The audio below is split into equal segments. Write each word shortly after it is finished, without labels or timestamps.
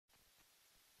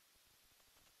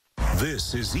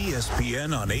This is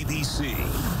ESPN on ABC,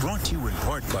 brought to you in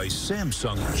part by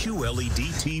Samsung QLED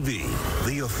TV,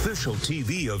 the official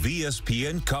TV of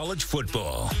ESPN College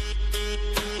Football.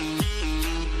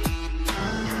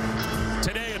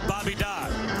 Today at Bobby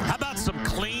Dodd, how about some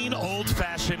clean,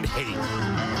 old-fashioned hate?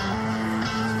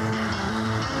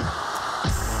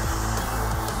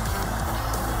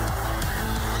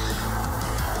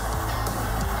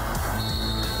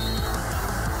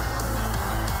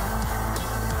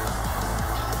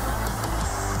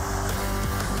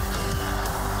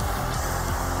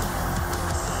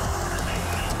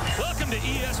 To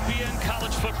ESPN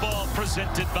College Football,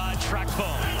 presented by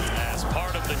TrackPhone as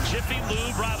part of the Jiffy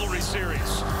Lube Rivalry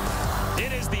Series.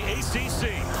 It is the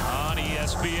ACC on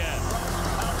ESPN.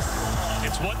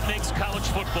 It's what makes college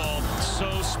football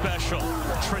so special.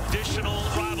 Traditional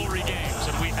rivalry games,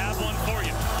 and we have one for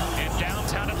you in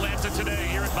downtown Atlanta today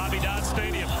here at Bobby Dodd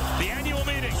Stadium. The annual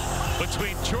meeting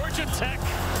between Georgia Tech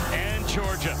and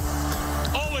Georgia.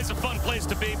 Always a fun place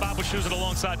to be. Bob Wischusen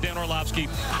alongside Dan Orlovsky.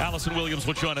 Allison Williams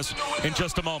will join us in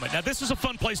just a moment. Now, this is a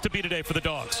fun place to be today for the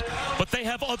Dogs, but they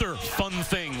have other fun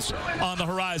things on the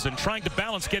horizon, trying to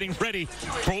balance getting ready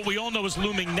for what we all know is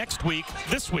looming next week,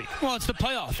 this week. Well, it's the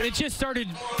playoff. It just started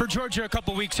for Georgia a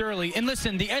couple weeks early. And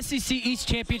listen, the SEC East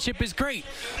Championship is great,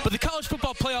 but the college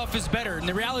football playoff is better. And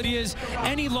the reality is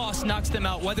any loss knocks them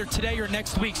out, whether today or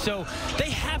next week. So they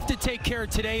have to take care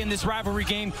of today in this rivalry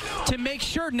game to make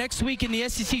sure next week in the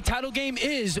SEC title game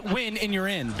is win and you're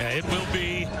in. Yeah, it will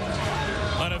be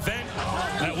an event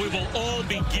that we will all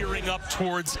be gearing up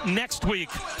towards next week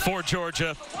for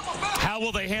Georgia. How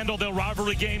will they handle their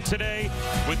rivalry game today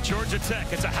with Georgia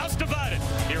Tech? It's a house divided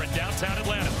here in downtown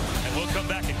Atlanta, and we'll come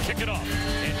back and kick it off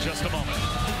in just a moment.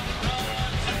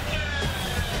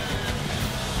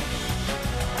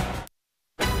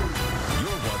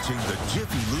 You're watching the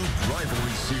Jiffy Lube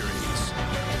Rivalry Series.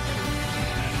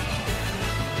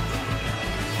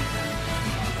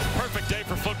 Perfect day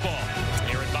for football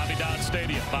here at Bobby Dodd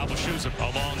Stadium. Bob Wischusen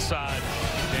alongside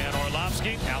Dan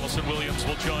Orlovsky. Allison Williams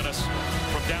will join us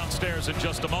from downstairs in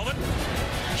just a moment.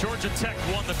 Georgia Tech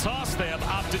won the toss. They have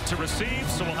opted to receive,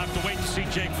 so we'll have to wait to see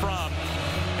Jake Fromm.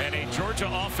 And a Georgia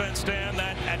offense, Dan,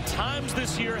 that at times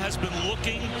this year has been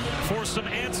looking for some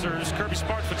answers. Kirby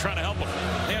Sparks been trying to help them.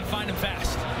 They got to find them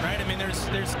fast, right? I mean, there's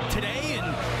today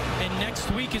and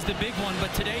next week is the big one,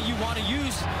 but today you want to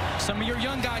use some of your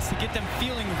young guys to get them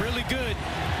feeling really good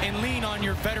and lean on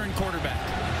your veteran quarterback.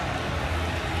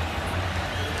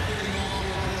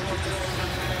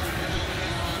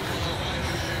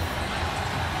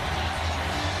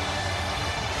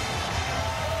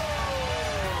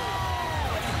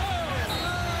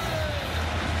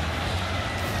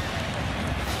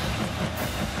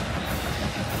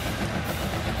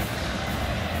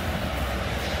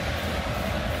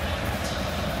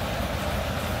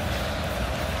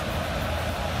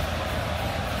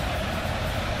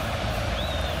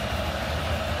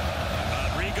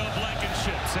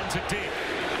 Sends it deep.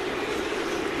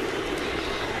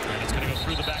 And it's going to go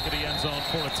through the back of the end zone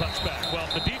for a touchback. Well,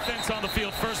 the defense on the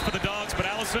field first for the Dogs, but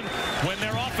Allison, when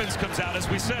their offense comes out, as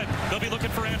we said, they'll be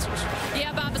looking for answers.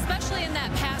 Yeah, Bob, especially in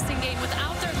that passing game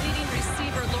without their leading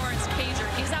receiver, Lawrence Cager.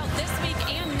 He's out this week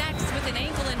and next with an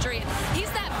ankle injury.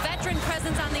 He's that veteran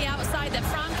presence on the outside that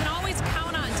Fromm can always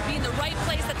count on to be in the right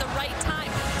place at the right time.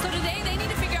 So today they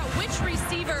need to figure out which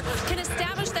receiver can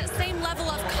establish that same level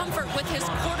of comfort with his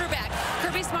quarterback.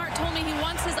 Kirby Smart told me he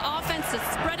wants his offense to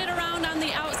spread it around on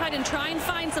the outside and try and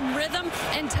find some rhythm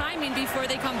and timing before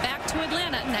they come back to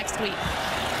Atlanta next week.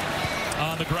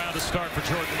 On the ground to start for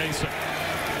Jordan Mason.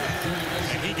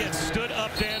 And he gets stood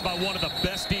up, Dan, by one of the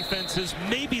best defenses,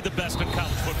 maybe the best in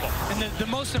college football. And the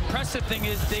most impressive thing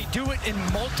is they do it in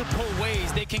multiple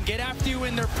ways. They can get after you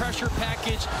in their pressure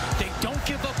package. They don't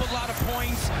give up a lot of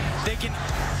points. They can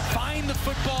find the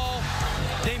football.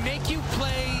 They make you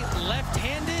play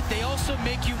left-handed. They also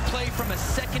make you play from a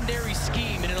secondary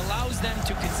scheme, and it allows them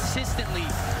to consistently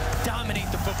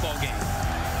dominate the football game.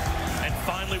 And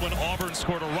finally, when Auburn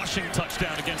scored a rushing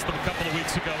touchdown against them a couple of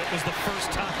weeks ago, it was the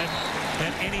first time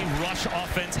that any rush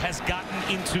offense has gotten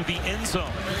into the end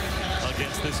zone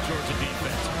against this Georgia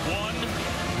defense. One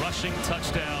rushing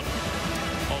touchdown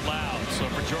allowed. So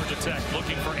for Georgia Tech,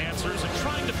 looking for answers and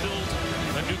trying to build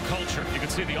a new culture. You can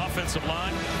see the offensive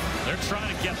line. They're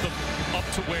trying to get them up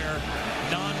to where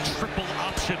non-triple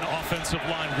option offensive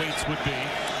line weights would be,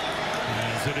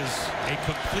 as it is a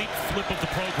complete flip of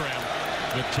the program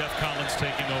with Jeff Collins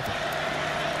taking over.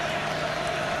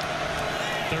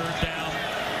 Third down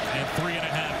and 3.5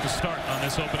 to start on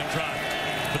this opening drive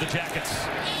for the Jackets.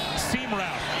 Seam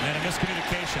route and a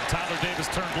miscommunication. Tyler Davis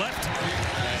turned left,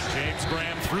 and James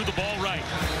Graham threw the ball right.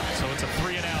 So it's a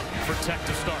 3-and-out for Tech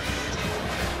to start.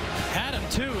 Had him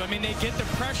too. I mean, they get the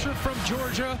pressure from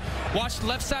Georgia. Watch the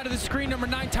left side of the screen, number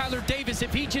 9, Tyler Davis.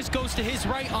 If he just goes to his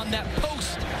right on that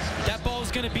post, that ball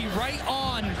is going to be right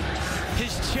on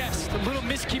his chest. A little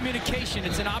miscommunication.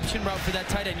 It's an option route for that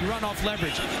tight end. You run off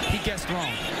leverage. He guessed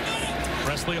wrong.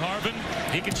 Presley Harvin,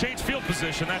 he can change field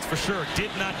position, that's for sure.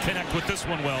 Did not connect with this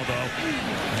one well, though.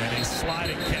 And a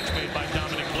sliding catch made by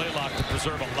Dominic Blaylock to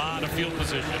preserve a lot of field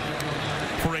position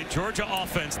for a Georgia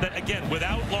offense that, again,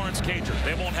 without Lawrence Cager,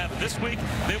 they won't have him this week,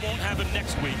 they won't have him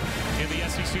next week in the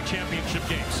SEC championship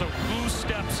game. So who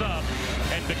steps up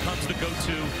and becomes the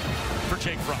go-to for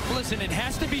Jake Fromm? Listen, it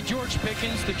has to be George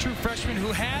Pickens, the true freshman,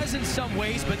 who has in some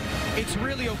ways, but it's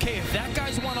really okay. If that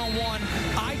guy's one-on-one,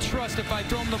 I trust if I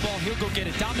throw him the ball, he'll go get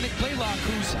it. Dominic Blaylock,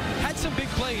 who's had some big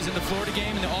plays in the Florida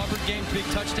game, in the Auburn game, big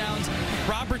touchdowns.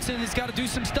 Robertson has got to do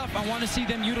some stuff. I want to see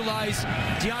them utilize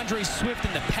DeAndre Swift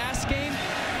in the pass game,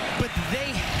 but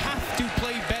they have to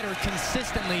play better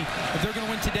consistently if they're going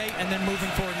to win today and then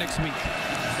moving forward next week.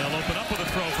 They'll open up with a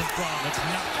throw from Fromm. It's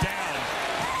knocked down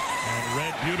and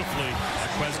read beautifully by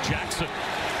Quez Jackson.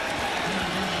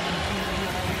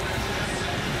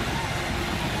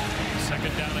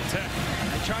 Second down and 10.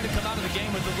 They tried to come out of the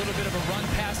game with a little bit of a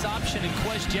run-pass option, and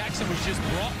Quez Jackson was just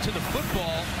brought to the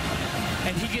football,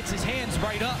 and he gets his hands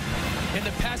right up in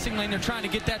the passing lane. They're trying to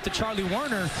get that to Charlie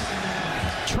Warner.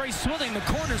 Trey Swilling, the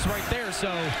corner's right there, so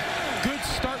good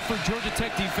start for Georgia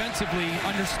Tech defensively,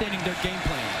 understanding their game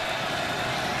plan.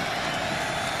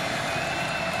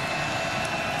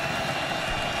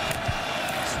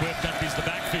 Swift empties the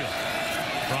backfield.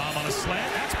 Fromm on a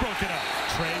slant. That's broken up.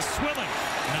 Trey Swilling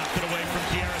knocked it away from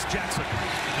Kearis Jackson.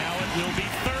 Now it will be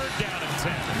 3rd down and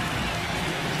 10.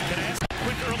 Can I ask a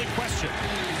quick early question?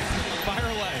 Fire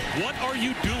away. What are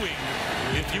you doing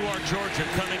if you are Georgia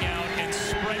coming out and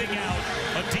spreading out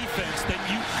a defense that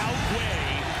you outweigh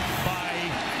by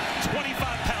 25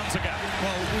 pounds a guy?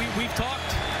 Well, we've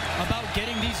talked about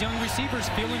getting these young receivers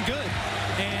feeling good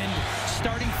and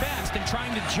starting fast and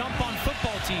trying to jump on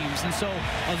football teams. And so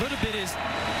a little bit is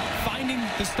finding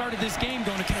the start of this game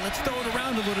going, okay, let's throw it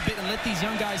around a little bit and let these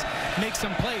young guys make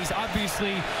some plays.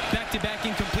 Obviously, back-to-back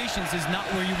incompletions is not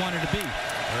where you wanted to be.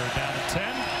 3rd down and 10.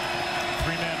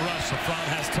 3-man rush, so Fromm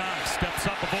has time. Steps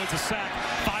up, avoids a sack.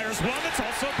 Fires one that's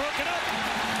also broken up.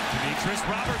 Demetrius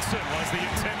Robertson was the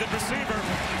intended receiver.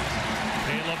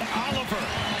 Caleb Oliver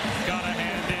got a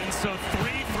hand in, so 3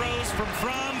 throws from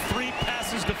Fromm, 3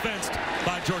 passes defensed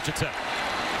by Georgia Tech.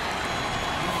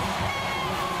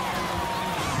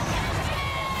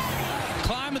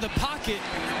 Climb of the pocket,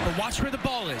 but watch where the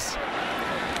ball is.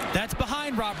 That's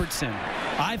behind Robertson.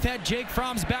 I've had Jake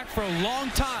Fromm's back for a long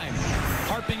time,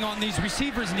 harping on these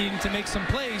receivers needing to make some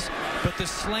plays, but the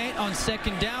slant on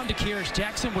 2nd down to Kearis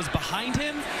Jackson was behind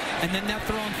him, and then that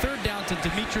throw on 3rd down to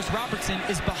Demetrius Robertson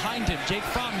is behind him. Jake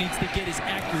Fromm needs to get his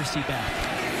accuracy back.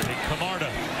 Jake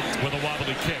Camarda with a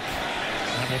wobbly kick.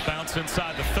 And will bounce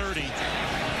inside the 30.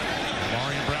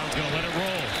 Marion Brown's going to let it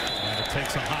roll. And it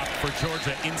takes a hop for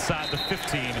Georgia inside the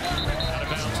 15. Out of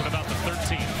bounds at about the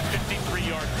 13.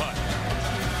 53-yard putt.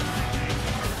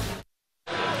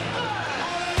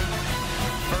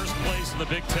 First place in the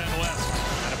Big Ten West.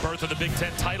 And a berth of the Big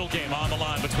Ten title game on the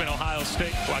line between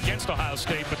against Ohio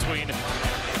State between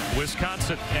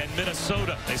Wisconsin and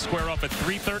Minnesota. They square up at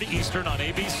 3:30 Eastern on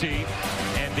ABC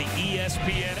and the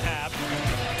ESPN app.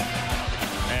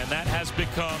 And that has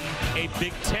become a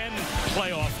Big Ten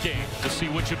playoff game to see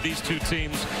which of these two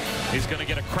teams is going to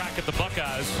get a crack at the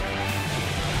Buckeyes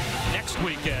next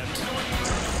weekend.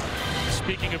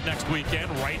 Speaking of next weekend,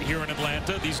 right here in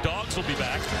Atlanta, these Dogs will be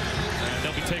back. And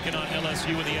they'll be taking on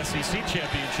LSU in the SEC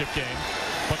championship game.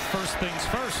 But first things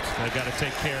first, they've got to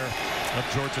take care of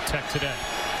Georgia Tech today.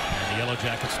 And the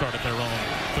Yellowjackets start at their own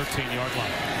 13-yard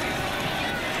line.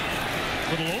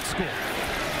 Little old school.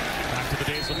 Back to the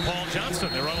days of Paul Johnson.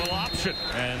 They run a little option.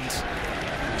 And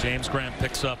James Graham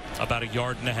picks up about 1.5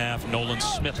 yards. Nolan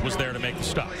Smith was there to make the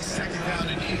stop.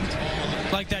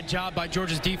 Like that job by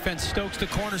Georgia's defense. Stokes, the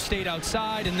corner, stayed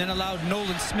outside and then allowed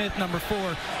Nolan Smith, number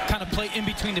 4, kind of play in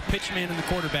between the pitchman and the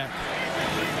quarterback.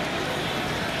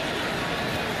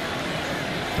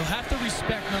 They'll have to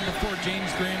respect number 4,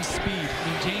 James Graham's speed. I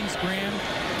mean, James Graham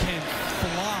can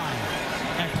fly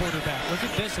at quarterback. Look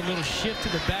at this, a little shift to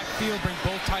the backfield, bring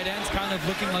both tight ends kind of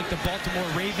looking like the Baltimore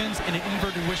Ravens in an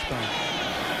inverted wishbone.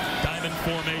 Diamond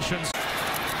formations.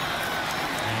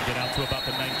 And get out to about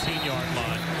the 19-yard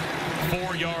line.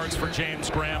 4 yards for James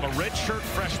Graham, a redshirt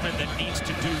freshman that needs to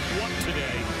do what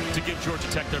today to give Georgia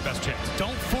Tech their best chance?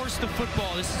 Don't force the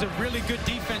football. This is a really good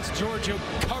defense, Georgia,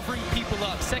 covering people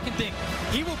up. Second thing,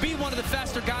 he will be one of the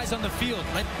faster guys on the field.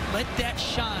 Let that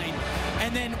shine.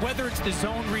 And then whether it's the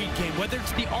zone read game, whether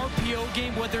it's the RPO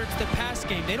game, whether it's the pass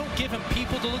game, they don't give him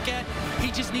people to look at.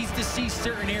 He just needs to see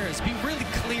certain areas. Be really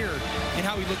clear in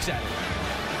how he looks at it.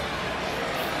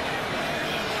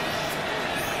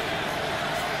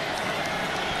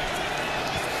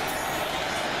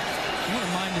 I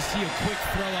wouldn't mind to see a quick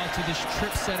throw out to this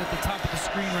trip set at the top of the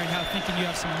screen right now, thinking you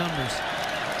have some numbers.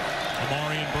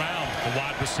 Amarian Brown, the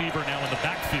wide receiver, now in the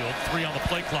backfield. 3 on the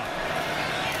play clock.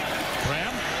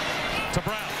 Graham to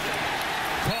Brown.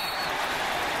 Caught.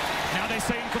 Now they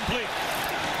say incomplete.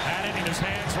 Had it in his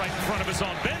hands right in front of his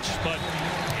own bench, but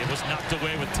it was knocked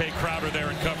away with Tay Crowder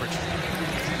there in coverage.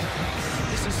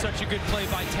 This is such a good play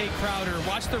by Tay Crowder.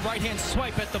 Watch the right-hand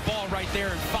swipe at the ball right there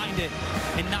and find it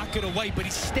and knock it away. But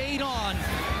he stayed on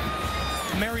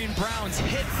Marion Brown's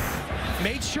hip,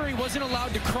 made sure he wasn't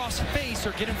allowed to cross face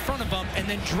or get in front of him, and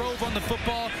then drove on the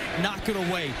football, knock it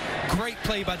away. Great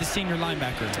play by the senior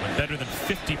linebacker. Better than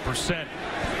 50%.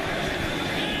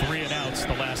 3 and outs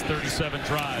the last 37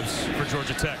 drives for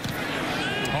Georgia Tech.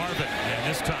 Harvin, and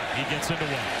this time he gets into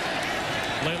one.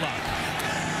 Blaylock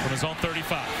from his own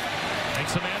 35.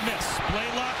 Makes a man miss.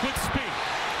 Blaylock with speed.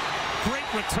 Great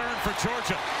return for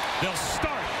Georgia. They'll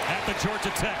start at the Georgia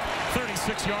Tech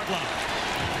 36-yard line.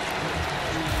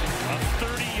 A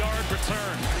 30-yard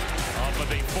return off of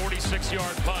a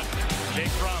 46-yard punt. Jake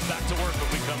Fromm back to work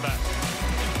when we come back.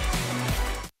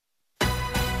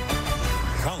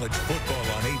 College football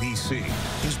on ABC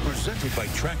is presented by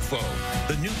TrackPhone,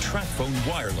 the new TrackPhone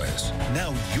Wireless.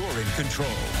 Now you're in control.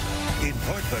 In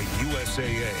part by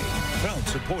USAA, proud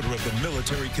supporter of the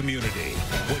military community.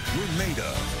 What you're made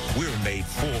of, we're made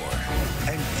for.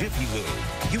 And Jiffy Lube,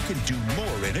 you can do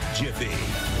more in a jiffy.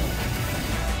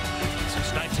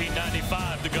 Since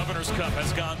 1995, the Governor's Cup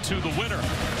has gone to the winner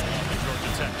of the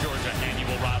Georgia Tech-Georgia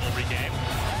annual rivalry game.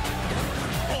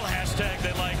 Little hashtag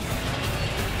they like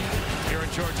here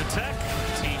at Georgia Tech,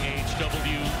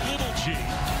 THW G.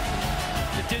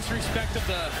 The disrespect of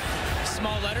the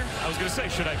small letter. I was going to say,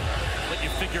 should I let you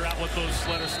figure out what those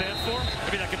letters stand for?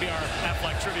 Maybe that could be our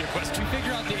half-like trivia question.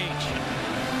 Figure out the H.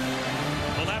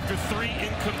 Well, after 3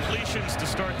 incompletions to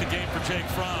start the game for Jake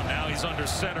Fromm, now he's under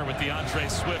center with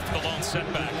DeAndre Swift, the lone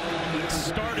setback,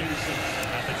 starting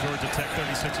at the Georgia Tech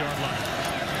 36-yard line.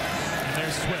 And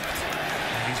there's Swift.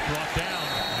 And he's brought down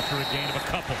after a gain of a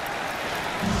couple.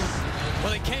 Well,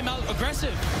 they came out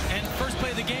aggressive, and first play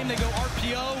of the game, they go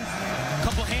RPO. A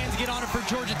couple hands get on it for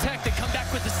Georgia Tech. They come back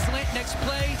with the slant next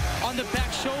play on the back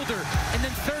shoulder. And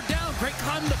then third down, great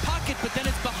climb in the pocket, but then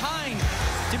it's behind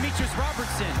Demetrius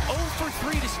Robertson. 0 for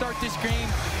 3 to start this game,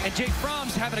 and Jake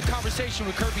Fromm's having a conversation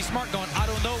with Kirby Smart going, I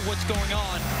don't know what's going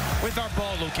on with our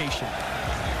ball location.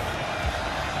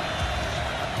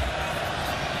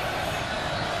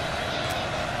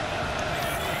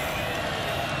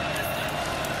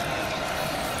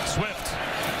 Swift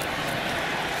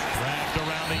dragged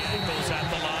around the ankles at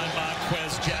the line by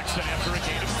Quez Jackson after a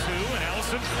gain of 2, and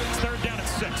Allison, third down at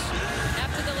 6.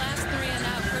 After the last 3 and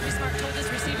out, Kirby Smart told his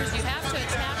receivers, you have to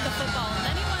attack the football. And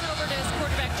then he went over to his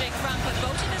quarterback, Jake Fromm, put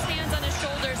both of his hands on his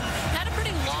shoulders, had a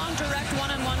pretty long, direct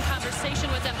one-on-one conversation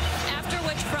with him, after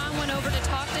which Fromm went over to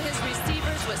talk to his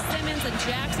receivers with Simmons and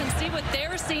Jackson, see what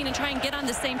they're seeing and try and get on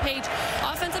the same page.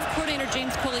 Offensive coordinator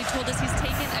James Coley told us he's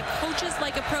taken a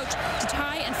coaches-like approach to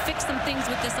try and fix some things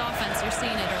with this offense. You're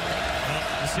seeing it early. Well,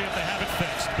 we'll see if they have it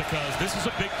fixed, because this is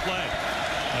a big play.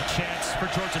 A chance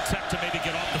for Georgia Tech to maybe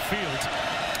get off the field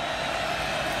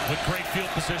with great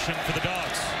field position for the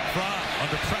Dogs. Fromm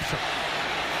under pressure,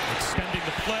 extending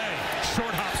the play.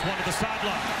 Short hops one to the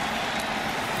sideline.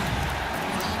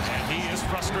 And he is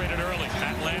frustrated early.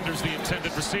 Matt Landers, the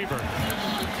intended receiver.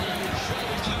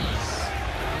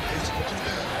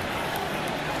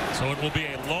 So it will be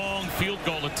a long field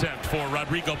goal attempt for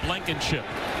Rodrigo Blankenship.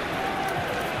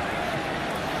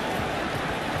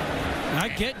 I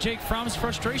get Jake Fromm's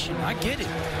frustration. I get it.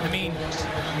 I mean,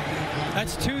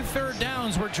 that's 2 third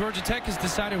downs where Georgia Tech has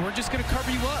decided we're just going to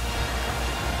cover you up.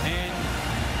 And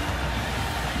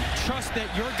trust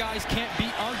that your guys can't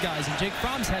beat our guys. And Jake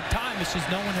Fromm's had time. It's just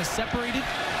no one has separated.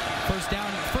 First down.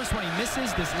 First one he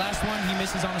misses. This last one he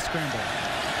misses on a scramble.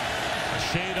 A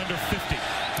shade under 50.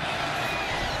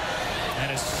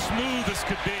 And as smooth as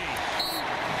could be,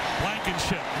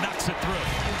 Blankenship knocks it through.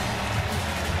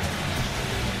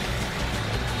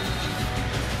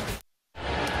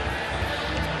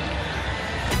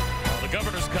 Well, the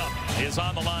Governor's Cup is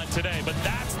on the line today, but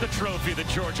that's the trophy that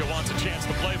Georgia wants a chance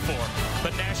to play for.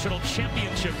 The National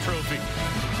Championship Trophy,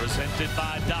 presented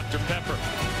by Dr. Pepper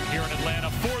here in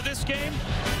Atlanta. For this game,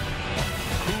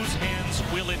 whose hands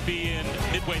will it be in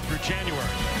midway through January?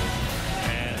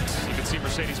 And you can see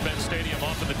Mercedes-Benz Stadium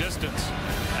off in the distance.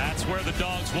 That's where the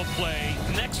Dogs will play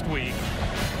next week.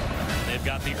 They've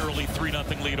got the early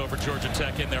 3-0 lead over Georgia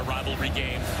Tech in their rivalry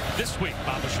game this week.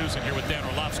 Bob Wischusen here with Dan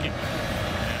Orlovsky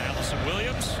and Allison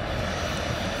Williams.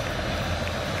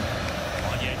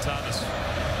 Wanye Thomas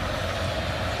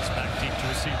is back deep to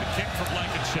receive the kick for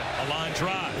Blankenship. A line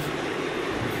drive.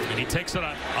 And he takes it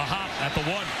a hop at the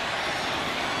 1.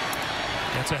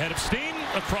 Gets ahead of Steen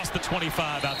across the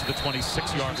 25 out to the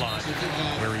 26-yard line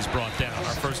where he's brought down.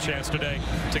 Our first chance today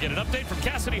to get an update from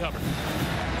Cassidy Hubbard.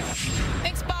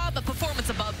 Thanks, Bob. A performance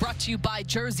above brought to you by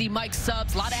Jersey Mike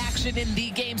Subs. A lot of action in the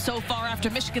game so far. After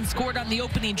Michigan scored on the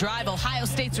opening drive, Ohio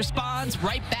State's responds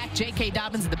right back. J.K.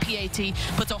 Dobbins in the PAT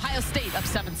puts Ohio State up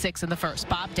 7-6 in the first.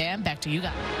 Bob, Dan, back to you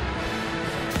guys.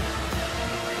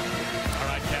 All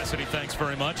right, Cassidy, thanks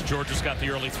very much. Georgia's got the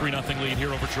early 3-0 lead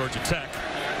here over Georgia Tech.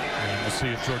 And we'll see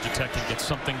if Georgia Tech can get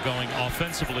something going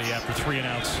offensively after 3 and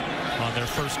outs on their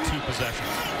first 2 possessions.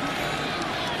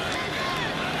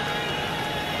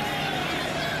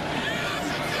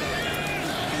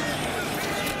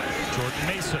 Jordan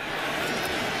Mason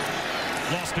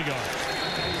lost a yard.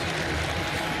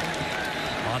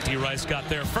 Monty Rice got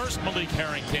there first. Malik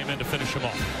Herring came in to finish him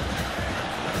off.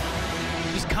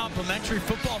 Just complimentary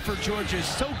football for Georgia is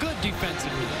so good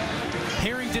defensively.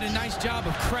 Herring did a nice job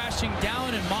of crashing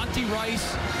down, and Monty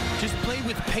Rice just played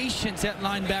with patience at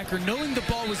linebacker, knowing the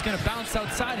ball was going to bounce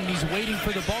outside, and he's waiting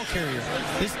for the ball carrier.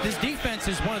 This defense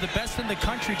is one of the best in the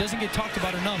country. Doesn't get talked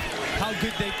about enough how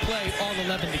good they play all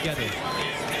 11 together.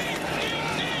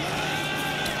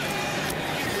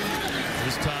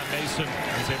 This time Mason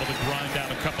is able to grind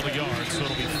down a couple of yards, so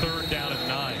it'll be 3rd down and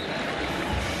 9.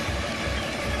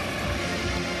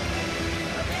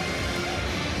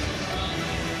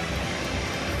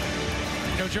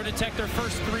 You know, Georgia Tech, their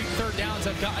first 3 third downs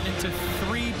have gotten into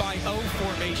 3-by-0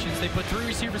 formations. They put 3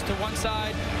 receivers to one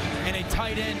side and a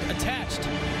tight end attached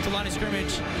to line of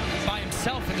scrimmage by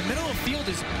himself. And the middle of the field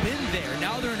has been there.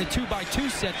 Now they're in a 2-by-2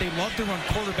 set. They love to run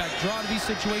quarterback draw to these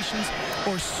situations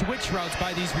or switch routes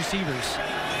by these receivers.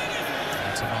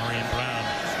 That's Amarian Brown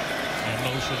in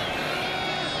motion.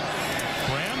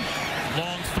 Graham,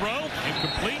 long throw,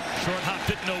 incomplete. Short hop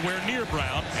didn't nowhere near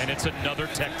Brown, and it's another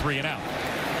Tech 3 and out.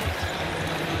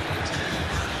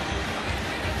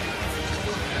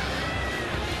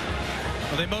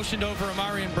 Well, they motioned over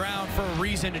Amarian Brown for a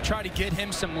reason, to try to get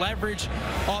him some leverage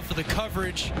off of the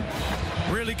coverage.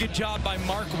 Really good job by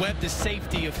Mark Webb, the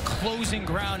safety, of closing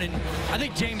ground. And I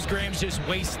think James Graham's just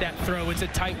wastes that throw. It's a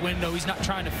tight window. He's not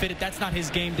trying to fit it. That's not his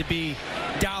game, to be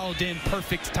dialed in,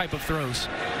 perfect type of throws.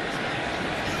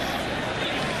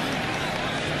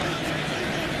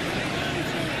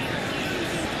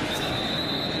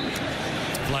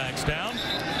 Flags down.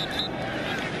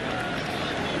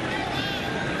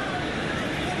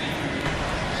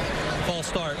 False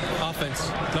start, offense,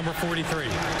 number 43.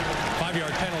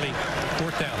 5-yard penalty,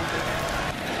 4th down.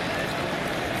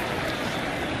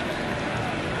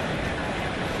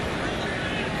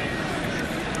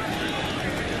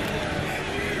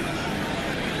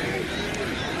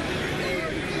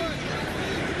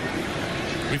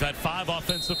 We've had 5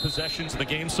 offensive possessions in the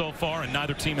game so far, and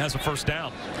neither team has a first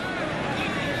down.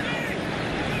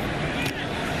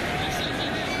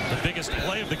 The biggest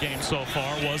play of the game so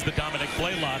far was the Dominic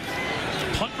Blaylock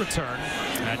punt return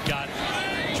that got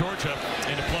Georgia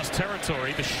into plus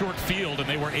territory, the short field, and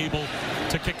they were able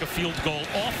to kick a field goal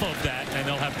off of that, and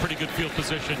they'll have pretty good field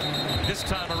position this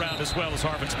time around as well, as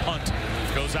Harvin's punt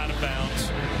goes out of bounds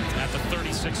at the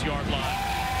 36-yard line.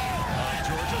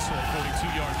 Georgia, so a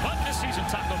 42-yard punt. This season,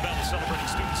 Taco Bell is celebrating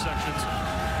student sections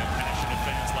and passionate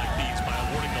fans like these by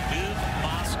awarding the Live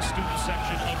Mosque Student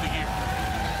Section of the Year.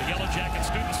 The Yellowjacket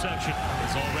student section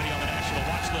is already on the national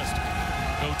watch list.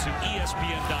 Go to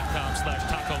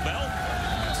ESPN.com/Taco Bell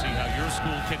and see how your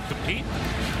school can compete,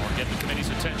 or get the committee's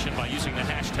attention by using the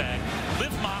hashtag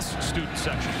LiveMoss Student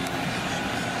Section.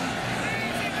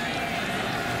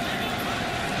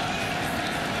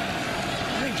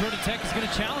 I think Georgia Tech is going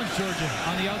to challenge Georgia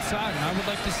on the outside, and I would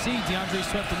like to see DeAndre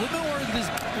Swift a little bit more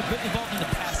involved in the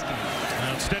pass game.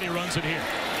 Now Steady runs it here.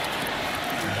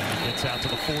 And he gets out to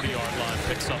the 40-yard line,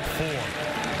 picks up 4.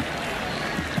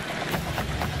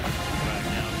 Back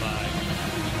down by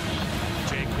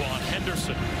Jaquan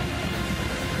Henderson.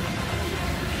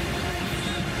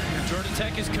 Georgia Tech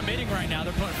Tech is committing right now.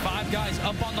 They're putting 5 guys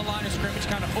up on the line of scrimmage,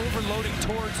 kind of overloading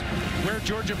towards where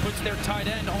Georgia puts their tight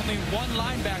end. Only 1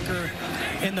 linebacker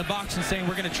in the box and saying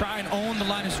we're going to try and own the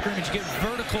line of scrimmage, get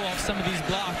vertical off some of these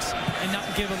blocks, and not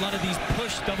give a lot of these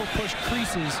double push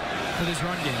creases for this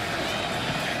run game.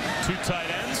 2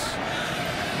 tight ends.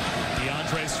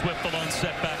 DeAndre Swift alone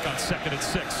setback on 2nd and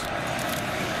 6.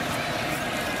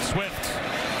 Swift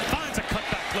finds a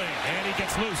cutback lane, and he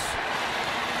gets loose.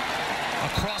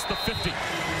 Across the 50.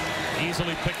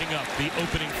 Easily picking up the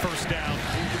opening first down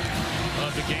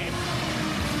of the game.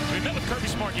 We met with Kirby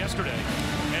Smart yesterday,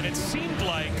 and it seemed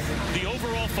like the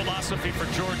overall philosophy for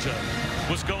Georgia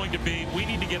was going to be, we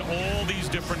need to get all these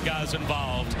different guys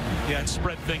involved and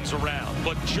spread things around.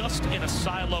 But just in a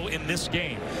silo in this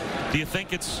game, do you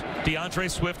think it's DeAndre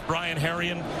Swift, Brian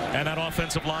Herrien, and that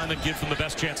offensive line that gives them the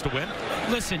best chance to win?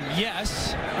 Listen,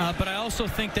 yes, but I also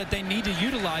think that they need to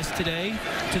utilize today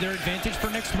to their advantage for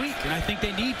next week. And I think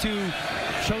they need to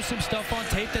show some stuff on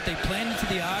tape that they plan into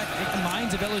the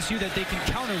minds of LSU that they can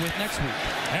counter with next week.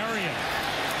 Herrien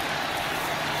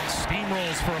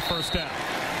steamrolls for a first down.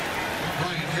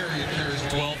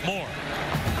 12 more.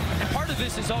 And part of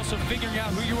this is also figuring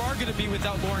out who you are going to be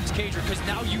without Lawrence Cager, because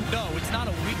now you know it's not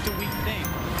a week-to-week thing.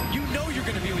 You know you're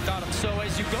going to be without him. So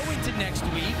as you go into next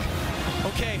week,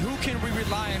 okay, who can we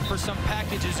rely on for some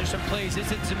packages or some plays?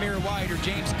 Is it Zamir White or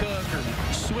James Cook or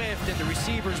Swift and the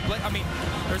receivers? I mean,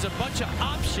 there's a bunch of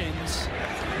options,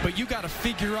 but you got to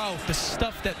figure out the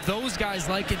stuff that those guys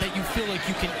like and that you feel like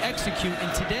you can execute.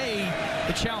 And today,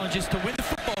 the challenge is to win the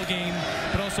football game,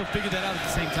 but also figure that out at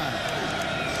the same time.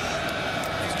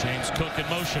 It's James Cook in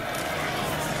motion.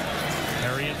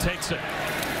 Herrien takes it.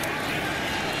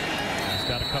 He's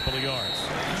got a couple of yards.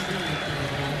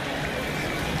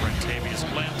 Brentavious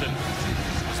Blanton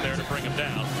is there to bring him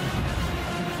down.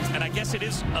 And I guess it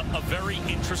is a very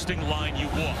interesting line you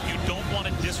walk. You don't want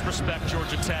to disrespect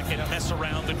Georgia Tech and mess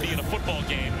around and be in a football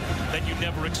game that you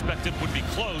never expected would be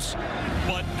close.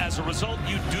 But as a result,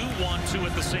 you do want to,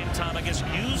 at the same time, I guess,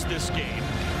 use this game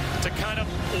to kind of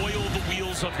oil the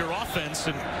wheels of your offense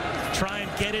and try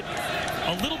and get it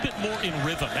a little bit more in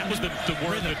rhythm. That was the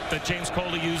word that James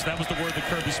Coley used. That was the word that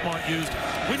Kirby Smart used.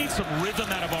 We need some rhythm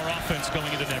out of our offense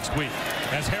going into next week.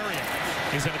 As Herrien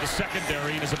is into the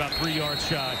secondary and is about 3 yards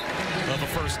shy of a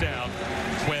first down.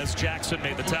 Wes Jackson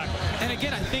made the tackle. And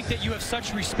again, I think that you have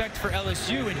such respect for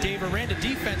LSU and Dave Aranda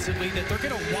defensively that they're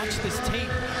going to watch this tape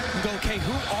and go, okay,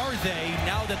 who are they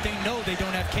now that they know they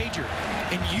don't have Cager?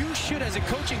 And you should, as a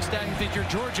coaching staff, if you're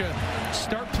Georgia,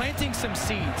 start planting some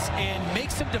seeds and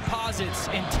make some deposits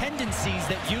and tendencies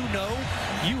that you know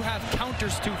you have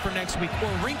counters to for next week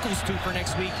or wrinkles to for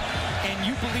next week. And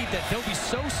you believe that they'll be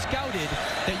so scouted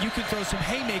that you can throw some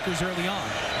haymakers early on.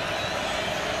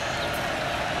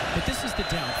 But this is the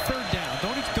down, 3rd down.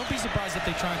 Don't be surprised if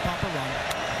they try and pop a run.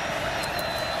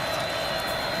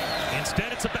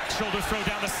 Instead, it's a back shoulder throw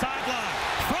down the sideline.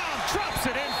 Fromm drops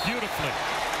it in beautifully.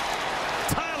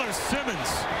 Tyler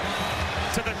Simmons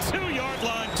to the 2-yard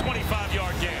line,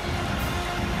 25-yard gain.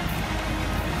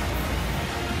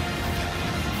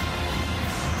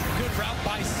 Good route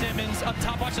by Simmons. Up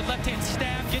top, watch the left-hand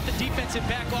stab. Get the defensive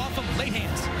back off him. Late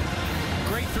hands.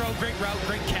 Great throw, great route,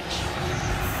 great catch.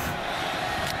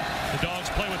 The Dogs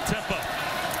play with tempo.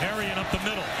 Herrien up the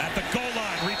middle at the goal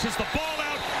line. Reaches the ball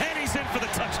out, and he's in for the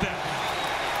touchdown.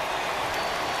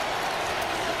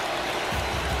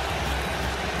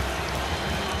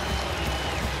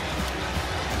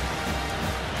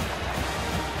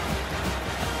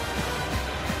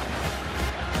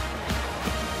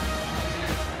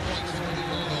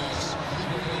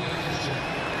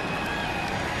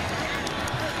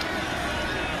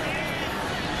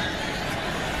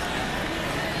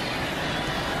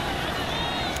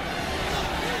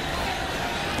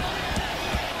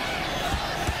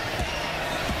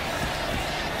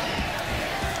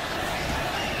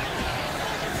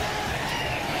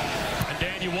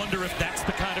 You wonder if that's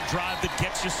the kind of drive that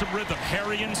gets you some rhythm.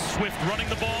 Herrien, Swift running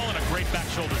the ball, and a great back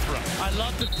shoulder throw. I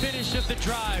love the finish of the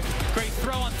drive. Great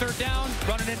throw on 3rd down,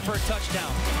 running in for a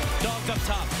touchdown. Dogs up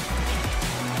top.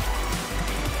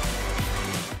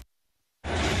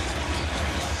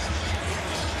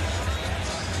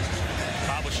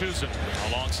 Schusen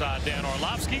alongside Dan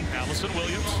Orlovsky, Allison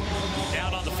Williams.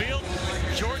 Down on the field,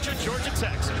 Georgia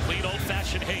Tech, complete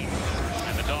old-fashioned hate.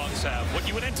 And the Dogs have what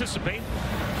you would anticipate,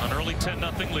 an early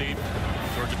 10-0 lead.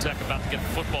 Georgia Tech about to get the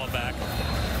football back.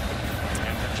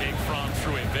 And Jake Fromm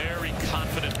threw a very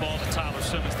confident ball to Tyler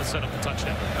Simmons to set up the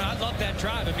touchdown. I love that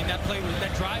drive. I mean, that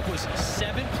drive was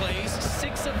 7 plays,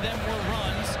 6 of them were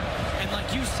runs. And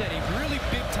like you said, a really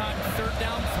big-time 3rd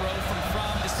down throw from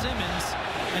Fromm to Simmons.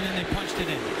 And then they punched it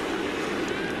in.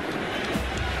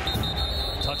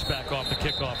 touchback off the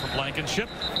kickoff from Blankenship.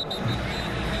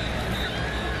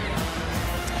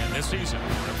 And this season,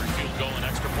 every field goal and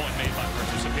extra point made by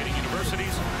participating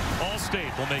universities,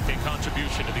 All-State will make a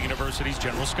contribution to the university's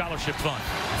general scholarship fund.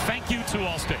 Thank you to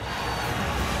All-State.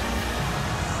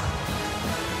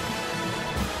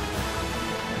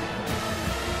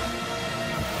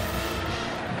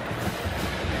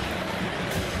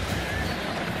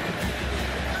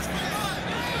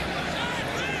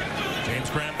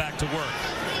 Graham back to work.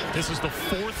 This is the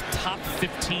 4th top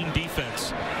 15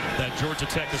 defense that Georgia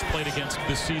Tech has played against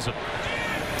this season.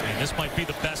 And this might be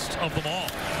the best of them all.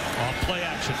 On play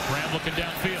action, Graham looking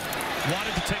downfield.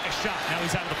 Wanted to take a shot. Now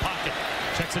he's out of the pocket.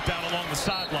 Checks it down along the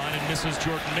sideline and misses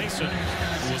Jordan Mason,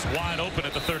 who was wide open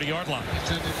at the 30-yard line.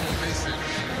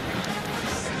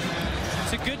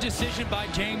 It's a good decision by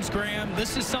James Graham.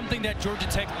 This is something that Georgia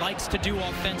Tech likes to do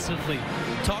offensively.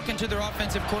 Talking to their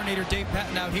offensive coordinator, Dave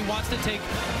Patton, he wants to take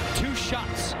 2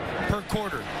 shots per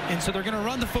quarter. And so they're going to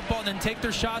run the football and then take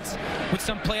their shots with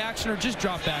some play action or just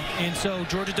drop back. And so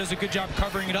Georgia does a good job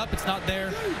covering it up. It's not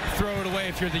there. Throw it away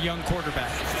if you're the young quarterback.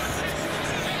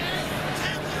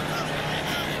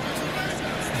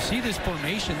 You see this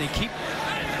formation. They keep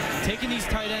taking these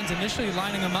tight ends, initially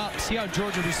lining them up, see how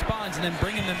Georgia responds, and then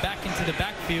bringing them back into the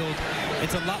backfield.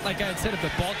 It's a lot like I had said of the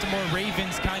Baltimore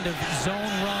Ravens kind of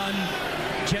zone run,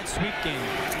 jet sweep game.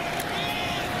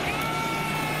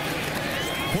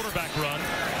 Quarterback run.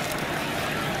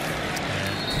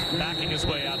 And backing his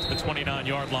way out to the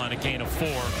 29-yard line, a gain of 4.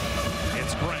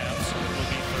 It's Graham's. It will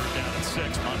be 3rd down and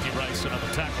 6. Monty Rice,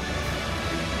 another tackle.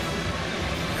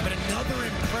 But another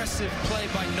impressive play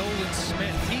by Nolan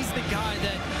Smith. He's the guy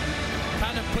that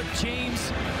kind of put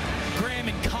James Graham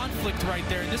in conflict right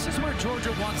there. And this is where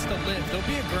Georgia wants to live. They'll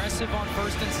be aggressive on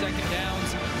 1st and 2nd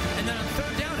downs. And then on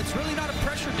 3rd down, it's really not a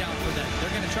pressure down for them.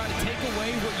 They're going to try to take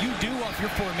away what you do off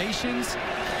your formations.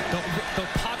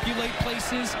 They'll populate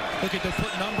places. Look at, they'll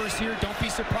put numbers here. Don't be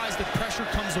surprised if pressure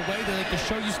comes away. They like to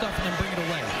show you stuff and then bring it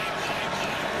away.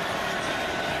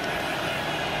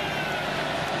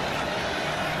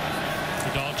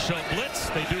 Dogs show blitz.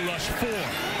 They do rush 4.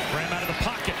 Graham out of the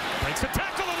pocket. Breaks a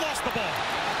tackle and lost the ball.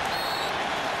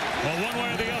 Well, one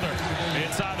way or the other,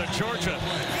 it's either Georgia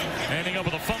ending up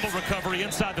with a fumble recovery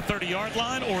inside the 30-yard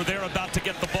line, or they're about to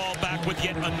get the ball back with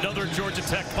yet another Georgia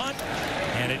Tech punt.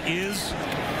 And it is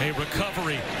a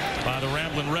recovery by the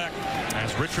Ramblin' Wreck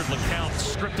as Richard LeCount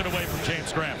stripped it away from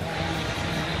James Graham.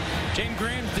 James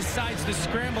Graham decides to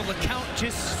scramble. LeCount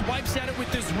just swipes at it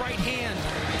with his right hand.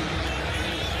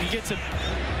 He gets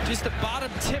just the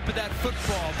bottom tip of that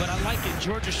football, but I like it.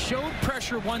 Georgia showed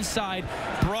pressure one side,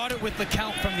 brought it with the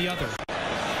count from the other.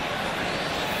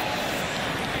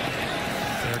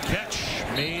 Their catch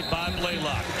made by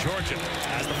Blaylock. Georgia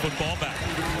has the football back.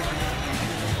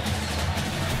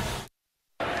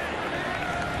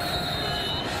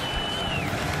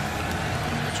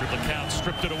 Richard LeCount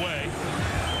stripped it away.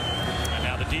 And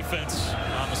now the defense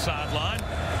on the sideline.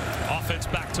 Offense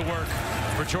back to work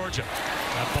for Georgia.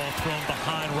 That ball thrown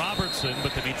behind Robertson,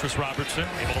 but Demetrius Robertson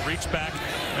able to reach back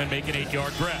and make an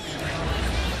 8-yard grab.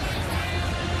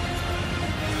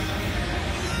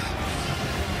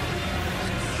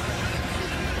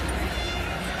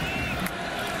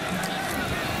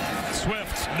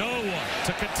 Swift, no one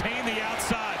to contain the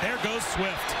outside. There goes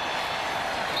Swift.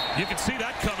 You can see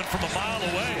that coming from a mile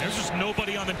away. There's just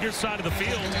nobody on the near side of the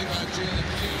field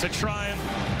to try and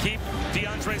keep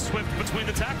DeAndre Swift between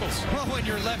the tackles. Well, when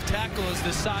your left tackle is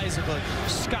the size of a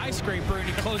skyscraper and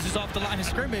he closes off the line of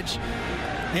scrimmage,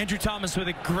 Andrew Thomas with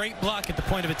a great block at the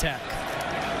point of attack.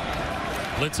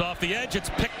 Blitz off the edge. It's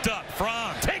picked up.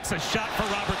 Fromm takes a shot for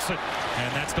Robertson,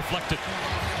 and that's deflected.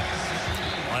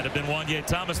 Might have been Wanye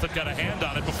Thomas that got a hand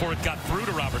on it before it got through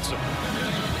to Robertson.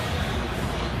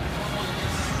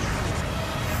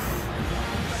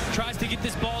 Tries to get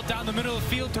this ball down the middle of the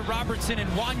field to Robertson, and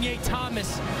Wanye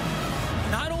Thomas,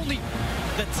 not only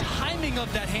the timing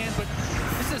of that hand, but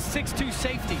this is a 6'2"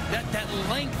 safety. That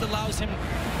length allows him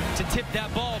to tip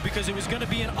that ball because it was going to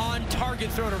be an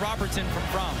on-target throw to Robertson from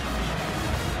Fromm.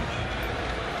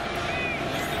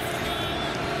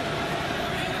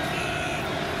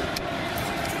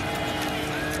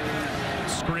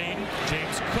 Screen,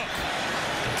 James Cook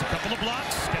gets a couple of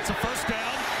blocks, gets a first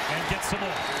down, and gets some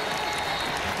more.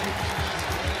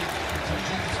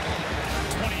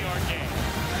 20-yard gain.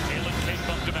 Kalen Tate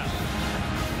bumped him out.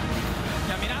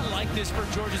 I mean, I like this for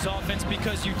Georgia's offense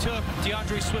because you took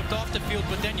DeAndre Swift off the field,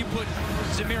 but then you put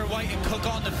Zamir White and Cook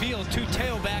on the field, 2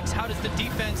 tailbacks. How does the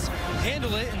defense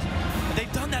handle it? And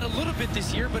they've done that a little bit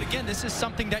this year, but again, this is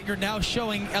something that you're now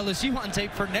showing LSU on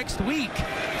tape for next week.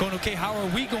 Going, okay, how are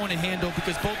we going to handle?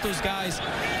 Because both those guys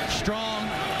strong,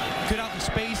 good out in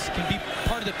space, can be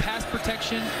part of the pass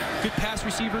protection, good pass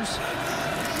receivers.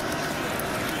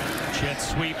 Jet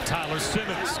sweep, Tyler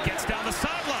Simmons gets down the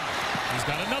sideline. He's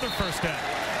got another first down.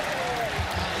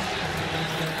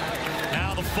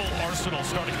 Now the full arsenal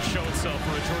starting to show itself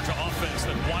for a Georgia offense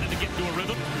that wanted to get into a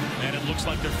rhythm, and it looks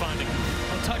like they're finding it.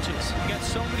 Well, touches. You got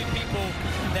so many people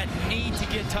that need to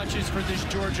get touches for this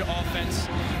Georgia offense,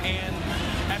 and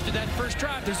after that first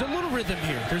drive, there's a little rhythm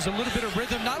here. There's a little bit of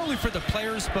rhythm, not only for the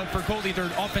players, but for Goldie,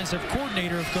 their offensive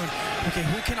coordinator, of going, okay,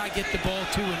 who can I get the ball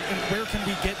to, and where can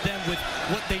we get them with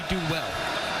what they do well?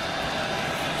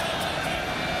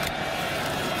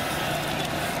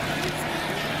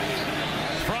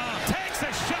 Fromm takes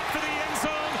a shot for the end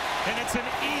zone, and it's an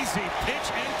easy pitch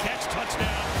and catch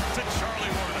touchdown to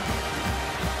Charlie Warner.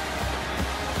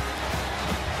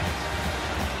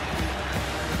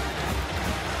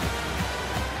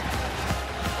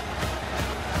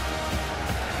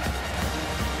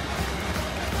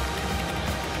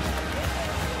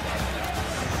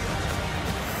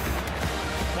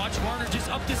 Warner just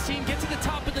up the seam, get to the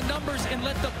top of the numbers, and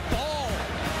let the ball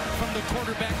from the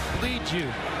quarterback lead you.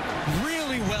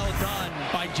 Really well done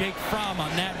by Jake Fromm on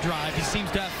that drive. He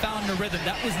seems to have found the rhythm.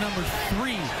 That was number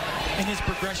 3 in his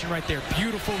progression right there.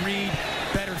 Beautiful read,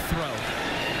 better throw.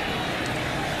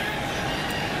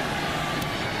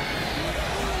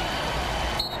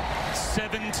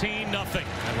 $17-0,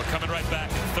 and we're coming right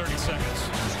back in 30 seconds.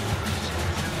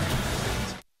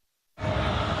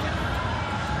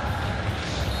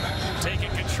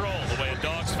 Taking control the way a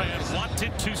Dogs fan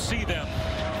wanted to see them.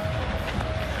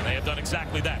 And they have done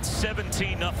exactly that.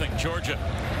 17-0 Georgia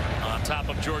on top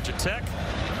of Georgia Tech.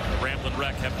 The Ramblin'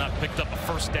 Wreck have not picked up a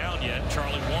first down yet.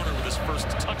 Charlie Warner with his first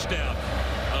touchdown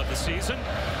of the season.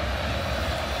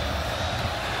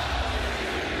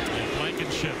 And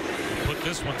Blankenship put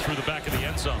this one through the back of the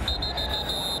end zone.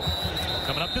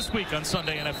 Coming up this week on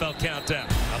Sunday NFL Countdown,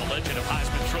 how the legend of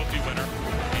Heisman Trophy winner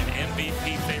and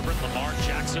MVP favorite Lamar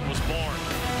Jackson was born.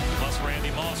 Plus, Randy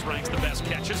Moss ranks the best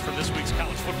catches for this week's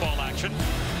college football action.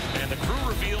 And the crew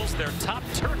reveals their top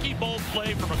Turkey Bowl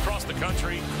play from across the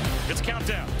country. It's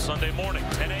Countdown, Sunday morning,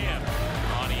 10 a.m.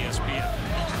 on ESPN.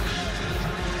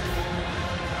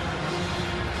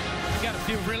 You got to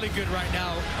feel really good right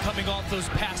now coming off those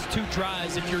past 2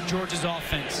 drives if you're Georgia's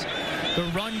offense. The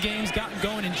run game's gotten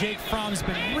going, and Jake Fromm's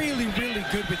been really, really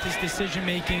good with his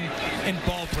decision-making and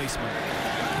ball placement.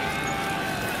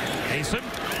 Mason,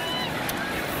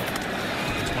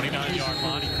 29-yard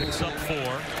line. He picks up 4.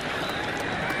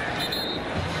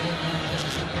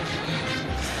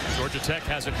 Georgia Tech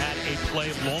hasn't had a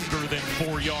play longer than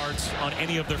 4 yards on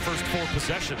any of their first 4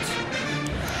 possessions.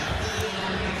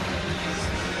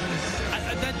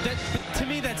 To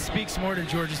me, that speaks more to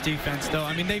Georgia's defense, though.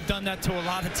 I mean, they've done that to a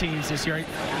lot of teams this year.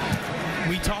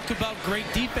 We talk about great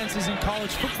defenses in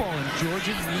college football, and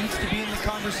Georgia needs to be in the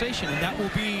conversation, and that will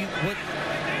be what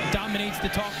dominates the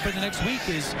talk for the next week,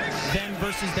 is them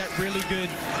versus that really good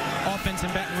offense in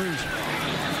Baton Rouge.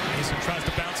 Mason tries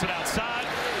to bounce it outside.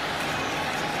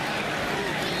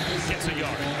 Gets a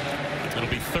yard. It'll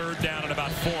be 3rd down and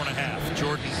about 4.5.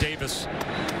 Jordan Davis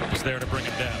was there to bring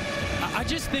him down. I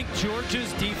just think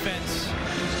Georgia's defense,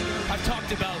 I've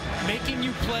talked about making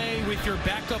you play with your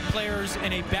backup players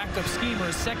in a backup scheme or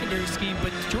a secondary scheme,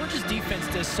 but Georgia's defense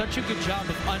does such a good job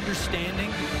of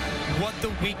understanding what the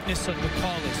weakness of the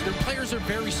call is. Their players are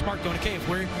very smart, going, okay, if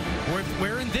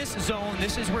we're in this zone,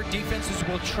 this is where defenses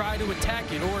will try to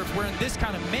attack it, or if we're in this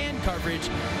kind of man coverage,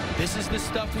 this is the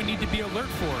stuff we need to be alert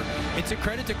for. It's a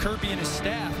credit to Kirby and his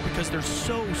staff because they're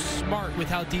so smart with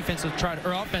how defenses try to,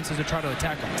 or offenses will try to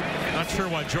attack them. Not sure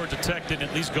why Georgia Tech didn't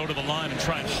at least go to the line and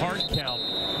try and hard count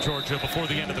Georgia before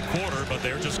the end of the quarter, but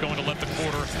they're just going to let the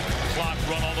quarter clock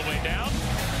run all the way down.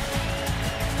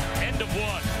 End of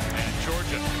 1, and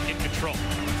Georgia in control.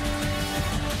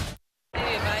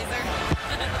 Hey, advisor.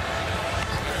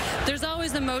 There's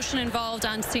always emotion involved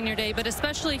on senior day, but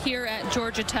especially here at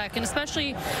Georgia Tech, and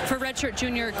especially for redshirt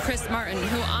junior Chris Martin,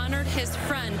 who honored his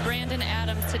friend Brandon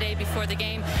Adams today before the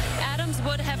game. Adams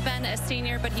would have been a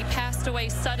senior, but he passed away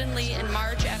suddenly in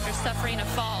March after suffering a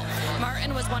fall.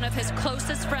 Martin was one of his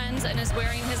closest friends and is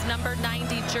wearing his number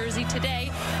 90 jersey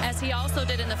today, as he also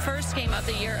did in the first game of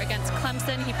the year against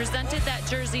Clemson. He presented that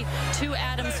jersey to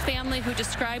Adams' family, who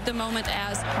described the moment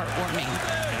as heartwarming.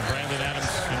 And Brandon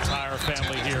Adams' entire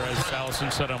family here, as Allison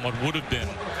said, on what would have been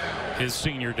his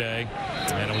senior day,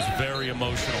 and it was very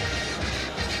emotional.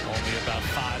 Only about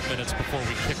 5 minutes before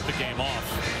we kicked the game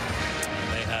off.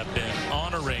 They have been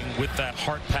honoring with that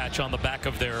heart patch on the back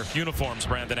of their uniforms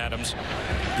Brandon Adams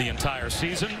the entire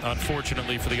season.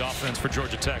 Unfortunately for the offense for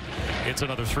Georgia Tech, it's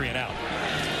another 3 and out.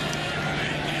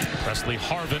 Presley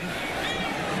Harvin.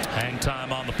 Hang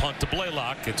time on the punt to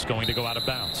Blaylock. It's going to go out of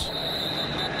bounds.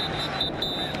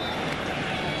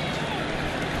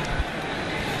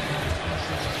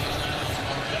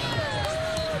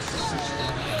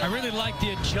 I really like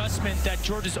the adjustment that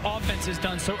Georgia's offense has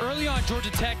done. So early on, Georgia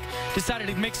Tech decided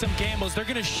to make some gambles. They're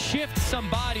going to shift some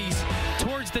bodies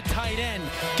towards the tight end,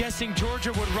 guessing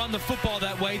Georgia would run the football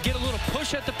that way, get a little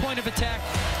push at the point of attack.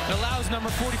 It allows number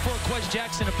 44, Quez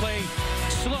Jackson, to play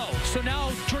slow. So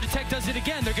now Georgia Tech does it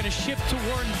again. They're going to shift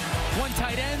toward one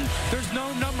tight end. There's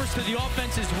no numbers to the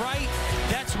offense's right.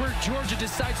 That's where Georgia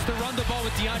decides to run the ball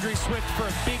with DeAndre Swift for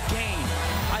a big gain.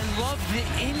 I love the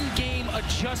in-game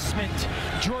adjustment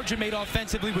Georgia made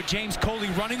offensively with James Coley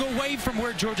running away from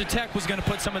where Georgia Tech was going to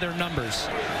put some of their numbers.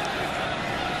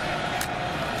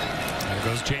 There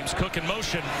goes James Cook in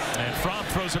motion, and Fromm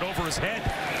throws it over his head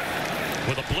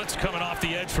with a blitz coming off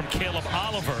the edge from Caleb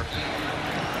Oliver.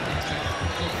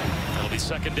 It'll be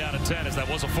 2nd down and 10 as that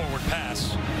was a forward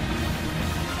pass.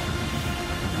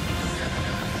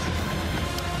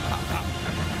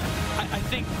 I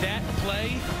think that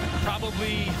play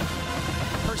probably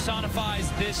personifies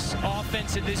this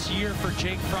offense in this year for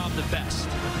Jake Fromm the best.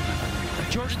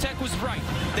 Georgia Tech was right.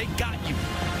 They got you.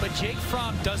 But Jake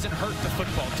Fromm doesn't hurt the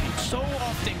football team. So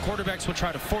often quarterbacks will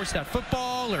try to force that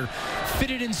football or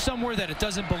fit it in somewhere that it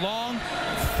doesn't belong.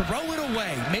 Throw it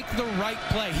away. Make the right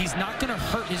play. He's not going to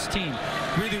hurt his team.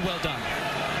 Really well done.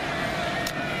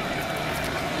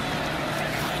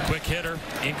 Quick hitter,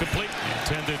 incomplete,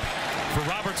 intended for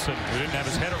Robertson, who didn't have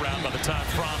his head around by the time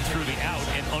Fromm threw the out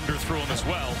and underthrew him as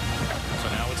well.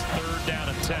 So now it's 3rd down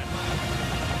and 10.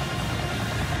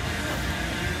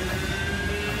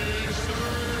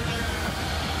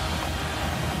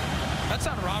 That's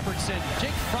on Robertson.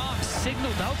 Jake Fromm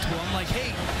signaled out to him like,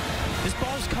 hey, this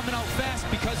ball's coming out fast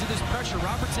because of this pressure.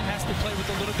 Robertson has to play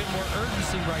with a little bit more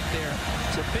urgency right there.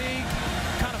 It's a big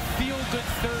kind of feel-good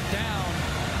 3rd down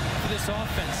for this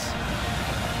offense.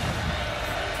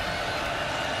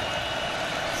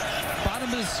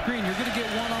 Bottom of the screen, you're going to get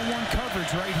one-on-one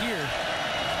coverage right here.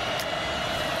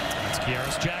 It's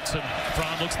Kearis Jackson.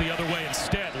 Fromm looks the other way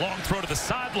instead. Long throw to the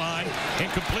sideline,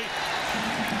 incomplete.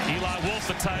 Eli Wolf,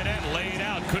 the tight end, laid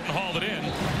out, couldn't haul it in,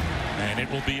 and it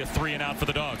will be a 3 and out for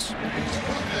the Dogs.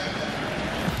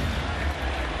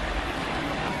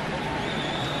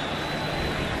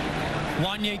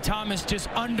 Wanye Thomas just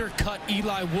undercut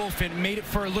Eli Wolf and made it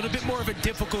for a little bit more of a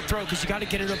difficult throw because you got to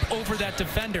get it up over that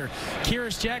defender.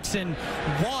 Kearis Jackson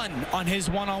won on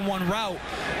his one-on-one route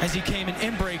as he came an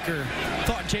in-breaker.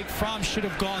 Thought Jake Fromm should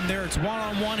have gone there. It's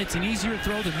one-on-one. It's an easier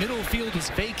throw. The middle field is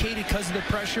vacated because of the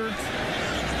pressure.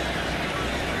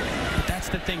 But that's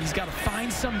the thing. He's got to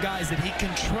find some guys that he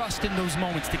can trust in those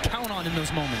moments, to count on in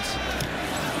those moments.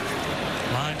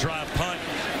 Line drive punt.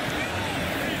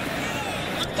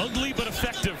 Ugly but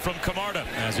effective from Camarda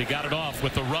as he got it off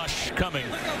with the rush coming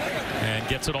and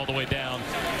gets it all the way down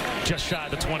just shy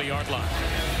of the 20-yard line.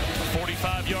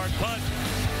 45-yard punt.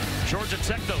 Georgia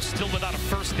Tech, though, still without a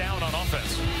 1st down on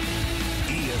offense.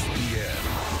 ESPN,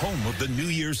 home of the New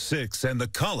Year's Six and the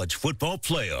college football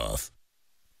playoff.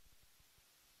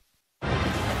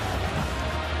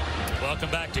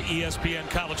 Welcome back to ESPN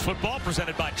College Football,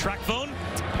 presented by TrackPhone,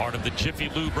 part of the Jiffy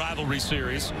Lube rivalry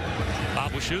series.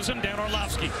 Bob Wischusen, Dan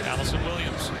Orlovsky, Allison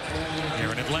Williams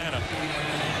here in Atlanta.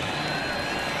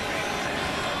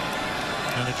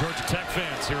 And the Georgia Tech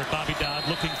fans here at Bobby Dodd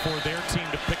looking for their team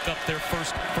to pick up their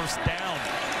first down.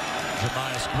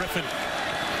 Jemias Griffin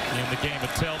in the game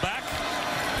at tailback.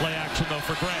 Play action, though,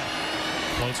 for Graham.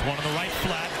 Floats one on the right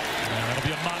flat. And that'll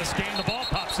be a modest gain. The ball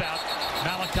pops out.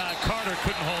 Malachi Carter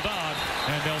couldn't hold on,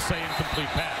 and they'll say incomplete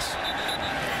pass.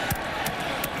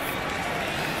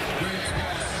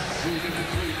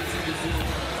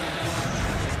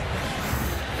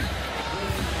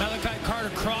 Malachi Carter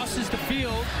crosses the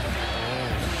field.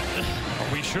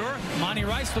 Are we sure? Monty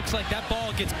Rice looks like that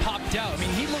ball gets popped out. I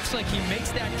mean, he looks like he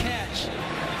makes that catch.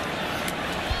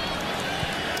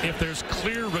 If there's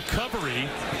clear recovery,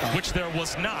 which there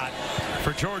was not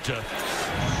for Georgia,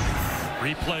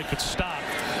 replay could stop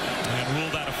and rule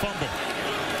that a fumble.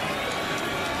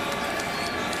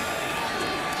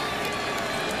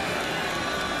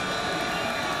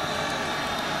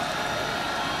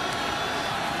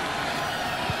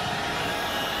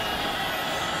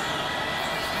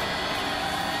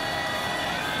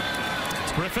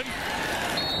 It's Griffin.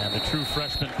 And the true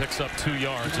freshman picks up 2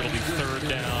 yards. It'll be 3rd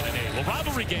down and 8. Well,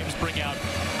 rivalry games bring out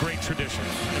great traditions.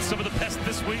 And some of the best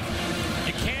this week,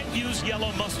 you can't use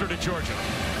yellow mustard at Georgia.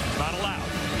 Not allowed.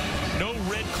 No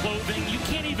red clothing. You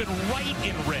can't even write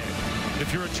in red.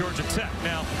 if you're at Georgia Tech.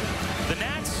 Now, the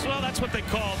Nats, well, that's what they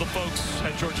call the folks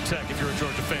at Georgia Tech if you're a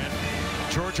Georgia fan.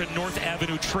 Georgia North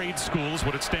Avenue Trade School is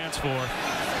what it stands for.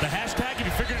 The hashtag, have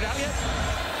you figured it out yet?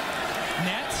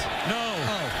 Nats? No.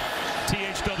 Oh.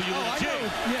 THWJ. Oh, I know.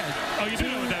 Yeah. Oh, you do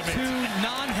know what that means. To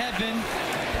non-heaven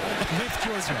with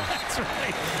Georgia. That's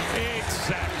right.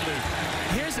 Exactly.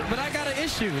 But I got an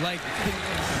issue. Like,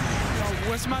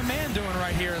 what's my man doing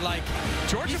right here? Like,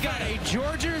 Georgia he's got a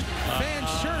Georgia fan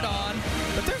shirt on,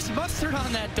 but there's mustard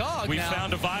on that dog. We now.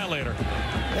 found a violator.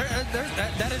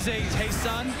 That is a, hey,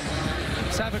 son,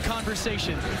 let's have a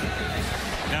conversation.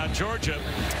 Now, Georgia,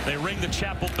 they ring the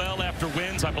chapel bell after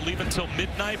wins, I believe, until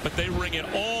midnight, but they ring it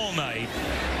all night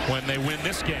when they win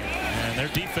this game. And their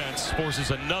defense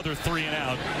forces another 3 and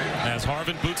out as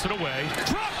Harvin boots it away.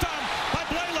 Dropped on by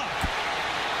Blaylock.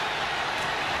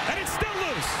 And it's still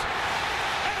loose.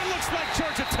 And it looks like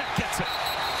Georgia Tech gets it.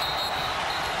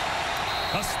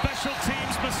 A special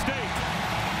teams mistake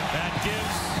that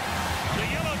gives the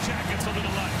Yellowjackets a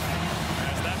little life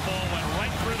as that ball went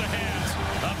right through the hands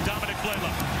of Dominic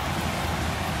Blaylock.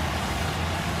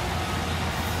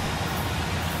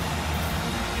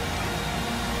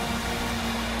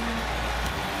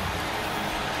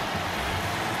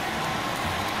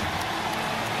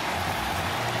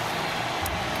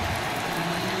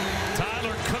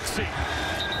 Tyler Cooksey,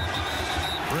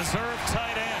 reserve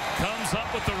tight end, comes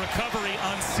up with the recovery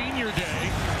on senior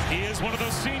day. He is one of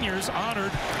those seniors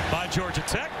honored by Georgia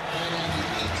Tech.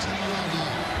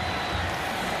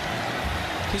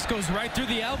 This goes right through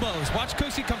the elbows. Watch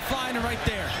Cooksey come flying right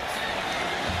there.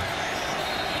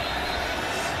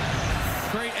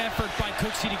 Great effort by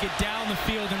Cooksey to get down the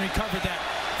field and recover that.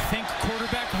 Think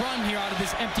quarterback run here out of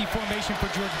this empty formation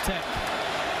for Georgia Tech.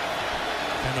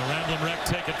 And the Ramblin' Wreck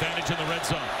take advantage in the red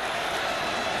zone.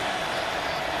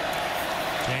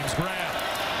 James Graham.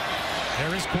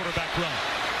 There is quarterback run.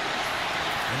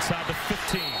 Inside the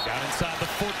 15, down inside the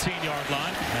 14-yard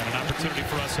line. And an opportunity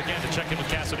for us again to check in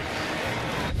with Cassidy.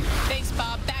 Thanks,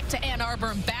 Bob. Back to Ann Arbor,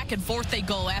 and back and forth they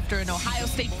go after an Ohio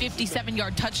State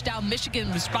 57-yard touchdown. Michigan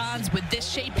responds with this: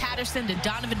 Shea Patterson to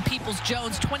Donovan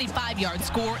Peoples-Jones, 25-yard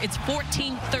score. It's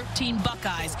 14-13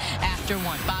 Buckeyes after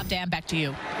one. Bob, Dan, back to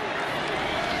you.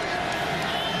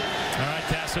 All right,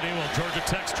 Cassidy. Well, Georgia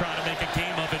Tech's trying to make a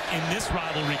game of it in this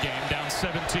rivalry game, down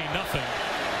 17-0.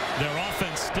 Their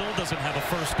offense still doesn't have a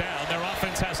first down. Their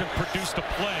offense hasn't produced a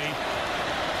play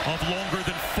of longer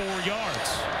than 4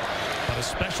 yards. But a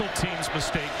special teams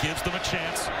mistake gives them a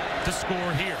chance to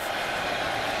score here.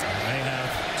 They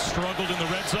have struggled in the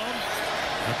red zone.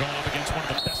 They're going up against one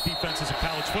of the best defenses in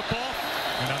college football.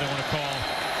 And now they want to call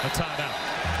a timeout.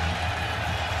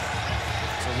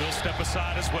 So we'll step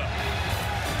aside as well.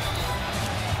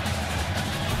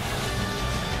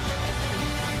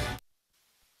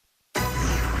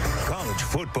 College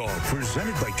football,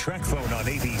 presented by TrackPhone on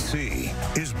ABC,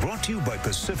 is brought to you by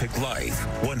Pacific Life.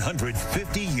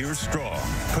 150 years strong.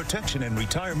 Protection and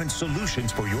retirement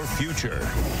solutions for your future.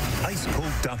 Ice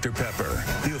Cold Dr. Pepper,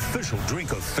 the official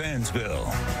drink of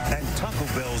Fansville. And Taco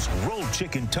Bell's Rolled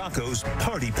Chicken Tacos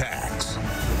Party Packs.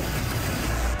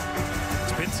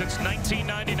 It's been since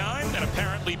 1999, and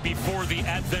apparently before the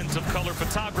advent of color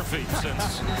photography,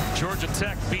 since Georgia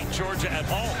Tech beat Georgia at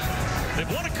home. They've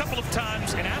won a couple of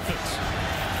times in Athens,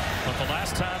 but the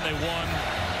last time they won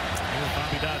here at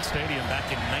Bobby Dodd Stadium back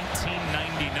in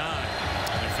 1999.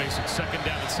 And they're facing second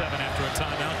down and 7 after a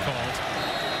timeout called.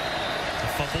 A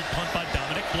fumbled punt by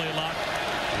Dominic Blaylock,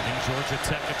 giving Georgia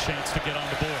Tech a chance to get on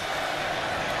the board.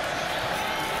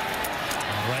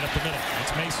 And right up the middle,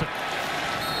 it's Mason.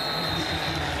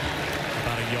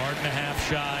 About a yard and a half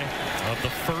shy of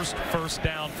the first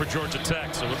down for Georgia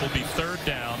Tech, so it will be third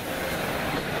down.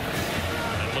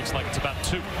 Looks like it's about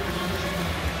 2.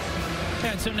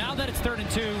 And so now that it's 3rd and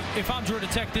 2, if I'm Georgia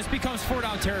Tech, this becomes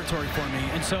 4-down territory for me.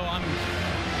 And so I'm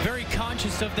very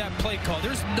conscious of that play call.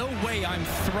 There's no way I'm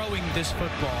throwing this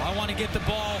football. I want to get the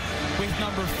ball with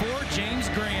number 4,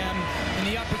 James Graham, and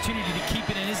the opportunity to keep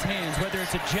it in his hands, whether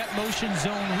it's a jet motion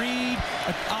zone read,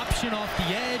 an option off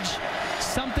the edge,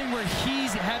 something where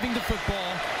he's having the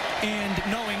football and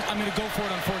knowing I'm going to go for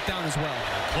it on 4th down as well.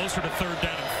 Closer to 3rd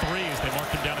down and 3 as they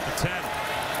mark him down at the 10.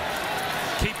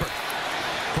 Keeper,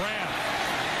 Graham,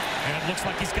 and it looks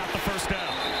like he's got the first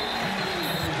down.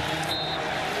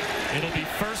 It'll be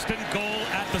 1st and goal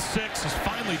at the 6 as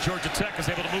finally Georgia Tech is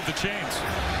able to move the chains.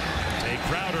 Jay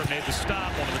Crowder made the stop,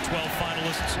 one of the 12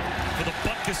 finalists for the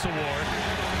Butkus Award.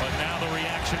 But now the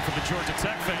reaction from the Georgia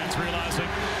Tech fans realizing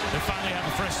they finally have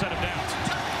a fresh set of downs.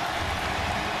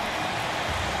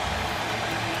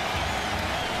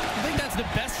 I think that's that's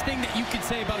the best thing that you could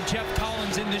say about Jeff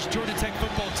Collins in this Georgia Tech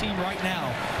football team right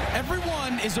now.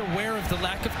 Everyone is aware of the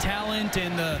lack of talent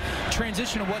and the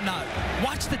transition and whatnot.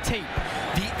 Watch the tape.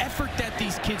 The effort that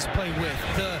these kids play with,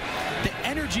 the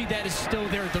energy that is still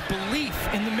there, the belief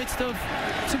in the midst of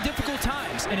some difficult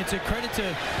times. And it's a credit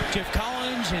to Jeff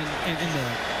Collins and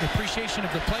the appreciation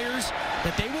of the players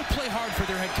that they will play hard for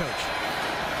their head coach.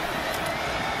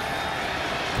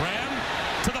 Graham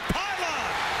to the pylon.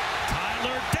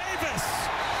 Tyler Davis.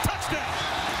 Touchdown.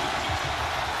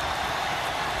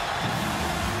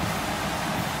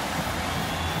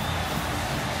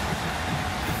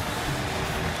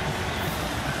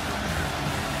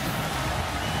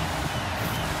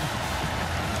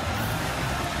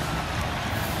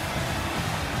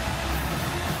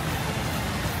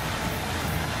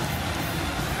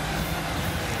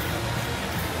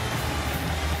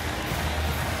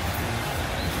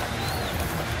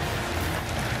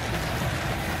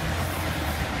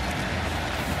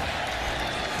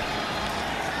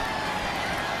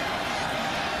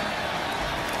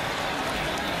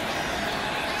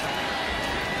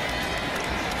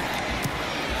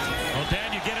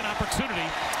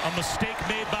 A mistake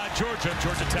made by Georgia.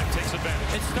 Georgia Tech takes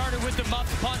advantage. It started with the muff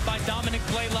punt by Dominic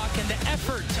Blaylock, and the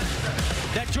effort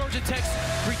that Georgia Tech's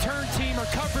return team or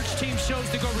coverage team shows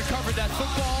to go recover that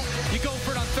football. You go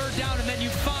for it on third down, and then you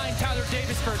find Tyler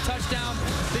Davis for a touchdown.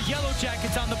 The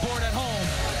Yellowjackets on the board at home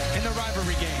in the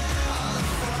rivalry game.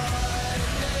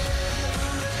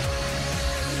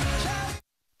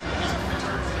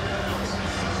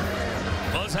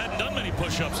 Buzz hadn't done many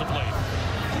push-ups of late.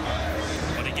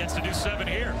 Gets to do 7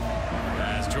 here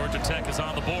as Georgia Tech is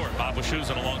on the board. Bob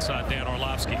Wischusen alongside Dan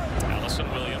Orlovsky. Allison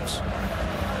Williams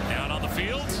down on the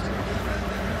field.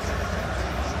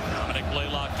 Dominic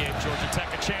Blaylock gave Georgia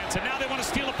Tech a chance, and now they want to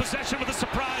steal a possession with a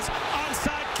surprise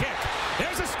onside kick.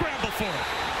 There's a scramble for it.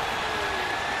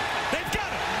 They've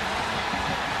got it.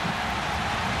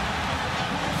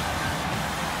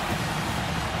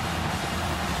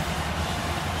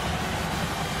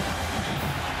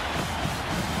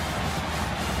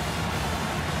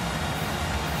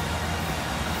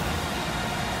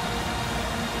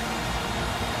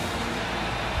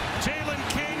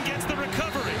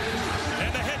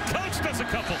 A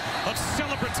couple of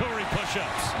celebratory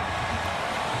push-ups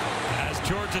as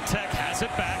Georgia Tech has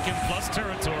it back in plus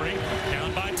territory,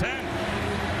 down by 10.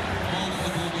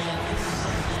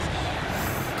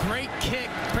 Great kick.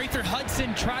 Prather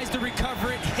Hudson tries to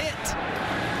recover it, hit.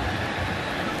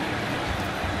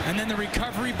 And then the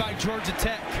recovery by Georgia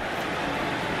Tech.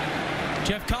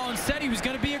 Jeff Collins said he was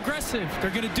going to be aggressive.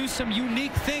 They're going to do some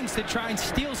unique things to try and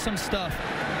steal some stuff.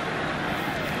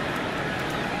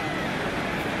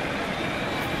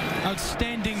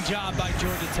 Outstanding job by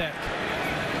Georgia Tech.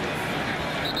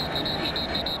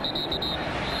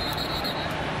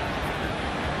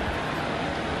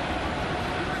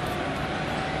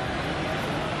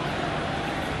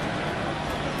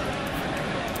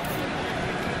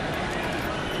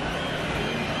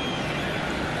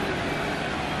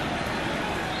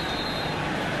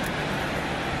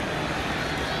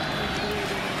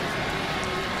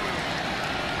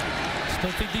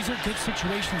 I think these are good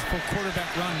situations for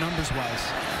quarterback run numbers-wise.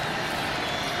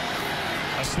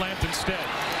 A slant instead.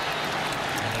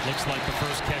 And it looks like the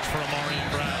first catch for Amarian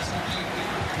Brown.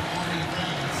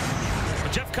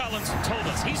 But Jeff Collins told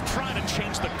us he's trying to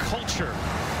change the culture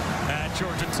at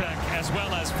Georgia Tech as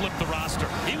well as flip the roster.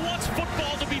 He wants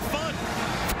football to be fun.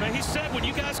 Now, he said when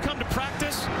you guys come to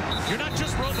practice, you're not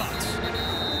just robots.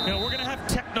 You know, we're going to have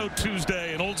Techno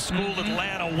Tuesday and Old School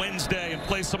Atlanta Wednesday and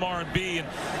play some R&B and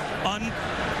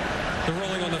The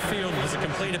rolling on the field was a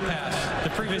completed pass.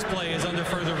 The previous play is under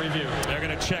further review. They're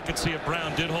going to check and see if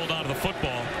Brown did hold on to the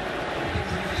football.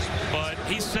 But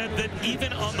he said that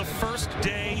even on the first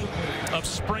day of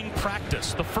spring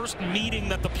practice, the first meeting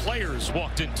that the players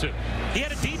walked into, he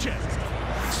had a DJ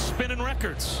spinning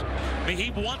records. I mean,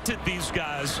 he wanted these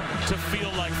guys to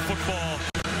feel like football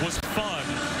was fun.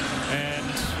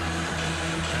 And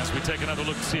as we take another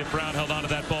look to see if Brown held on to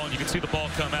that ball, and you can see the ball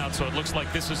come out, so it looks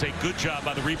like this is a good job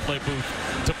by the replay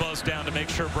booth to buzz down to make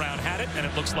sure Brown had it, and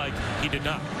it looks like he did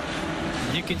not.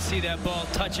 You can see that ball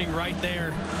touching right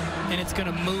there, and it's going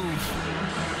to move.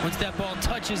 Once that ball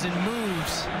touches and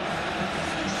moves.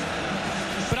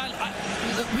 But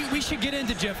we should get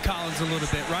into Jeff Collins a little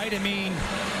bit, right? I mean,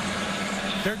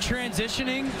 they're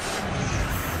transitioning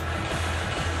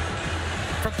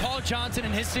from Paul Johnson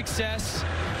and his success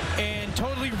and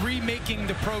totally remaking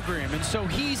the program. And so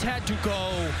he's had to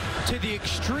go to the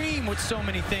extreme with so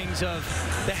many things of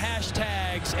the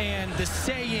hashtags and the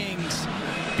sayings,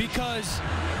 because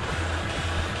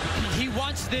he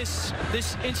wants this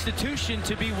institution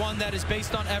to be one that is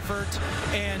based on effort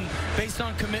and based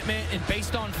on commitment and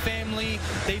based on family.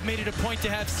 They've made it a point to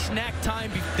have snack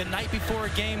time the night before a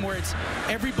game where it's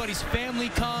everybody's family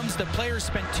comes. The players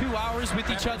spend 2 hours with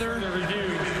each other. The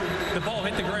review, the ball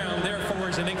hit the ground, therefore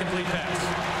is an incomplete pass.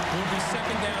 Will be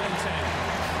 2nd down and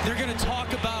 10. They're going to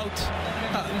talk about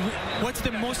what's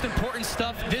the most important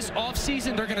stuff this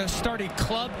offseason. They're going to start a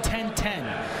Club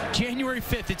 10-10. January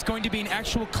 5th, it's going to be an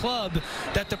actual club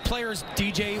that the players,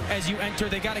 DJ, as you enter,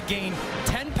 they got to gain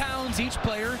 10 pounds each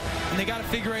player, and they got to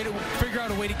figure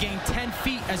out a way to gain 10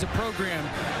 feet as a program,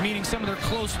 meaning some of their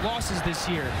close losses this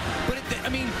year. But, I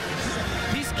mean,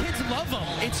 these kids love them.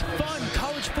 It's fun.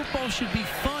 College football should be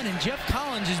fun, and Jeff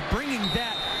Collins is bringing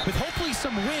that, with hopefully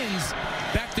some wins,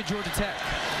 back to Georgia Tech.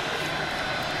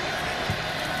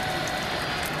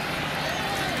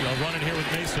 They'll run it here with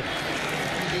Mason.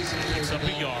 Picks up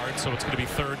a yard, so it's going to be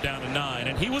 3rd down and 9.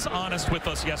 And he was honest with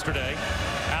us yesterday,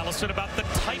 Allison, about the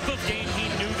type of game he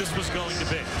knew this was going to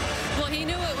be. Well, he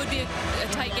knew it would be a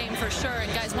tight game for sure.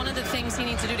 And, guys, one of the things he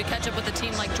needs to do to catch up with a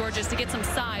team like Georgia is to get some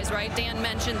size, right? Dan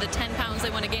mentioned the 10 pounds they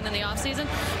want to gain in the offseason.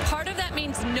 Part of that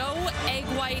means no egg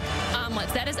white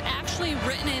omelets. That is actually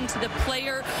written into the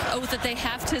player oath that they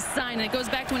have to sign. And it goes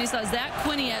back to when he saw Zach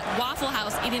Quinney at Waffle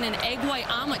House eating an egg white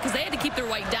omelet because they had to keep their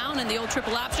white down in the old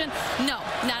triple option. No,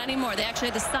 not anymore. They actually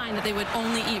had to sign that they would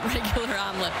only eat regular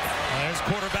omelet. There's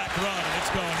quarterback run, and it's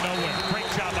going nowhere. Great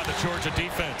job by the Georgia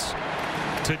defense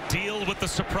to deal with the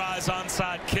surprise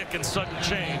onside kick and sudden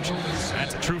change.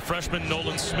 That's a true freshman,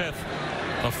 Nolan Smith,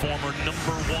 a former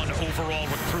 #1 overall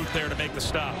recruit there to make the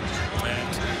stop.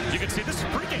 And you can see this is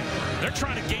pregame. They're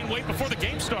trying to gain weight before the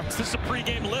game starts. This is a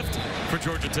pregame lift for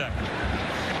Georgia Tech.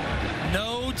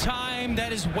 No time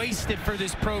that is wasted for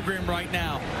this program right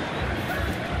now.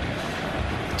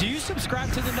 Do you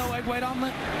subscribe to the no egg white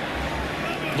omelet?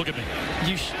 Look at me.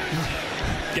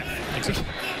 Yeah, exactly.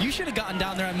 You should have gotten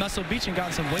down there at Muscle Beach and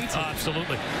gotten some weights.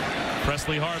 Absolutely.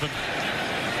 Presley Harvin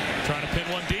trying to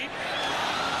pin one deep.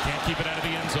 Can't keep it out of the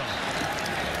end zone.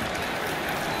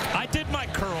 I did my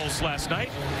curls last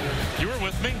night. You were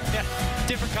with me? Yeah,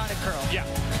 different kind of curl. Yeah.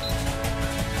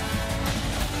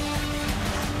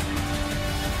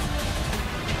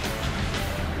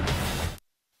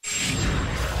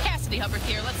 Hubbard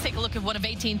here. Let's take a look at one of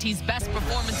AT&T's best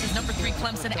performances. #3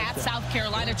 Clemson at South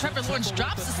Carolina. Trevor Lawrence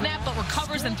drops the snap but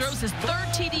recovers and throws his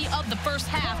 3rd TD of the first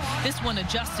half. This one to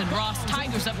Justin Ross.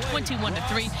 Tigers up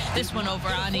 21-3. This one over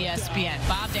on ESPN.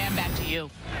 Bob, Dan, back to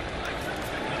you.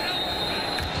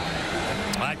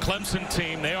 My Clemson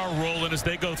team, they are rolling as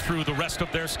they go through the rest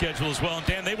of their schedule as well. And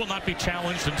Dan, they will not be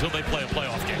challenged until they play a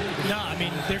playoff game. No, I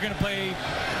mean, they're going to play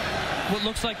what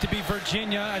looks like to be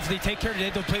Virginia. As they take care today,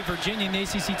 they'll play Virginia in the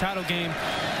ACC title game.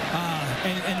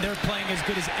 And they're playing as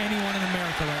good as anyone in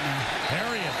America right now.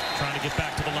 Harriet trying to get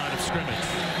back to the line of scrimmage.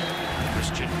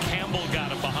 Christian Campbell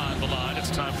got him behind the line. It's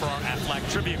time for our Aflac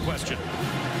trivia question.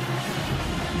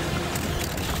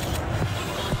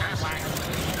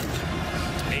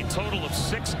 A total of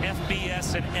 6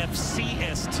 FBS and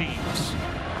FCS teams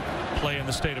play in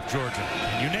the state of Georgia.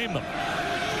 Can you name them?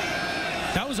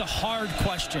 That was a hard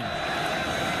question.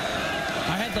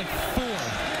 I had like 4.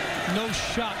 No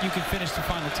shot you could finish the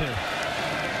final 2.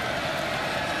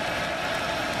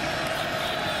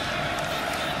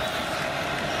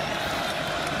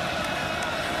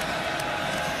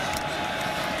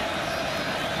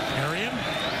 Arian.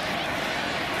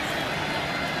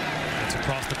 It's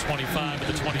across the 25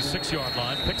 to the 26-yard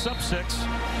line. Picks up 6.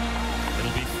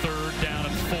 It'll be 3rd down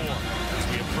and 4 as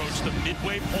we approach the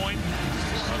midway point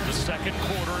of the second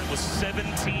quarter. It was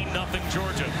 17-0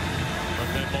 Georgia.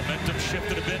 But then momentum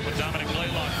shifted a bit when Dominic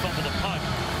Blaylock fumbled a punt.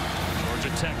 Georgia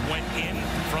Tech went in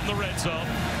from the red zone.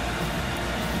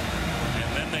 And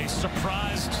then they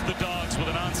surprised the Dogs with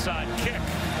an onside kick,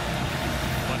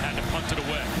 but had to punt it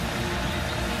away.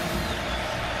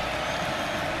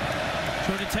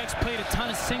 Georgia Tech's played a ton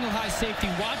of single high safety.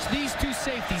 Watch these 2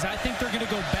 safeties. I think they're going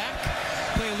to go back,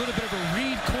 play a little bit of a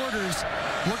read quarters,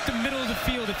 work the middle of the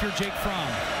field if you're Jake Fromm.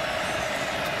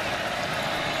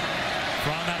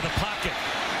 Fromm out of the pocket.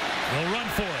 They'll run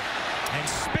for it and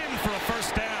spin for a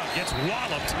first down. Gets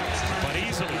walloped, but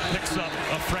easily picks up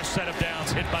a fresh set of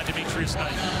downs hit by Demetrius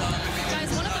Knight.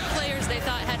 Guys, one of the players they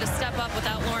thought had to step up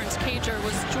without Lawrence Cager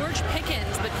was George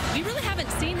Pickens, but we really haven't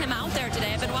seen him out there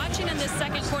today. I've been watching in this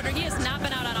second quarter. He has not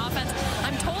been out on offense.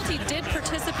 I'm told he did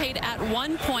participate at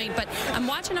one point, but I'm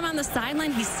watching him on the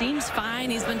sideline. He seems fine.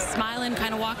 He's been smiling,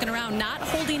 kind of walking around, not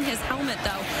holding his helmet,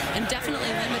 though, and definitely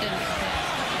limited.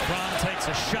 Fromm takes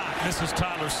a shot, misses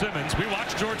Tyler Simmons. We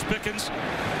watched George Pickens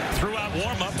throughout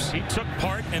warm-ups. He took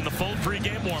part in the full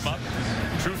pregame warm-up.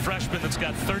 True freshman that's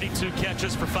got 32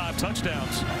 catches for 5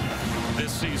 touchdowns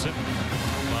this season.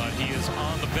 But he is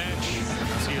on the bench.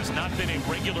 He has not been a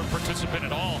regular participant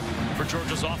at all for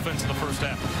Georgia's offense in the first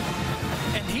half.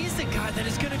 And he's the guy that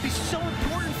is going to be so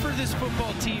important for this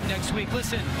football team next week.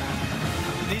 Listen,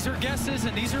 these are guesses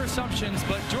and these are assumptions,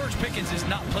 but George Pickens is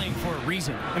not playing for a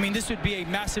reason. I mean, this would be a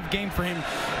massive game for him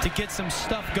to get some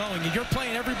stuff going. And you're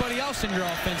playing everybody else in your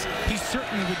offense. He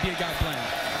certainly would be a guy playing.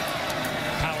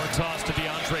 Power toss to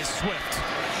DeAndre Swift.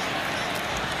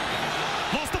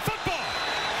 Lost the football.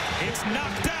 It's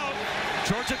knocked out.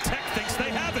 Georgia Tech thinks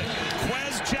they have it.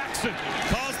 Quez Jackson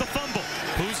caused the fumble.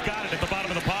 Who's got it at the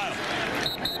bottom of the pile?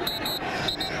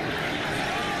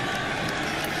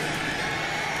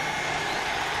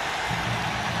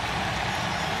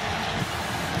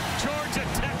 Georgia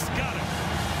Tech's got it.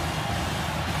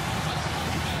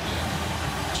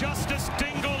 Justice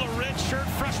Dingle, a redshirt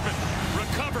freshman,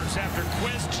 recovers after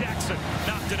Quez Jackson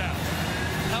knocked it out.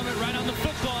 Helmet right on the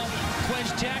football.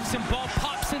 Quez Jackson, ball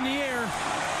pops in the air.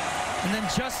 And then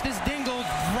Justice Dingle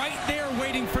right there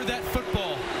waiting for that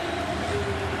football.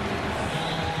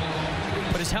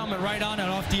 Put his helmet right on and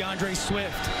off DeAndre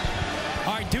Swift.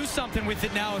 All right, do something with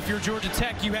it now if you're Georgia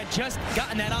Tech. You had just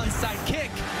gotten that onside kick.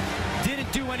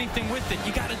 Didn't do anything with it.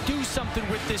 You got to do something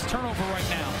with this turnover right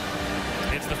now.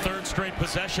 It's the 3rd straight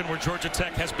possession where Georgia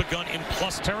Tech has begun in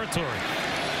plus territory.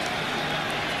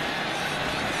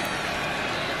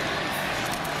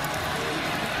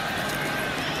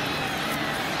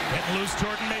 Getting loose,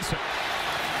 Jordan Mason.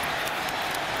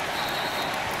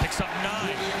 Picks up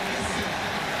 9.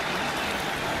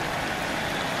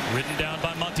 Ridden down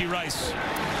by Monty Rice.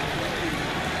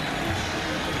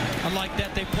 I like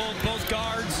that they pulled both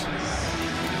guards.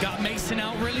 Got Mason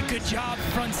out. Really good job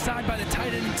front side by the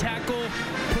tight end and tackle.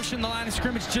 Pushing the line of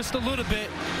scrimmage just a little bit.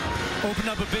 Opened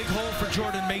up a big hole for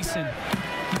Jordan Mason.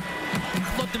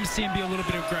 I'd love them to see him be a little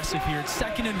bit aggressive here. It's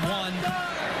 2nd and 1.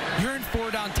 You're in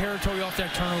 4-down territory off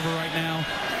that turnover right now.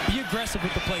 Be aggressive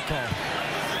with the play call.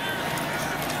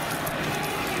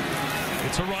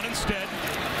 It's a run instead.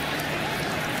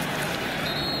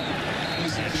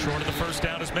 And short of the first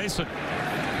down is Mason.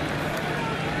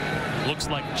 Looks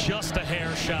like just a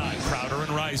hair shy. Crowder and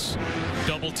Rice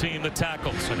double team the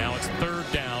tackle. So now it's 3rd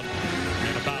down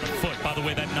and about a foot. By the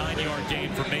way, that 9-yard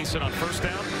gain for Mason on first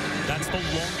down, that's the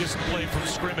longest play from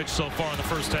scrimmage so far in the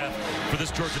first half for this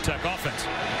Georgia Tech offense.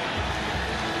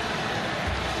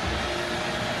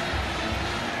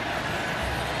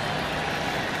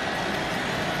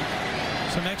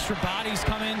 Some extra bodies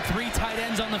come in. 3 tight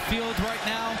ends on the field right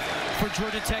now for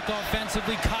Georgia Tech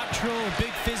offensively. Cottrell, a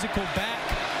big physical back.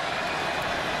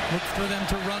 Look for them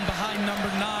to run behind number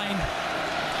 9.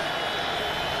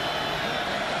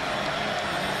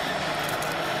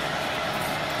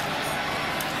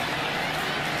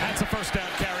 That's a first down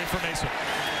carry for Mason.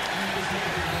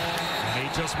 And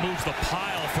he just moves the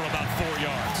pile for about 4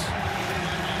 yards.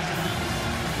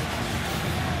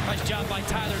 Nice job by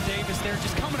Tyler Davis there,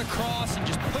 just coming across and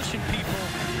just pushing people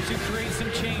to create some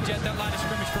change at that line of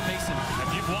scrimmage for Mason.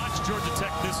 If you've watched Georgia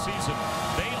Tech this season,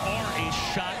 they are a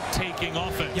shot-taking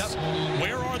offense. Yep.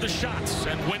 Where are the shots,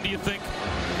 and when do you think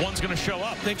one's going to show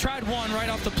up? They tried one right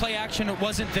off the play action. It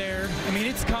wasn't there. I mean,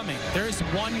 it's coming. There is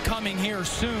one coming here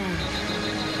soon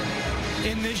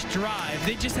in this drive.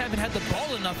 They just haven't had the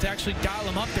ball enough to actually dial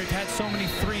them up. They've had so many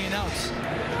 3-and-outs.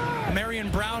 Marion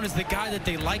Brown is the guy that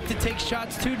they like to take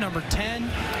shots to, number 10.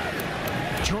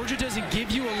 Georgia doesn't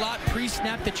give you a lot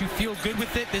pre-snap that you feel good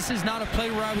with it. This is not a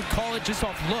play where I would call it just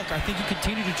off look. I think you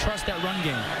continue to trust that run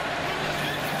game.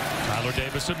 Tyler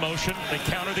Davis in motion. They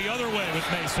counter the other way with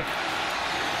Mason.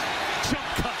 Jump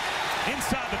cut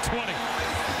inside the 20.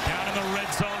 Down in the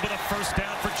red zone with a first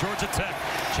down for Georgia Tech.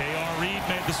 J.R. Reed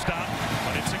made the stop,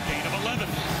 but it's a gain of 11.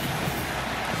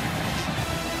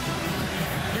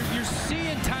 You're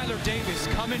seeing Tyler Davis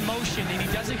come in motion, and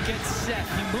he doesn't get set.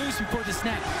 He moves before the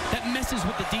snap. That messes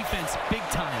with the defense big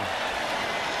time.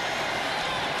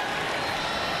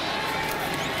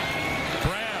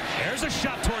 Brown, there's a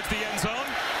shot towards the end zone.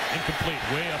 Incomplete,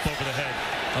 way up over the head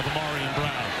of Marion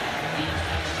Brown.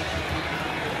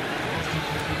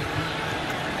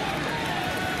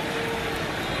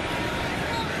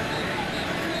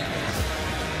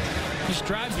 This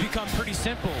drive's become pretty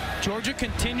simple. Georgia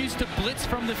continues to blitz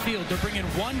from the field. They're bringing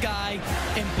one guy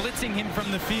and blitzing him from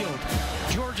the field.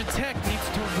 Georgia Tech needs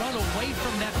to run away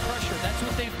from that pressure. That's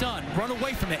what they've done. Run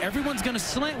away from it. Everyone's going to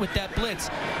slant with that blitz.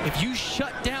 If you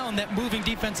shut down that moving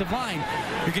defensive line,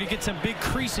 you're going to get some big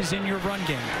creases in your run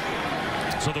game.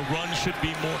 So the run should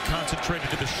be more concentrated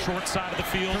to the short side of the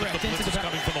field. Correct. If the blitz is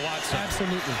coming from the wide side.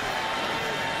 Absolutely.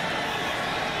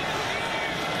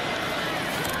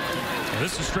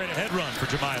 This is a straight ahead run for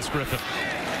Jemias Griffin.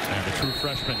 And the true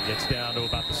freshman gets down to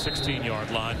about the 16-yard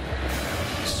line.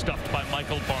 Stuffed by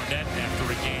Michael Barnett after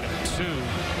a gain of 2.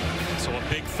 So a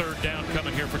big third down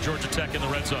coming here for Georgia Tech in the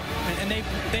red zone. And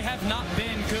they have not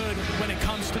been good when it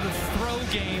comes to the throw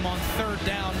game on third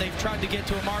down. They've tried to get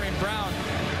to Amarian Brown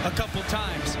a couple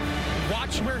times.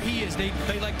 Watch where he is. They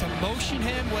like to motion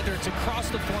him, whether it's across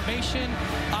the formation,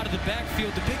 out of the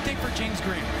backfield. The big thing for James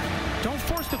Green, don't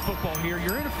force the football here.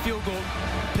 You're in a field goal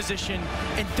position,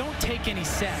 and don't take any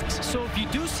sacks. So if you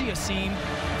do see a seam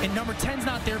and number 10's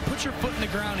not there, put your foot in the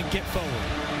ground and get forward.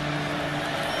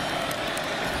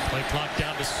 Play clock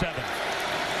down to 7.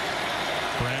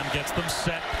 Graham gets them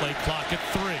set. Play clock at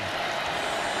 3.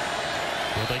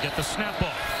 Will they get the snap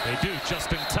off? They do,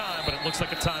 just in time, but it looks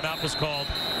like a timeout was called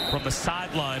from the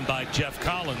sideline by Jeff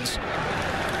Collins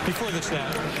Before the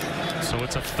snap. So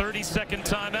it's a 30-second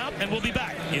timeout, and we'll be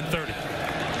back in 30.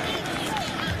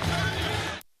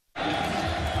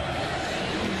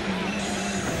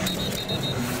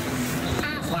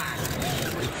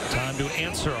 Time to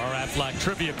answer our Aflac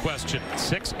trivia question.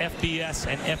 6 FBS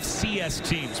and FCS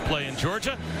teams play in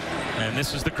Georgia, and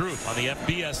this is the group on the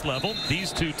FBS level.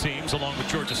 These 2 teams, along with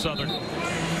Georgia Southern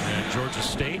and Georgia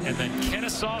State, and then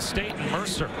Kennesaw State and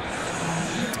Mercer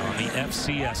on the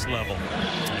FCS level.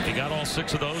 If you got all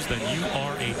 6 of those, then you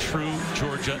are a true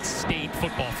Georgia State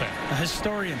football fan. A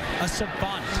historian, a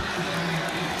savant.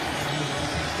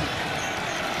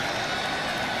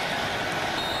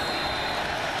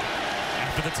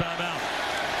 After the timeout,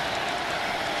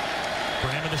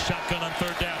 Graham in the shotgun on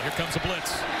third down. Here comes a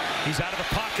blitz. He's out of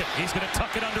the pocket. He's going to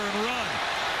tuck it under and run.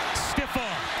 Stiff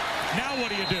arm. Now what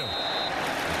do you do?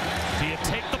 Do you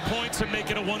take the points and make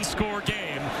it a 1-score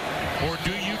game, or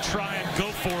do you try and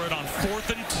go for it on 4th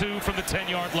and 2 from the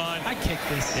 10-yard line? I kick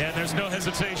this. Yeah, there's no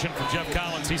hesitation from Jeff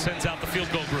Collins. He sends out the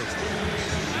field goal group.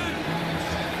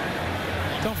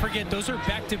 Don't forget, those are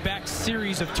back-to-back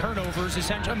series of turnovers.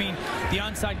 Essentially, I mean, the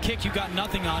onside kick you got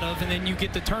nothing out of, and then you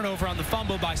get the turnover on the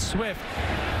fumble by Swift.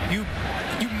 You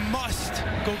must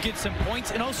go get some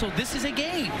points, and also this is a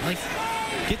game. Like,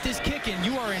 get this kick in.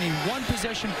 You are in a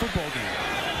 1-possession football game.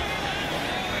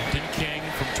 Tim King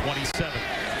from 27.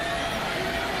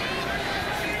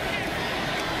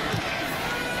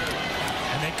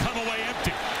 And they come away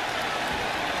empty.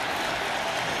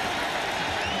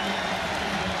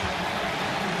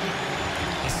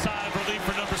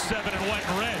 For number 7 in white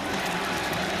and red.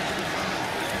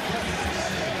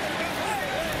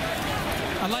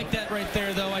 I like that right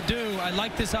there, though. I do. I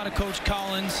like this out of Coach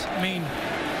Collins. I mean,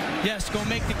 yes, go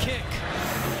make the kick.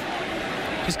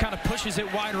 Just kind of pushes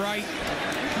it wide right.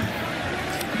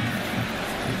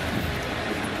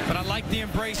 But I like the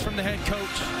embrace from the head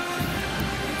coach.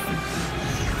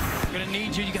 I'm going to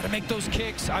need you. You got to make those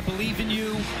kicks. I believe in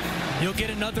you. You'll get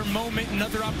another moment,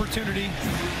 another opportunity.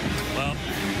 Well,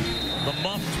 the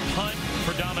muffed punt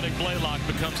for Dominic Blaylock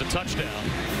becomes a touchdown.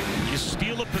 You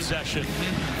steal a possession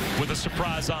with a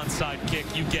surprise onside kick.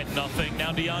 You get nothing.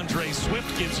 Now DeAndre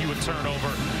Swift gives you a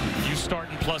turnover. You start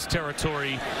in plus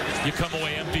territory. You come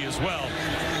away empty as well.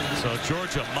 So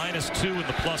Georgia -2 in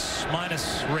the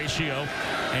plus-minus ratio,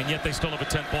 and yet they still have a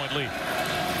 10-point lead.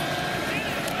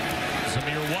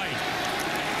 Zamir White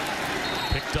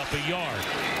picked up a yard.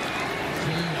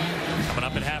 Coming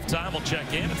up at halftime, we'll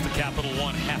check in. It's the Capital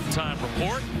One halftime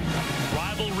report.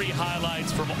 Rivalry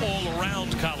highlights from all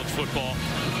around college football,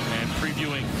 and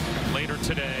previewing later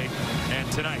today and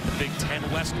tonight the Big Ten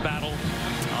West battle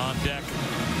on deck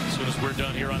as soon as we're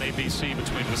done here on ABC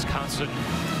between Wisconsin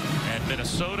and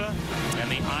Minnesota, and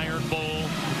the Iron Bowl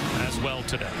as well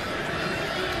today.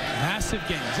 Massive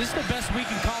games. This is the best week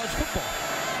in college football.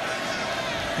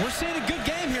 We're seeing a good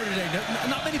game here today.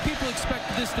 Not many people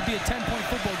expect this to be a 10-point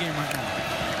football game right now.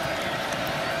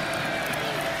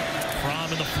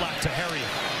 Fromm in the flat to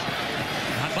Harriet.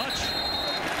 Not much.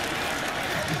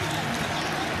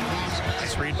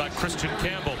 Nice read by Christian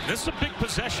Campbell. This is a big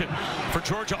possession for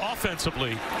Georgia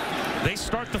offensively. They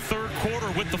start the third quarter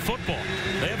with the football.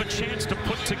 They have a chance to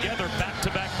put together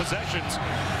back-to-back possessions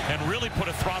and really put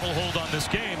a throttle hold on this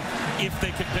game if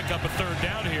they can pick up a third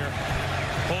down here.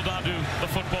 Hold on to the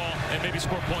football and maybe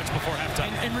score points before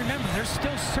halftime. And remember, they're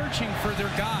still searching for their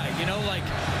guy. You know, like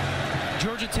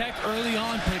Georgia Tech early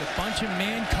on played a bunch of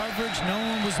man coverage. No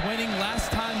one was winning.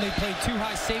 Last time they played 2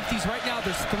 high safeties. Right now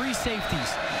there's 3 safeties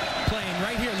playing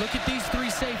right here. Look at these 3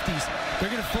 safeties. They're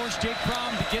going to force Jake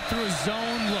Fromm to get through a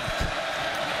zone look.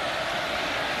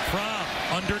 Fromm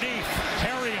underneath.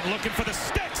 Harriet looking for the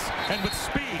sticks. And with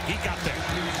speed, he got there.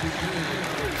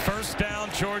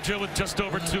 Georgia with just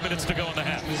over 2 minutes to go in the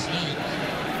half.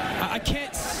 I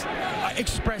can't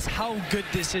express how good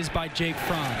this is by Jake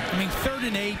Fromm. I mean, 3rd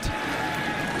and 8.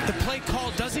 The play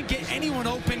call doesn't get anyone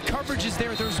open. Coverage is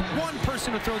there. There's one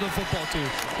person to throw the football to,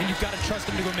 and you've got to trust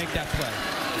him to go make that play.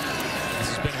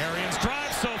 This has been Harrian's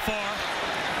drive so far,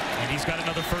 and he's got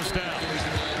another first down.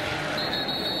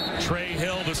 Trey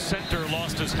Hill, the center,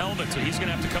 lost his helmet, so he's going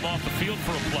to have to come off the field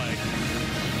for a play.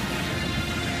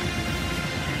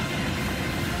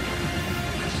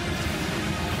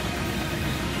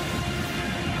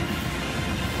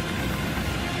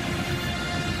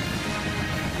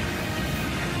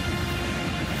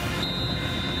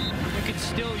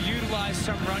 Still utilize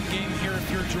some run game here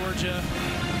if you're Georgia.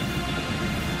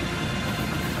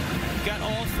 You got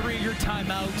all 3 of your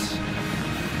timeouts.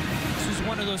 This is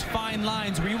one of those fine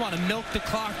lines where you want to milk the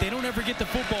clock. They don't ever get the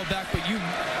football back, but you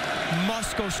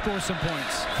must go score some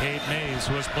points. Cade Mays,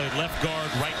 who has played left guard,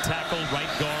 right tackle,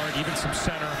 right guard, even some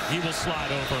center, he will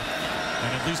slide over.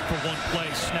 And at least for one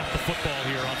play, snap the football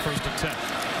here on 1st and 10.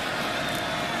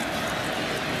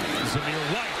 Zamir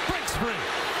White breaks free.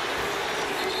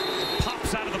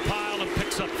 Out of the pile and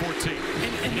picks up 14.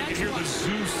 And you can hear the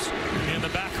Zeus in the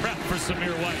background for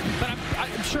Zamir White. But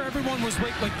I'm sure everyone was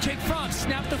waiting. Like, Jake Fromm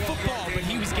snapped the football, but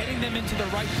he was getting them into the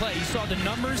right play. You saw the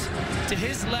numbers to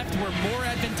his left were more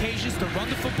advantageous to run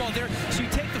the football there. So you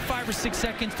take the 5 or 6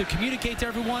 seconds to communicate to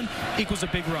everyone, equals a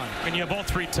big run. And you have all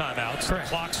 3 timeouts. Correct. The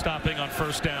clock stopping on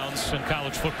first downs in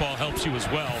college football helps you as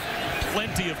well.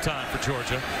 Plenty of time for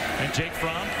Georgia. And Jake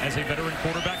Fromm, as a veteran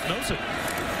quarterback, knows it.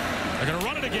 They're going to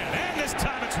run it again, and this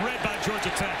time it's read by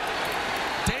Georgia Tech.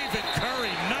 David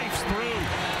Curry knifes through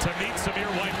to meet Zamir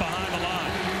White behind the line.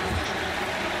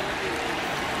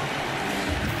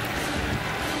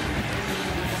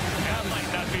 That might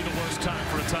not be the worst time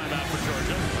for a timeout for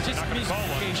Georgia. Just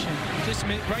miscommunication. Just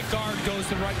right guard goes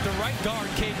the right guard.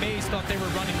 Cade Mays thought they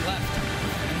were running left,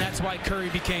 and that's why Curry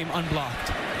became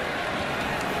unblocked.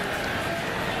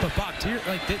 But Bob,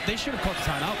 like they should have called the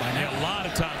timeout by now. Yeah, a lot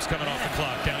of times coming off the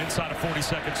clock, down inside of 40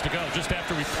 seconds to go. Just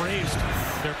after we praised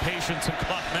their patience and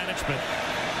clock management,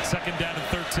 2nd down and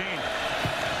 13.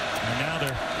 And now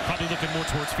they're probably looking more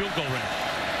towards field goal range.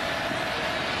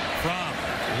 Fromm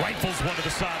rifles one to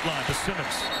the sideline to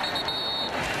Simmons.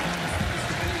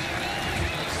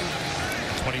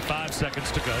 25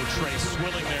 seconds to go. Trey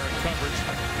swilling there in coverage.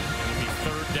 It'll be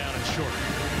 3rd down and short.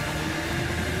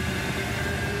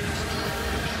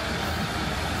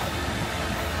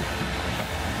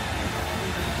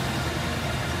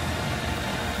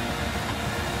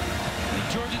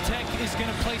 Georgia Tech is going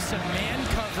to play some man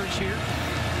coverage here.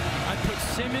 I put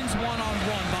Simmons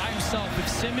one-on-one by himself.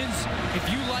 If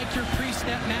you like your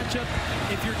pre-snap matchup,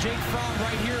 if you're Jake Fromm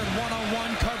right here in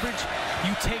one-on-one coverage,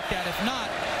 you take that. If not,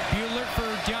 be alert for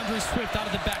DeAndre Swift out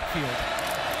of the backfield.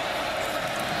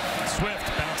 Swift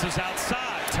bounces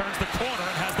outside, turns the corner,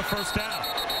 and has the first down.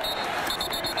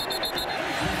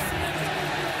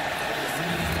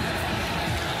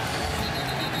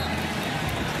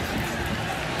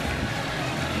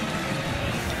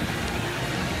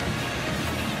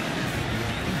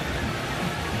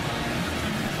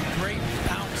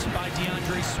 By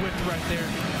DeAndre Swift right there.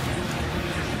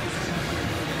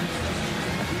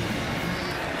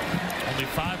 Only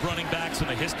 5 running backs in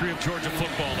the history of Georgia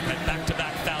football have had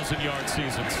back-to-back 1,000-yard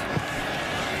seasons.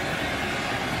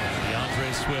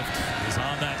 DeAndre Swift is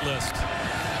on that list.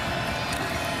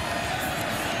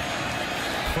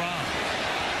 Fromm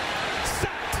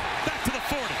sacked back to the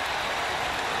 40.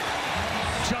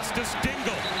 Justice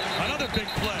Dingle, another big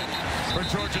play for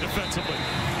Georgia defensively.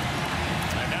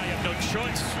 No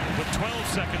choice with 12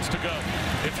 seconds to go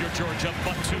if you're Georgia,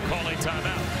 but to call a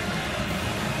timeout.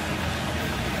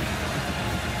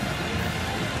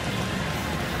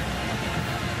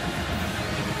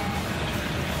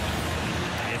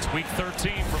 It's week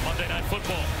 13 for Monday Night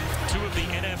Football. 2 of the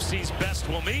NFC's best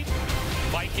will meet.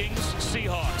 Vikings,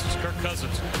 Seahawks. Kirk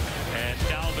Cousins and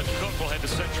Dalvin Cook will head to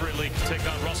Century League to take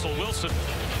on Russell Wilson.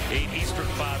 8 Eastern,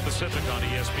 5 Pacific on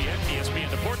ESPN, ESPN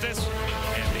Deportes,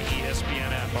 and the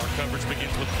ESPN app. Our coverage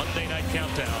begins with Monday Night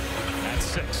Countdown at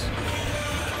 6.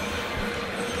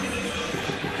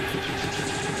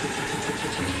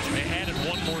 They added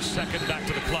 1 more second back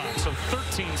to the clock. So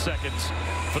 13 seconds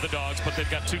for the Dogs, but they've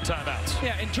got 2 timeouts.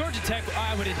 Yeah, and Georgia Tech,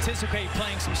 I would anticipate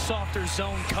playing some softer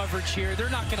zone coverage here. They're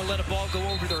not going to let a ball go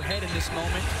over their head in this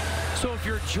moment. So if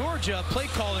you're Georgia, play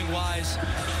calling wise,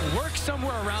 work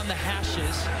somewhere around the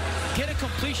hashes, get a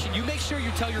completion. You make sure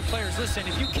you tell your players, listen,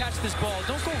 if you catch this ball,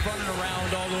 don't go running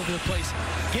around all over the place.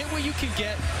 Get what you can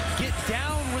get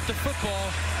down with the football,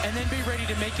 and then be ready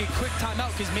to make a quick timeout,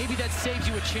 because maybe that saves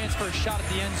you a chance for a shot at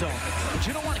the end zone. But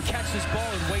you don't want to catch this ball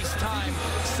and waste time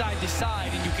side to side,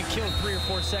 and you can kill 3 or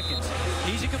 4 seconds.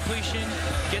 Easy completion,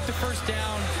 get the first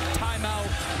down, timeout,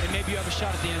 and maybe you have a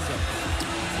shot at the end zone.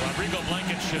 Rodrigo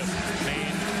Blankenship made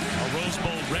a Rose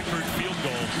Bowl record field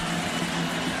goal,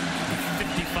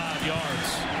 55 yards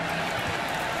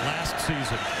last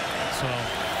season. So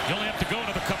you only have to go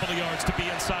another couple of yards to be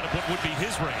inside of what would be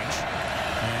his range.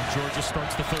 And Georgia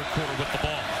starts the 3rd quarter with the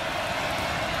ball.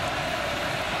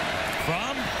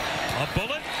 From a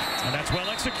bullet, and that's well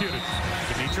executed.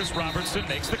 Demetrius Robertson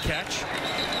makes the catch.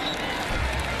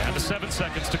 Down to 7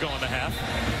 seconds to go in the half.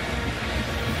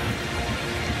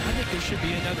 I think there should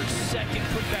be another second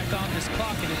put back on this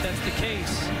clock, and if that's the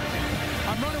case,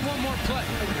 I'm running one more play.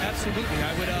 Absolutely.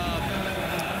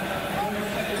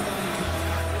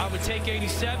 I would take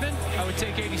 87. I would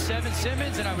take 87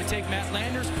 Simmons, and I would take Matt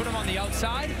Landers, put him on the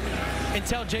outside, and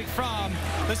tell Jake Fromm,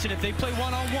 listen, if they play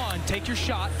one-on-one, take your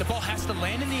shot. The ball has to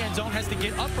land in the end zone, has to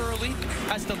get up early,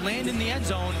 has to land in the end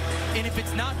zone, and if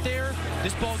it's not there,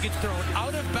 this ball gets thrown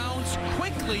out of bounds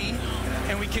quickly,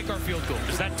 and we kick our field goal.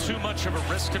 Is that too much of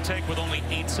a risk to take with only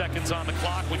 8 seconds on the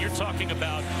clock when you're talking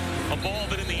about a ball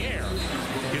that in the air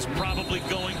is probably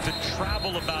going to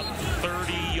travel about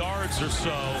 30 yards or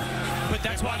so? But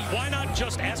that's why not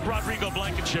just ask Rodrigo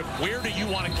Blankenship, where do you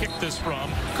want to kick this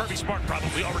from? Kirby Smart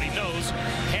probably already knows.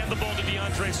 Hand the ball to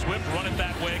DeAndre Swift, run it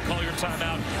that way, call your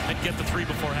timeout, and get the 3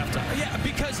 before halftime. Yeah,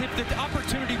 because if the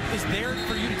opportunity is there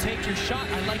for you to take your shot,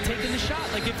 I like taking the shot.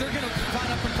 Like if they're going to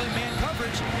line up and play man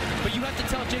coverage, but you have to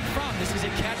tell Jake Fromm this is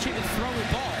a catch it and throw it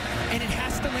ball, and it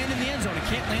has to land in the end zone. It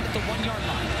can't land at the 1-yard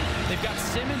line. They've got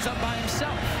Simmons up by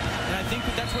himself, and I think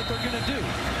that's what they're going to do.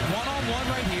 One-on-one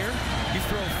right here. You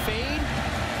throw fade.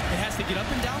 It has to get up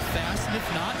and down fast, and if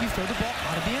not, you throw the ball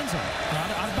out of the end zone,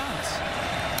 out of bounds.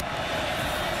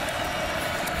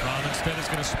 Fromm instead is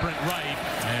going to sprint right,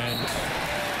 and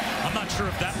I'm not sure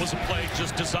if that was a play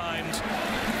just designed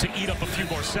to eat up a few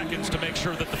more seconds to make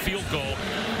sure that the field goal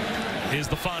is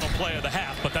the final play of the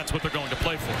half, but that's what they're going to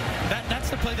play for. That's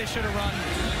the play they should have run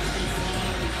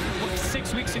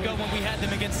 6 weeks ago when we had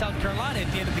them against South Carolina at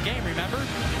the end of the game, remember?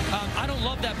 I don't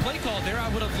love that play call there. I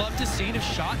would have loved to see a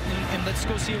shot, and let's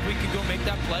go see if we could go make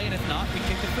that play, and if not, we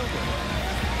kick the field goal.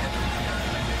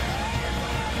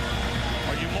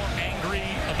 Are you more angry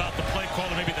about the play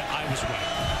call, or maybe that I was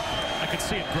right? I could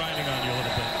see it grinding on you a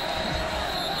little bit.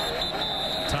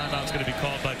 Timeout's going to be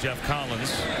called by Jeff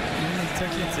Collins. It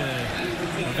took you to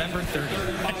November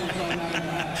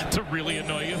 30th. To really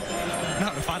annoy you?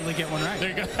 No, to finally get one right. There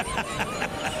you go.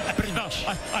 No,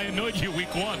 I annoyed you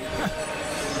week 1.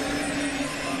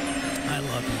 I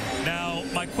love you. Now,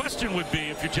 my question would be,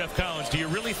 if you're Jeff Collins, do you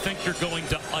really think you're going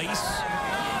to ice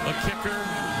a kicker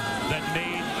that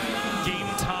made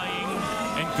game-tying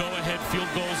and go-ahead field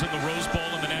goals in the Rose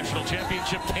Bowl in the national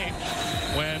championship game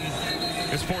when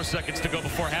there's 4 seconds to go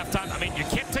before halftime? I mean, you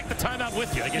can't take the timeout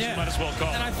with you. I guess you might as well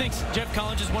call it. And I think Jeff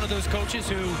Collins is one of those coaches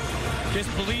who just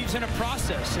believes in a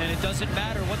process, and it doesn't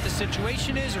matter what the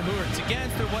situation is or who it's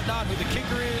against or whatnot, who the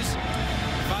kicker is.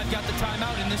 If I've got the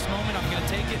timeout in this moment, I'm going to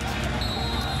take it.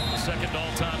 Second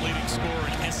all-time leading scorer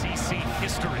in SEC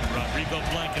history, Rodrigo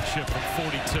Blankenship from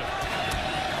 42.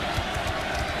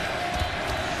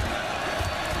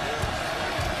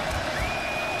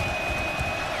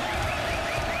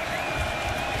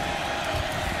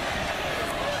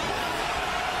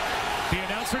 The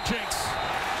announcer jinx.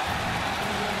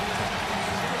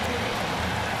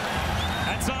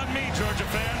 That's on me, Georgia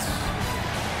fans.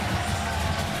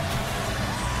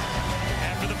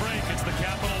 After the break, it's the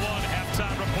Capital One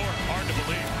halftime report. Hard to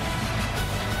believe.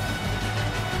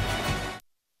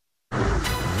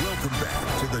 Welcome back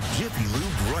to the Jiffy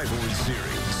Lube Rivalry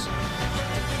Series.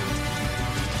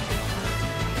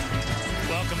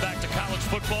 Welcome back to college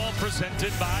football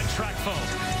presented by Track Phone.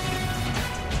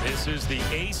 This is the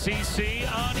ACC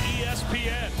on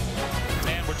ESPN.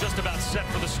 And we're just about set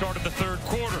for the start of the 3rd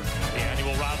quarter. The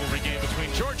annual rivalry game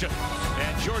between Georgia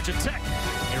and Georgia Tech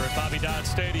here at Bobby Dodd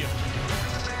Stadium.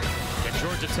 And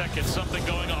Georgia Tech gets something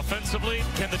going offensively.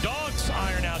 Can the Dogs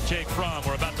iron out Jake Fromm?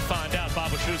 We're about to find out.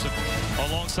 Bob Wischusen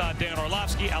alongside Dan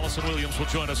Orlovsky. Allison Williams will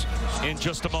join us in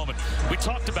just a moment. We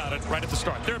talked about it right at the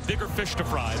start. There are bigger fish to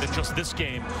fry than just this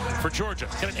game for Georgia.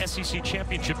 Got an SEC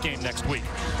championship game next week.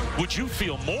 Would you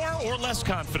feel more or less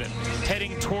confident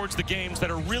heading towards the games that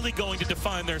are really going to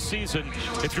define their season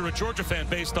if you're a Georgia fan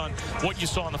based on what you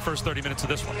saw in the first 30 minutes of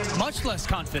this one? Much less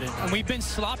confident. And we've been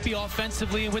sloppy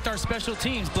offensively with our special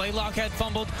teams. Blaylock had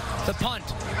fumbled the punt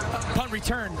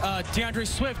return. DeAndre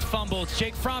Swift fumbled.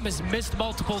 Jake Fromm has missed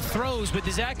multiple throws with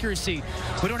his accuracy.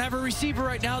 We don't have a receiver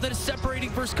right now that is separating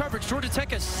versus coverage. Georgia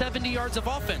Tech has 70 yards of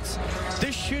offense.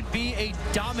 This should be a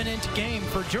dominant game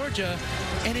for Georgia,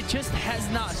 and it just has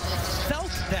not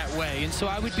felt that way, and so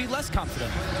I would be less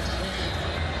confident.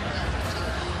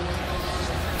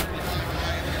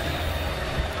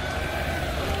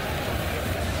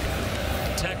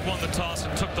 Tech won the toss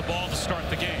and took the ball to start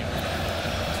the game.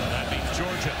 So that means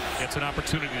Georgia gets an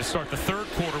opportunity to start the third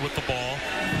quarter with the ball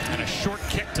and a short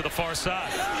kick to the far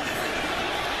side.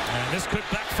 And this could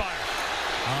backfire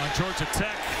on Georgia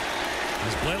Tech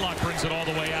as Blaylock brings it all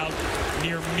the way out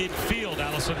near midfield,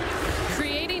 Allison.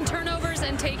 Creating turnovers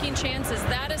and taking chances.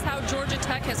 That is how Georgia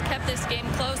Tech has kept this game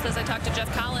close. As I talked to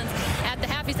Jeff Collins at the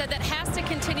half, he said that has to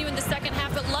continue in the second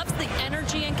half, but loves the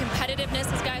energy and competitiveness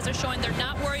his guys are showing. They're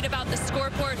not worried about the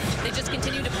scoreboard. They just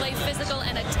continue to play physical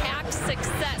and attack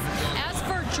success. As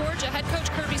for Georgia, head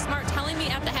coach Kirby Smart telling me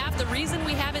at the half the reason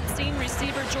we haven't seen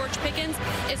receiver George Pickens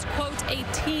is, quote, a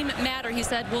team matter. He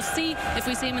said, we'll see if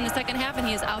we see him in the second half, and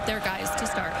he is out there, guys, to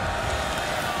start.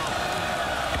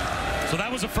 So that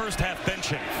was a first half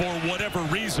benching. For whatever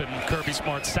reason, Kirby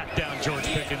Smart sat down George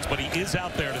Pickens, but he is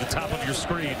out there to the top of your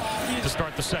screen to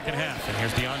start the second half. And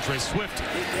here's DeAndre Swift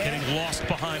getting lost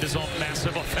behind his own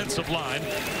massive offensive line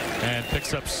and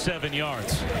picks up 7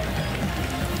 yards.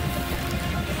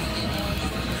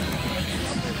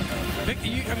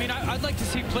 I mean, I'd like to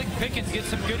see Pickens get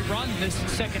some good run this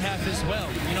second half as well.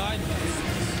 You know, I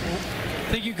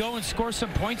think you go and score some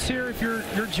points here if you're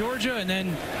Georgia, and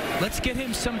then let's get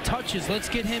him some touches. Let's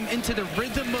get him into the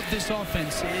rhythm of this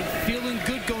offense. Feeling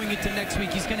good going into next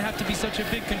week. He's going to have to be such a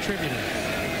big contributor.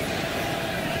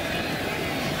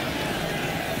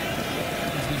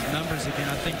 These numbers again.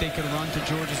 I think they could run to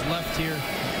Georgia's left here.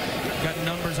 Got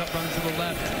numbers up running to the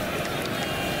left.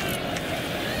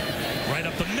 Right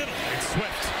up the middle, it's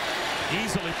Swift,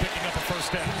 easily picking up a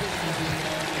first down.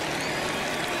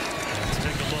 Let's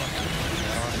take a look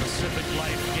at our Pacific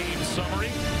Life game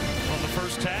summary from the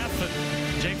first half. And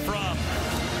Jake Fromm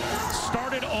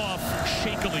started off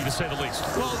shakily, to say the least.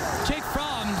 Well, Jake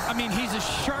Fromm, I mean, he's a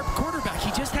sharp quarterback.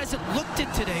 He just hasn't looked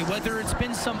it today, whether it's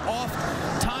been some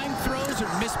off-time throws or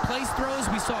misplaced throws.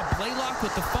 We saw Blaylock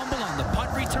with the fumble on the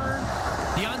punt return.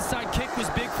 The onside kick was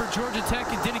big for Georgia Tech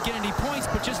and didn't get any points,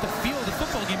 but just the feel of the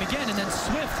football game again. And then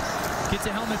Swift gets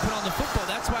a helmet put on the football.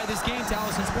 That's why this game, to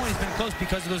Allison's point, has been close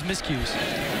because of those miscues.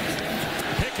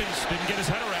 Pickens didn't get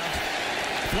his head around.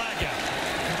 Flag out.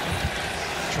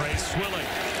 Trey Swilling.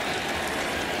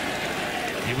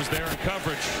 He was there in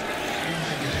coverage.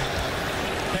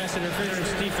 Pass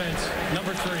interference defense,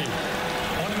 number 3.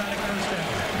 Automatic first down.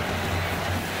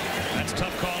 That's a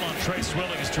tough call on Trey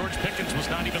Swilling, as George Pickens was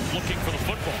not even looking for the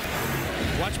football.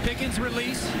 Watch Pickens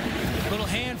release, little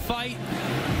hand fight.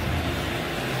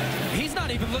 He's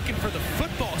not even looking for the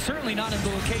football, certainly not in the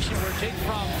location where Jake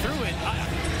Fromm threw it.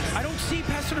 I don't see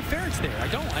pass interference there.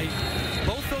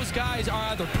 Both those guys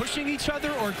are either pushing each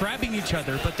other or grabbing each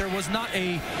other, but there was not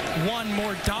a one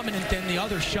more dominant than the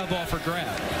other shove off or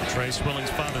grab. Trey Swilling's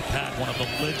father, Pat, one of the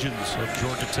legends of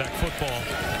Georgia Tech football,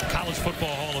 College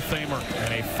Football Hall of Famer,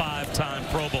 and a 5-time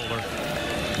Pro Bowler.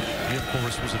 He, of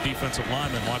course, was a defensive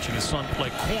lineman watching his son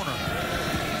play corner,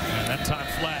 and that time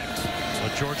flagged. So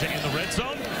Georgia in the red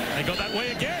zone. They go that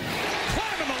way again.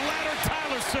 Climbing the ladder,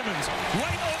 Tyler Simmons,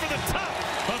 right over the top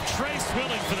of Trey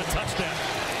Swilling for the touchdown.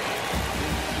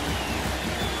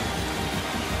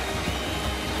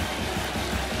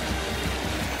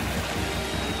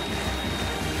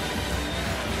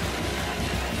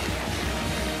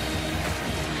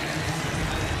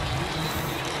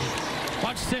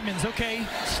 Watch Simmons, okay,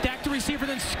 stack the receiver,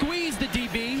 then squeeze the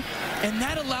DB, and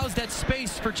that allows that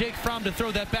space for Jake Fromm to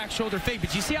throw that back shoulder fake.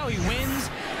 But you see how he wins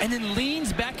and then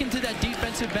leans back into that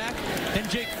defensive back? Then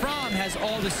Jake Fromm has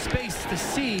all the space to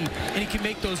see, and he can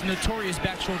make those notorious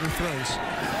back shoulder throws.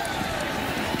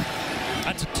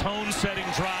 That's a tone-setting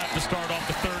drive to start off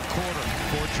the third quarter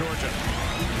for Georgia.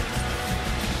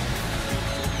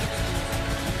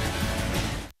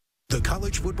 The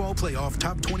College Football Playoff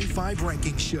Top 25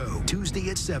 Ranking Show, Tuesday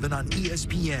at 7 on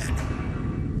ESPN.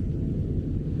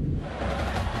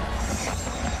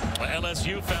 Well,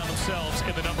 LSU found themselves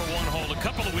in the #1 hole a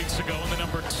couple of weeks ago, in the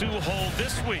 #2 hole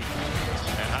this week.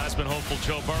 And Heisman hopeful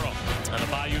Joe Burrow and the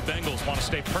Bayou Bengals want to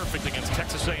stay perfect against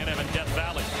Texas A&M in Death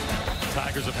Valley.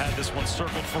 Tigers have had this one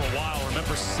circled for a while.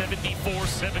 Remember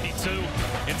 74-72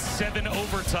 in 7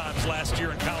 overtimes last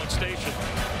year in College Station.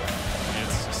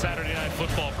 It's Saturday Night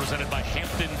Football presented by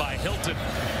Hampton by Hilton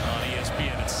on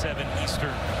ESPN at 7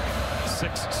 Eastern,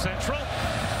 6 Central.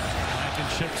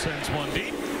 Blankenship sends one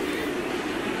deep.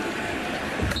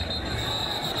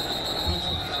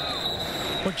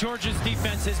 Well, Georgia's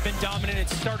defense has been dominant. It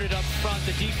started up front,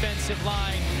 the defensive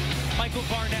line. Michael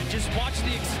Barnett just watch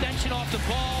the extension off the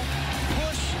ball,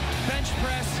 push, bench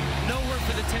press, nowhere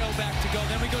for the tailback to go.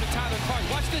 Then we go to Tyler Clark.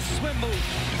 Watch this swim move.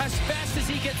 As fast as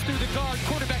he gets through the guard,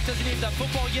 quarterback doesn't even have that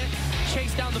football yet.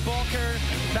 Chase down the ball carrier,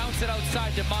 bounce it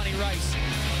outside to Monty Rice.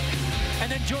 And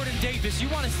then Jordan Davis, you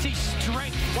want to see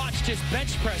strength. Watch just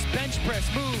bench press,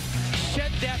 move,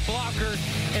 shed that blocker,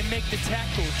 and make the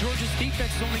tackle. Georgia's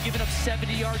defense has only given up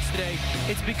 70 yards today.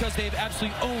 It's because they've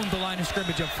absolutely owned the line of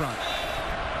scrimmage up front.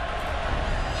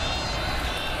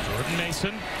 Jordan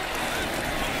Mason.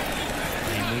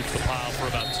 He moves the pile for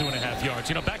about 2.5 yards.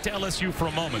 You know, back to LSU for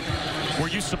a moment. Were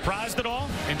you surprised at all?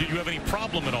 And did you have any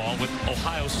problem at all with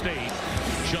Ohio State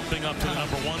jumping up to the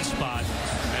 #1 spot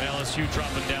and LSU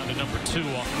dropping down to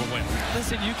 #2 off the win?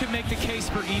 Listen, you can make the case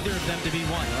for either of them to be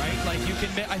one, right? Like you can,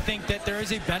 I think that there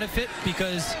is a benefit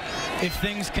because if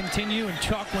things continue and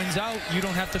chalk wins out, you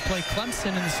don't have to play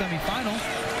Clemson in the semifinal.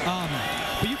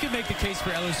 But you can make the case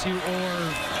for LSU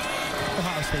or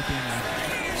Ohio State being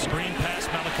there. Screen pass,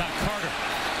 Malachi Carter.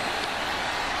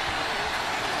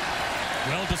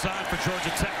 Well designed for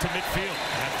Georgia Tech to midfield.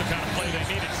 That's the kind of play they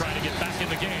needed trying to get back in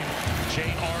the game.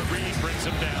 J.R. Reed brings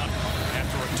him down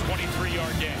after a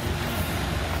 23-yard game.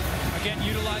 Again,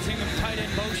 utilizing the tight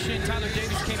end motion. Tyler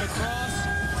Davis came across.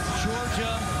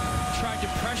 Georgia tried to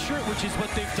pressure it, which is what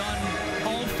they've done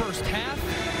all first half.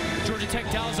 Georgia Tech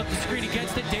dials up the screen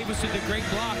against it. Davis with a great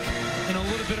block and a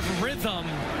little bit of rhythm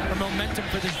or momentum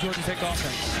for this Georgia Tech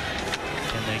offense.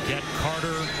 And they get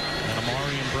Carter and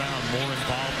Amarian Brown more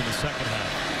involved in the second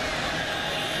half.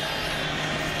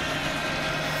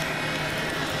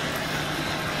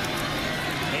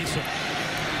 Mason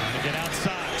trying to get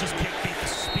outside, just can't beat the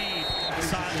speed.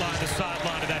 Sideline to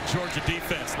sideline of that Georgia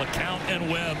defense. LeCount and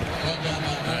Webb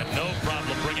had no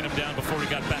problem bringing him down before he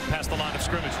got back past the line of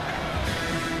scrimmage.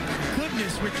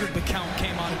 Goodness, Richard LeCount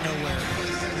came out of nowhere.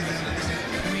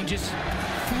 I mean, just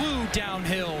flew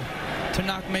downhill to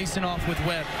knock Mason off with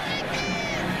Webb.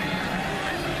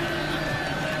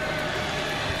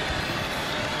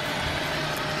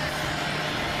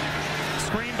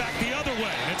 Screen back the other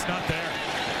way, and it's not there.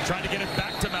 Trying to get it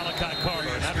back to Malachi Carter,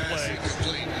 and that play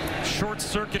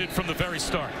short-circuited from the very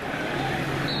start.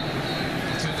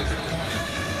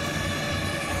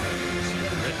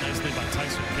 Read nicely by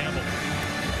Tyson Campbell.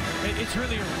 It's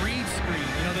really a read screen.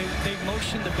 You know, they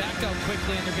motion the back out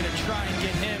quickly, and they're going to try and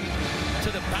get him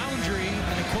to the boundary,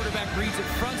 and the quarterback reads it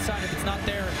front side. If it's not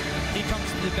there, he comes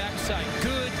to the back side.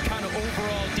 Good kind of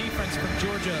overall defense from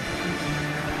Georgia.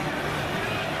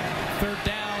 Third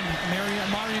down,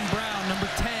 Amarian Brown, number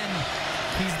 10.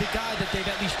 He's the guy that they've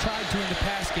at least tried to in the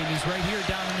pass game. He's right here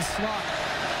down in the slot.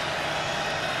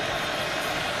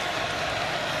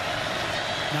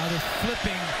 Now they're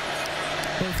flipping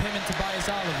both him and Tobias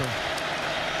Oliver.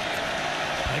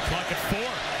 Play clock at 4.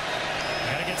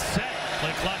 Gotta get set.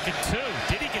 Play clock at 2.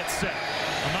 Did he get set?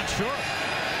 I'm not sure.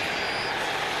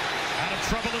 Out of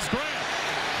trouble is Graham.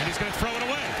 And he's going to throw it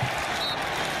away.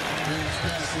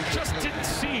 Just didn't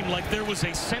seem like there was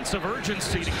a sense of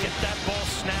urgency to get that ball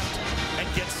snapped and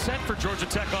get set for Georgia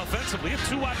Tech offensively. You have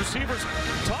 2 wide receivers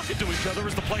talking to each other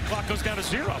as the play clock goes down to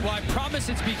 0. Well, I promise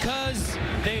it's because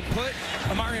they put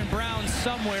Amarian Brown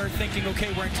somewhere thinking,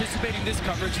 okay, we're anticipating this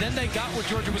coverage. Then they got what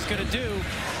Georgia was going to do,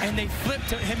 and they flipped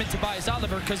to him and Tobias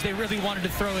Oliver because they really wanted to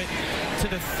throw it to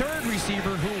the third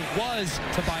receiver, who was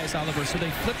Tobias Oliver. So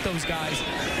they flipped those guys,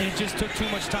 and it just took too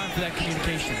much time for that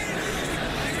communication.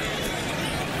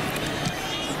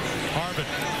 Harvin,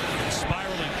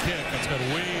 spiraling kick that's got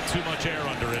way too much air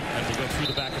under it and will go through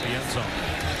the back of the end zone.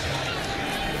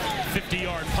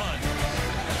 50-yard punt.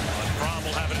 Fromm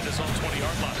will have it at his own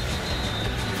 20-yard line.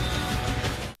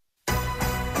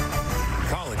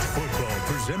 College football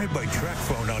presented by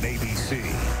TrackPhone on ABC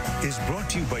is brought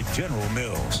to you by General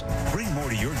Mills. Bring more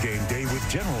to your game day with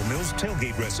General Mills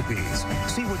tailgate recipes.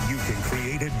 See what you can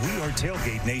create at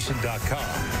wearetailgatenation.com.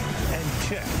 And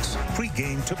Chex,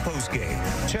 pre-game to post-game.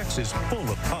 Chex is full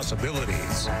of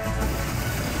possibilities.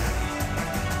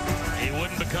 A He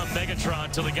wouldn't become Megatron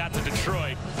until he got to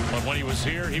Detroit. But when he was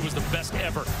here, he was the best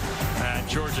ever at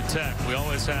Georgia Tech. We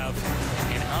always have,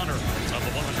 in honor of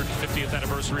the 150th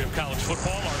anniversary of college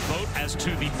football, our vote as to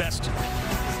the best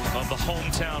of the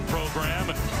hometown program.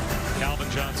 And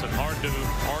Calvin Johnson, hard to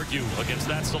argue against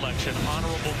that selection.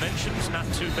 Honorable mentions, not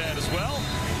too bad as well.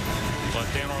 But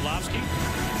Dan Orlovsky,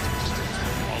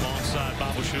 alongside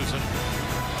Bob Wischusen,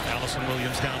 Allison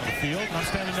Williams down the field. And I'm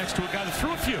standing next to a guy that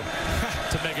threw a few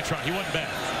to Megatron. He wasn't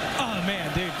bad. Oh, man,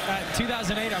 dude.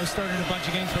 2008, I was starting a bunch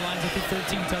of games for Lions. I think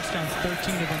 13 touchdowns,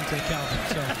 13 of them to Calvin.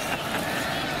 So.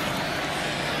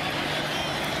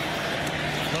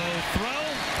 Low throw.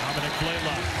 Dominic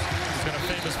Blaylock. He's got a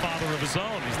famous father of his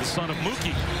own. He's the son of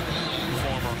Mookie,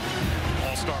 former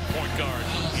all-star point guard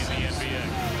in the NBA.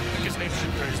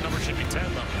 His number should be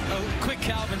 10, though. Oh, quick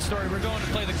Calvin story. We're going to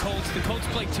play the Colts. The Colts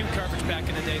played 2 coverage back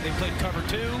in the day. They played cover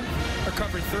 2 or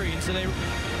cover 3. And so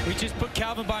we just put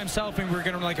Calvin by himself, and we were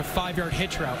going to like a 5-yard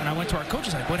hitch route. And I went to our coach. I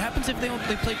was like, what happens if they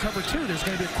play cover 2? There's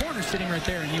going to be a corner sitting right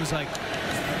there. And he was like,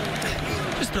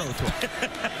 just throw it to him.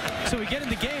 So we get in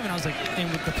the game, and I was like,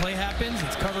 and the play happens.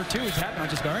 It's cover 2. It's happening. I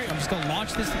just go, all right, I'm just going to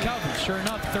launch this to Calvin. Sure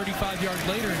enough, 35 yards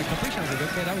later in a completion, I was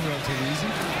like, okay, that was relatively easy.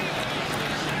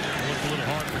 A little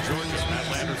hard for Georgia. Matt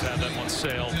Landers had that one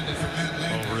sail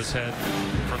over his head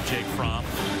from Jake Fromm.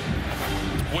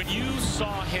 When you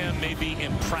saw him maybe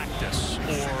in practice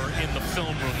or in the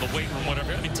film room, the weight room,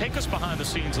 whatever, I mean, take us behind the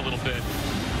scenes a little bit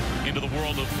into the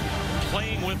world of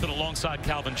playing with and alongside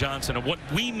Calvin Johnson and what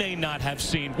we may not have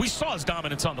seen. We saw his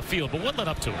dominance on the field, but what led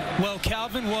up to it? Well,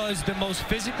 Calvin was the most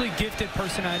physically gifted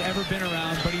person I'd ever been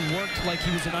around, but he worked like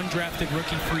he was an undrafted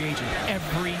rookie free agent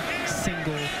every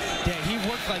single day. He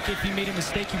worked like if he made a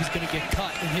mistake, he was going to get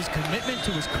cut. And his commitment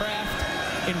to his craft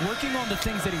and working on the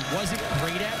things that he wasn't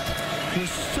great at was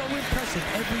so impressive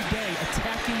every day,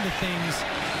 attacking the things.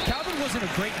 Calvin wasn't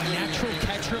a great natural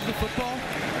catcher of the football.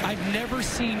 I've never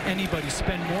seen anybody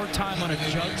spend more time on a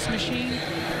jugs machine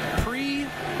pre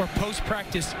or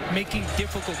post-practice making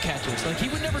difficult catches. Like, he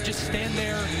would never just stand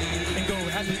there and go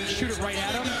have to shoot it right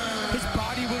at him. His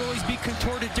body would always be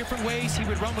contorted different ways. He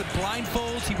would run with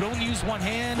blindfolds. He would only use one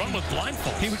hand. Run with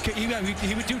blindfolds?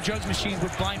 He would do jugs machines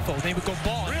with blindfolds. They would go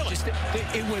ball. Really?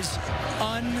 It was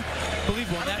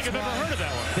unbelievable. I don't think I've ever heard of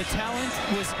that one.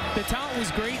 The talent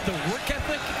was great. The work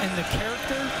ethic and the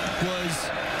character was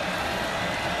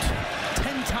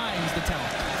 10 times the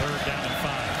talent. 3rd down and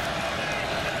 5.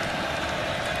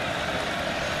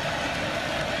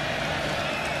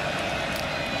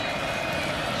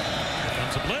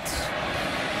 A blitz.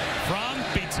 Fromm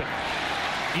beats him.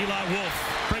 Eli Wolf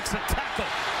breaks a tackle.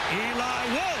 Eli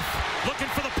Wolf looking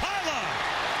for the pylon.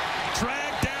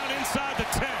 Dragged down inside the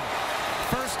 10.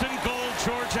 1st and goal,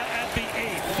 Georgia at the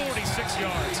 8. 46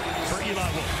 yards for Eli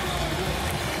Wolf.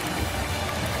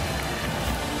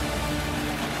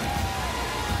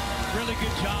 Really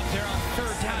good job there on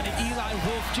 3rd down. And Eli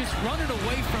Wolf just running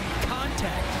away from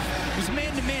contact. It was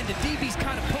man-to-man. The DB's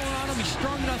kind of pulling on him. He's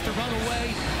strong enough to run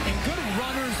away. And good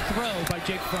runner's throw by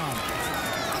Jake Fromm.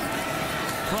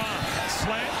 Fromm,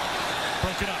 slant,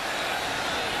 broke it up.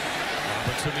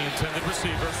 Robertson, the intended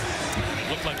receiver. It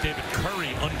looked like David Curry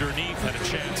underneath had a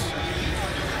chance.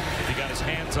 If he got his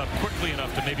hands up quickly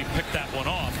enough to maybe pick that one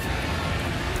off.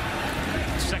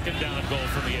 2nd down and goal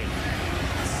from the 8.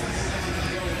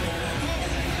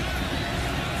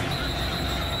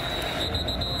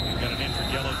 Got an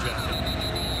injured Yellow Jacket.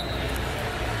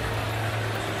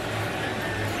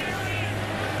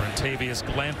 Brentavious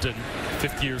Glampton,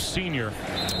 5th-year senior.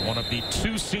 One of the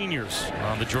 2 seniors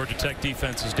on the Georgia Tech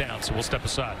defense is down, so we'll step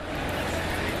aside.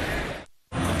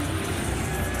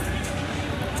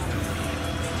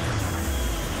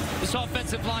 This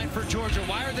offensive line for Georgia,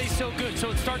 why are they so good?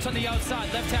 So it starts on the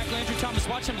outside. Left tackle Andrew Thomas.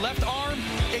 Watch him left arm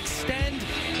extend.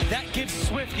 That gives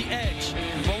Swift the edge.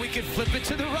 Well, we could flip it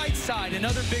to the right side.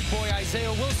 Another big boy,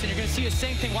 Isaiah Wilson. You're going to see the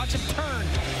same thing. Watch him turn.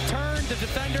 Turn the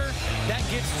defender. That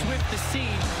gives Swift the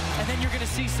seam. And then you're going to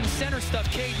see some center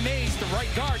stuff. Cade Mays, the right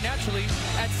guard, naturally,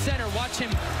 at center. Watch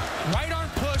him right arm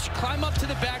push, climb up to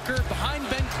the backer, behind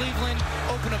Ben Cleveland,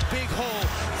 open a big hole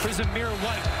for Zamir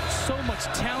White. So much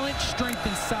talent, strength,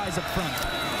 and size up front.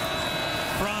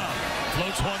 Fromm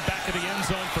floats one back of the end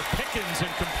zone for Pickens,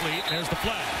 incomplete. There's the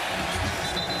flag.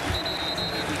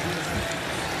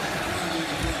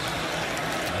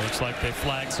 Looks like they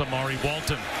flagged Samari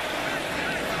Walton.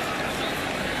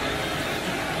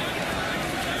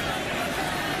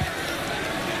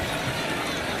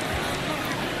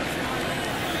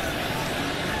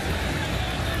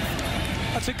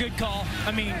 That's a good call.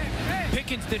 I mean,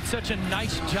 Pickens did such a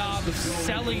nice job of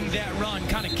selling that run.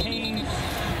 Kind of came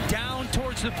down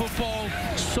towards approached the football,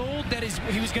 sold that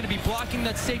he was going to be blocking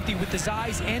that safety with his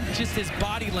eyes and just his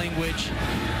body language.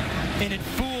 And it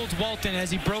fooled Walton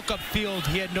as he broke up field.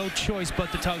 He had no choice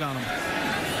but to tug on him.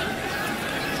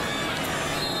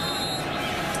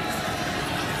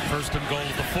 First and goal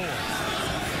of the 4.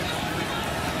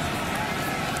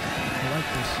 I like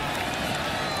this.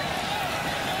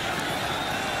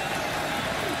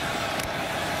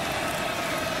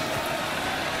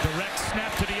 Direct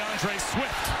snap to DeAndre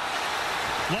Swift.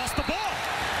 Lost the ball.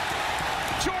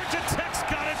 Georgia Tech's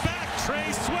got it back.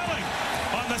 Trey Swilling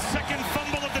on the second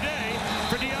fumble of the day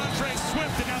for DeAndre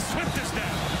Swift, and now Swift is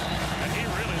down. And he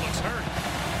really looks hurt.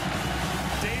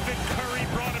 David Curry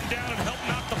brought him down and helped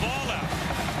knock the ball out.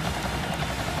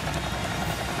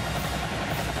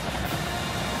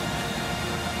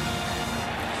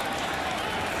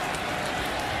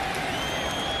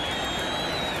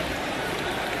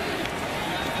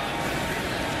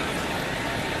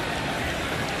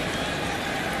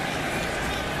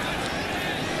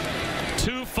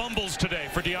 Fumbles today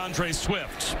for DeAndre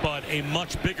Swift, but a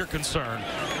much bigger concern.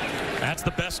 That's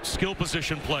the best skill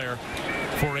position player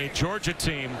for a Georgia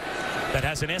team that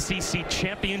has an SEC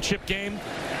championship game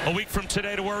a week from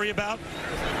today to worry about,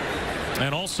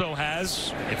 and also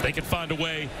has, if they can find a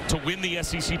way to win the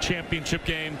SEC championship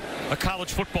game, a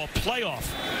college football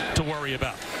playoff to worry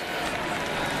about.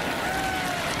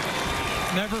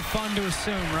 Never fun to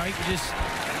assume, right? Just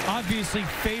obviously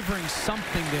favoring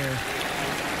something there.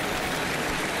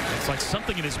 It's like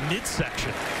something in his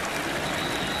midsection.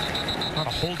 Trying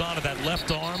to hold on to that left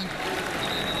arm.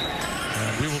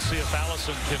 And we will see if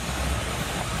Allison can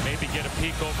maybe get a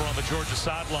peek over on the Georgia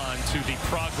sideline to the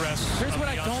progress of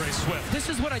DeAndre Swift. This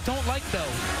is what I don't like, though.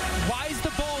 Why is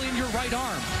the ball in your right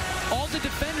arm? All the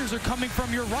defenders are coming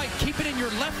from your right. Keep it in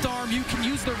your left arm. You can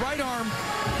use the right arm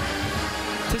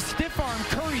to stiff arm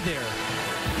Curry there.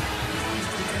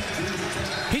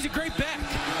 He's a great back.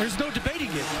 There's no debating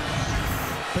it.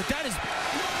 But that is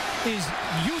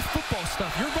youth football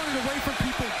stuff. You're running away from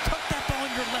people. Tuck that ball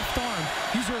in your left arm.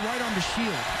 Use your right arm to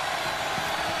shield.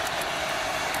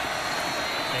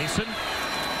 Mason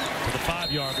to the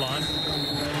 5-yard line.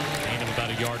 Gain of about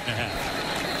 1.5 yards.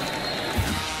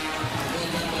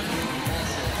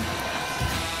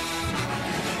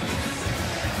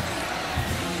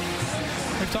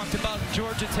 We talked about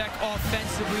Georgia Tech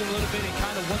offensively a little bit and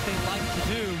kind of what they like to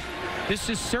do. This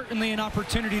is certainly an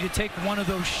opportunity to take one of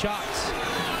those shots.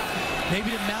 Maybe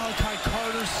to Malachi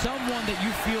Carter, someone that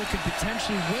you feel could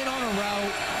potentially win on a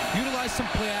route, utilize some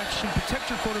play action, protect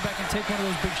your quarterback, and take one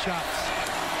of those big shots.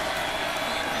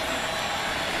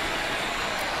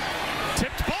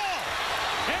 Tipped ball,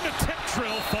 and the tip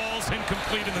drill falls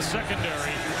incomplete in the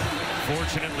secondary.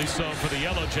 Fortunately so for the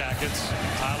Yellowjackets.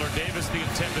 Tyler Davis, the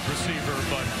intended receiver,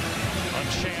 but a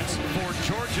chance for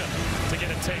Georgia to get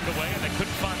a takeaway, and they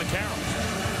couldn't find the carry.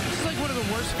 This is like one of the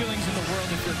worst feelings in the world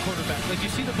if you're a quarterback. Like,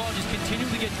 you see the ball just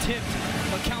continually get tipped,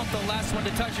 but count the last one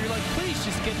to touch. You're like, please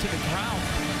just get to the ground.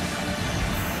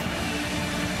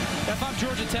 If I'm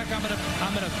Georgia Tech, I'm gonna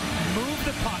move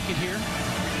the pocket here.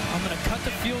 I'm gonna cut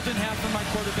the field in half for my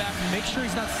quarterback and make sure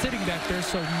he's not sitting back there.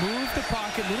 So move the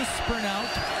pocket, little sprint out,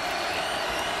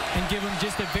 and give him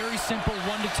just a very simple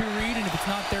 1-2 read, and if it's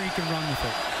not there, he can run with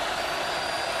it.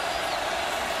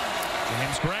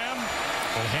 James Graham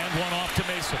will hand one off to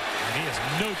Mason, and he has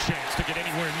no chance to get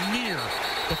anywhere near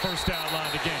the first down line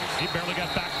of the game. He barely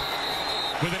got back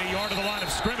within 1 yard of the line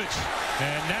of scrimmage,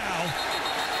 and now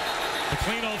the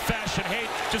clean old-fashioned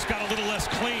hate just got a little less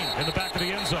clean in the back of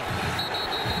the end zone.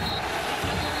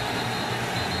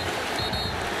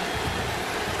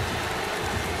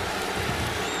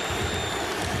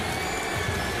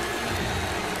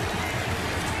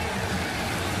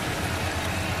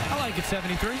 I like it,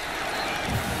 73.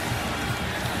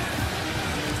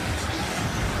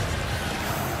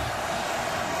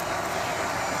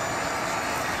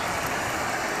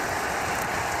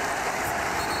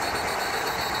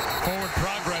 Forward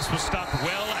progress was stopped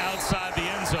well outside the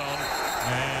end zone,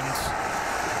 and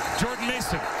Jordan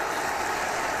Mason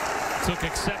took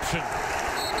exception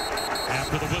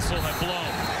after the whistle had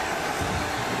blown.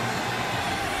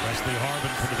 Wesley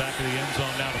Harbin from the back of the end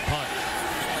zone now to punt.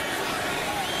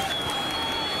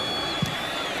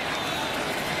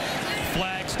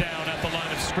 Flags down at the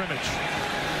line of scrimmage.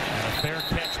 And a fair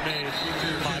catch made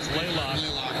by Blaylock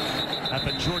at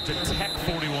the Georgia Tech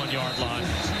 41-yard line.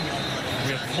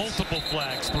 We have multiple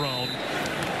flags thrown,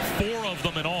 4 of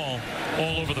them in all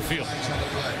over the field.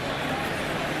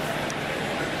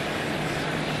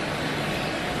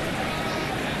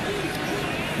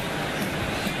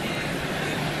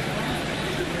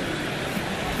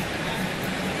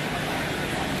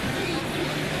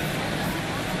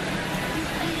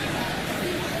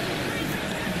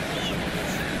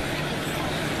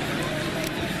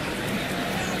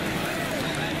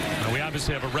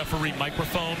 obviously have a referee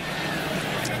microphone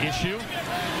issue.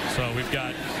 So we've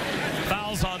got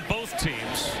fouls on both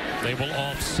teams. They will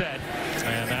offset,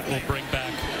 and that will bring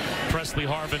back Presley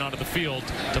Harvin onto the field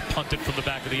to punt it from the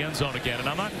back of the end zone again. And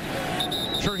I'm not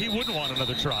sure he wouldn't want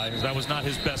another try, because that was not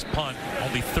his best punt,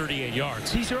 only 38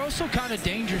 yards. These are also kind of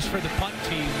dangerous for the punt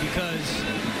team, because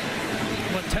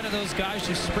 10 of those guys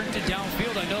just sprinted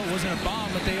downfield. I know it wasn't a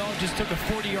bomb, but they all just took a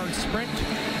 40-yard sprint.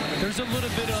 There's a little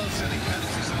bit of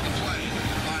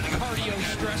cardio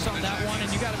stress on that one,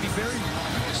 and you got to be very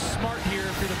smart here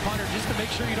if you're the punter, just to make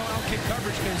sure you don't outkick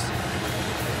coverage, because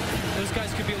those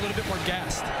guys could be a little bit more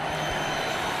gassed.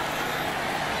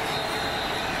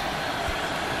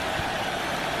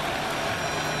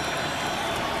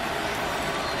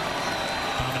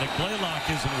 Blaylock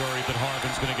isn't worried that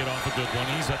Harvin's going to get off a good one.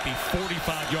 He's at the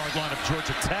 45-yard line of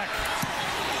Georgia Tech.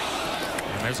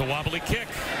 And there's a wobbly kick.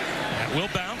 That will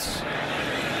bounce.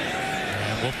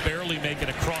 And will barely make it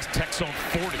across Tech zone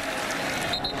 40.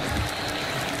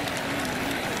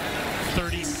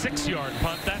 36-yard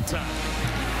punt that time.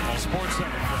 On Sports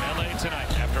Center from LA tonight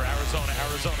after Arizona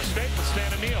State with Stan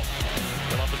and Neal.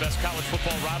 We'll have the best college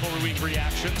football rivalry week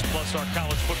reactions, plus our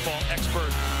college football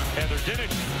expert, Heather Dinich,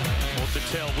 will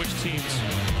detail which teams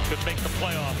could make the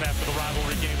playoff after the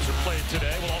rivalry games are played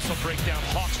today. We'll also break down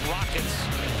Hawks Rockets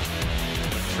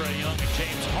with Trae Young and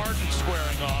James Harden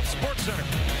squaring off. Sports Center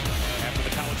after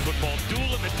the college football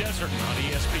duel in the desert on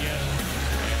ESPN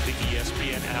and the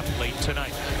ESPN app late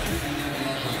tonight.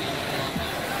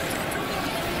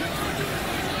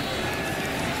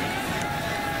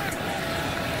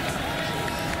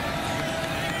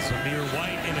 Zamir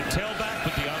White in a tailback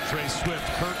with DeAndre Swift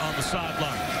hurt on the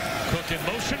sideline. Cook in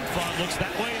motion. Vaughn looks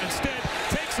that way and instead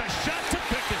takes a shot to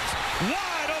Pickens.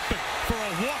 Wide open for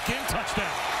a walk-in touchdown.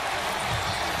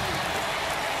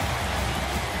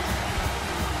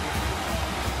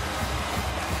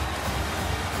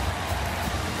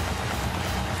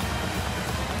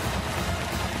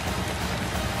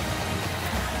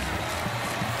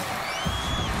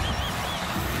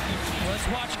 Let's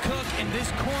watch Cook, and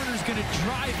this corner's going to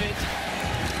drive it.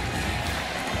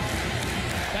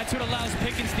 That's what allows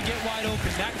Pickens to get wide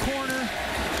open. That corner,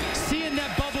 seeing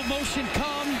that bubble motion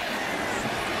come,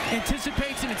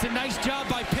 anticipates, and it's a nice job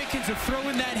by Pickens of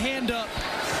throwing that hand up.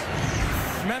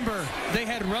 Remember, they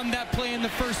had run that play in the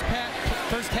first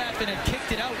half and had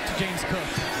kicked it out to James Cook.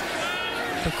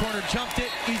 The corner jumped it,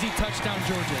 easy touchdown,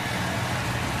 Georgia.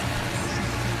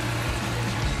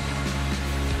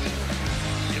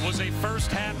 It was a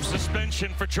first-half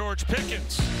suspension for George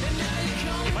Pickens.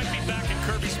 He might be back in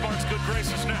Kirby Smart's good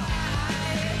graces now.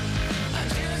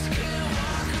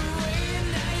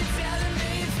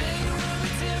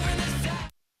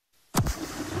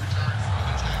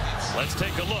 Let's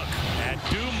take a look at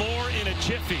Do More in a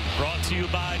Jiffy, brought to you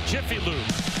by Jiffy Lube.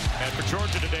 And for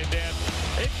Georgia today, Dan,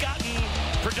 they've gotten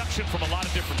production from a lot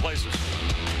of different places.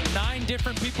 9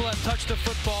 different people have touched the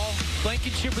football.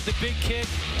 Blankenship with the big kick.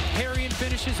 Harrion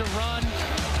finishes a run.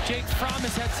 Jake Fromm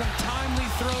has had some timely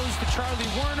throws to Charlie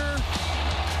Werner.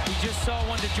 We just saw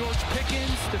one to George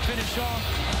Pickens to finish off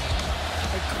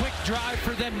a quick drive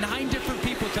for them. 9 different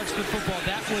people touched the football.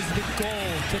 That was the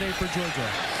goal today for Georgia.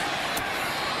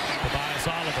 Tobias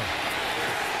Oliver.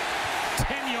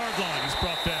 10-yard line. He's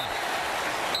brought down.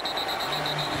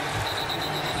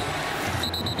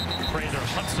 Prather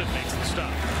Hudson makes the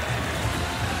stop.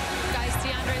 Guys,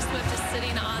 DeAndre Swift is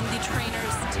sitting on the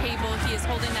trainer's table. He is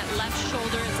holding that left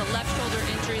shoulder. It's a left shoulder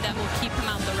injury that will keep him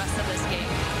out the rest of this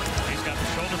game. He's got the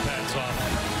shoulder pads off.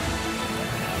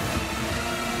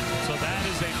 So that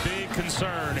is a big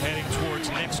concern heading towards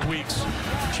next week's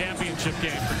championship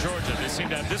game for Georgia. They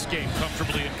seem to have this game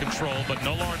comfortably in control, but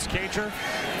no Lawrence Cager,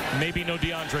 maybe no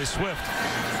DeAndre Swift.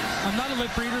 I'm not a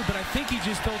lip reader, but I think he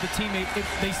just told the teammate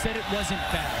they said it wasn't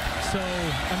bad. So,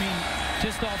 I mean,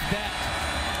 just off that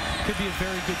could be a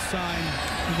very good sign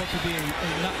of what could be a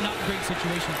not great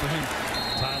situation for him.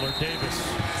 Tyler Davis.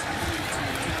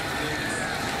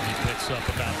 He picks up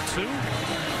about 2.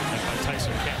 Led by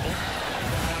Tyson Campbell.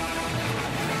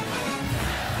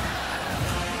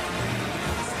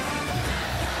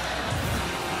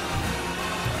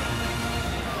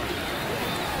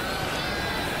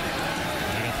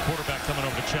 Quarterback coming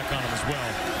over to check on him as well,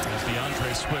 as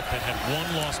DeAndre Swift had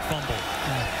 1 lost fumble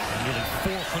and nearly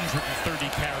 430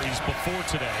 carries before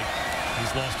today.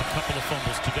 He's lost a couple of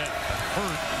fumbles today.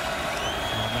 Hurt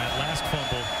on that last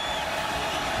fumble,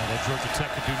 although Georgia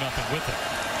Tech could do nothing with it.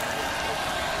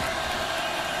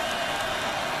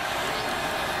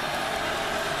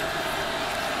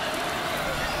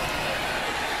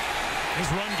 His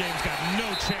run game's got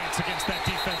no chance against that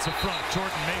defensive front.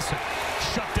 Jordan Mason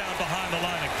shut down behind the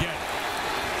line again.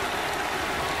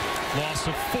 Loss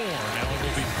of 4. Now it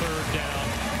will be 3rd down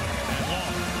and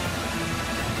long.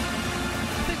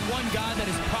 I think one guy that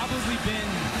has probably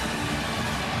been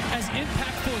as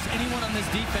impactful as anyone on this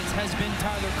defense has been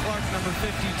Tyler Clark, number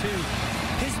 52.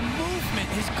 His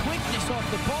movement, his quickness off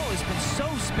the ball has been so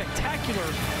spectacular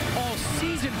all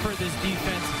season for this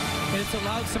defense, and it's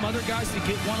allowed some other guys to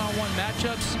get one-on-one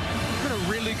matchups. Been a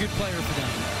really good player for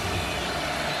them.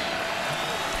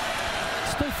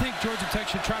 Still think Georgia Tech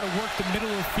should try to work the middle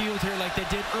of the field here like they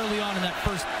did early on in that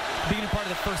beginning part of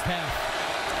the first half.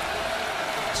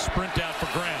 Sprint out for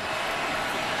Graham.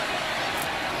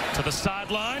 To the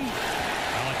sideline.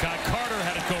 Malachi Carter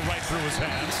had it go right through his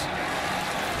hands.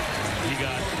 He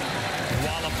got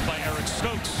walloped by Eric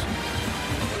Stokes.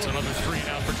 It's another 3 and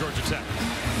out for Georgia Tech.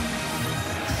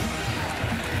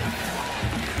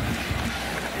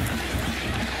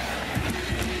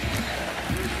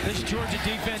 This Georgia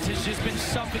defense has just been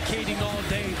suffocating all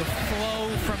day. The flow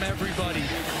from everybody.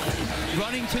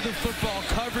 Running to the football,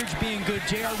 coverage being good.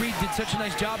 J.R. Reed did such a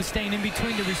nice job of staying in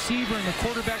between the receiver and the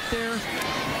quarterback there.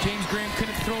 James Graham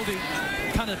couldn't throw the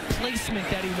kind of placement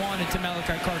that he wanted to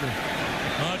Malachi Carter.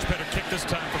 Much better kick this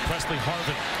time for Presley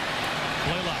Harvin.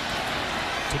 Blaylock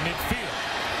to midfield.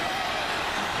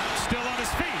 Still on his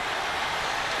feet.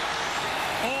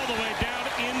 All the way down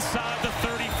inside the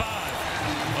 35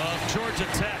 of Georgia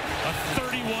Tech. A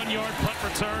 31-yard punt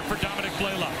return for Dominic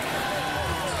Blaylock.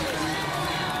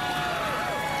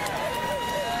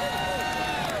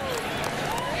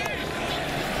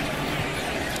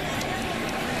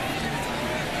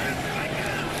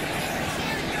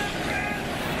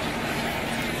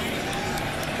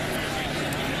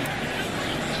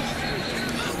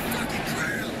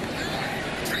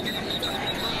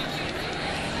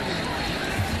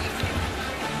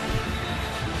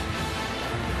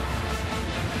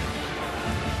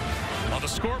 The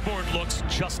scoreboard looks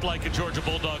just like a Georgia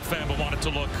Bulldog fan would want it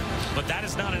to look, but that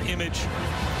is not an image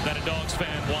that a Dogs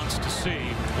fan wants to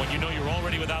see when you know you're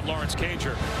already without Lawrence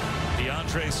Cager.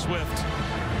 DeAndre Swift.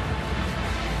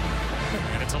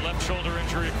 And it's a left shoulder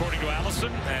injury according to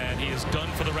Allison, and he is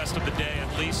done for the rest of the day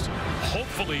at least.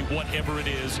 Hopefully, whatever it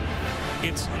is,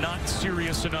 it's not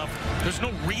serious enough. There's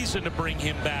no reason to bring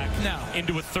him back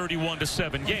into a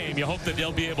 31-7 game. You hope that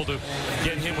they'll be able to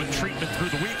get him with treatment through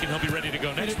the week, and he'll be ready to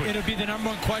go next week. It'll be the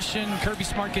 #1 question Kirby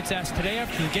Smart gets asked today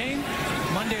after the game,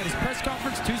 Monday at his press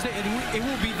conference, Tuesday. It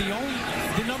will be the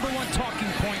 #1 talking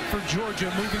point for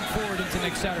Georgia moving forward into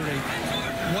next Saturday.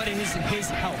 What is his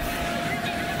health?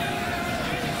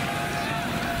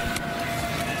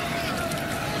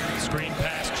 Screen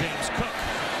pass, James Cook.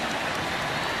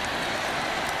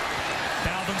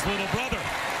 Dalvin's little brother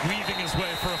weaving his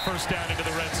way for a first down into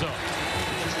the red zone.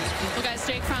 Well, guys,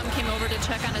 Jake Fromm came over to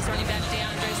check on his running back,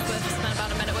 DeAndre Swift, spent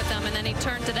about a minute with them, and then he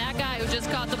turned to that guy who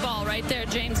just caught the ball right there,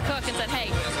 James Cook, and said,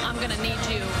 hey, I'm going to need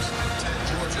you.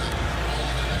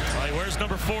 Well, he wears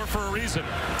number 4 for a reason.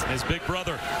 His big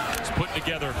brother is putting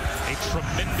together a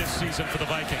tremendous season for the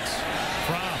Vikings.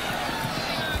 Fromm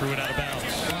threw it out of bounds.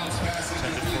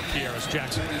 Intended for Kearis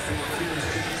Jackson.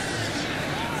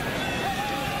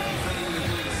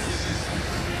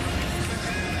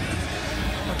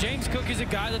 Well, James Cook is a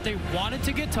guy that they wanted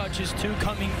to get touches to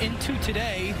coming into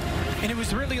today, and it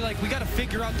was really like we got to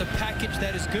figure out the package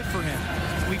that is good for him.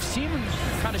 We've seen him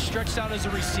kind of stretched out as a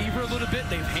receiver a little bit.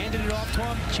 They've handed it off to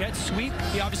him. Jet sweep.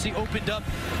 He obviously opened up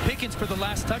Pickens for the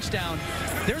last touchdown.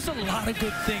 There's a lot of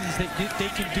good things that they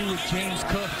can do with James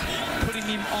Cook, putting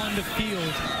him on the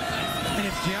field. And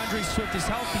if DeAndre Swift is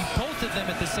healthy, both of them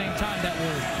at the same time, that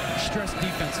will stress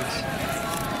defenses.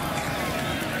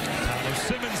 Tyler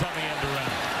Simmons on the end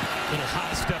around. Little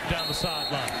high step down the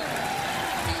sideline.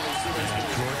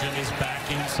 Georgia is back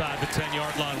inside the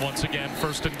 10-yard line once again,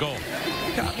 1st and goal.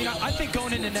 Yeah, I mean, I think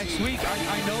going into next week,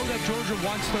 I know that Georgia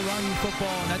wants to run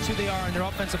football, and that's who they are, and their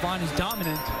offensive line is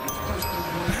dominant.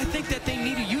 But I think that they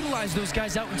need to utilize those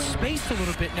guys out in space a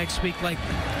little bit next week. Like,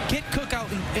 get Cook out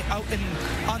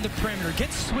on the perimeter.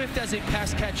 Get Swift as a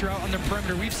pass catcher out on the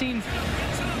perimeter. We've seen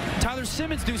Tyler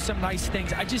Simmons do some nice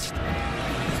things. I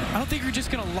don't think you're just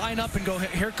going to line up and go,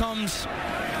 here comes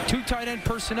 2 tight end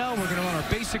personnel. We're going to run our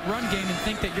basic run game and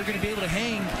think that you're going to be able to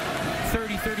hang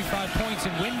 30, 35 points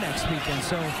and win next weekend.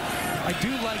 So I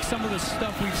do like some of the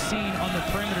stuff we've seen on the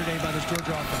perimeter today by this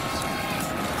Georgia offense.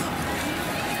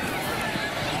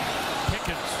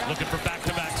 Pickens looking for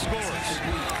back-to-back scores.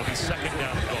 It'll be 2nd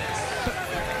down and goal.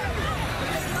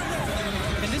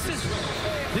 And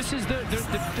this this is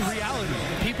the reality.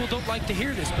 People don't like to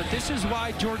hear this, but this is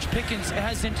why George Pickens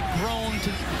hasn't grown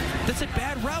to. That's a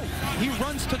bad route. He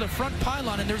runs to the front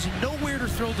pylon, and there's nowhere to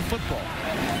throw the football.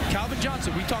 Calvin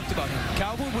Johnson, we talked about him.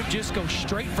 Calvin would just go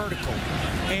straight vertical,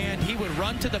 and he would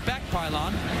run to the back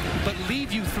pylon, but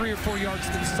leave you 3 or 4 yards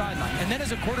to the sideline. And then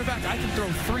as a quarterback, I can throw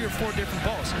 3 or 4 different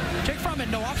balls. Jake Fromm had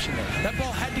no option there. That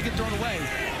ball had to get thrown away,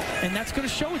 and that's going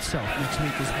to show itself next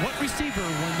week, is what receiver,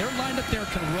 when they're lined up there,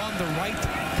 can run the right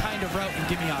kind of route and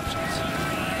give me options.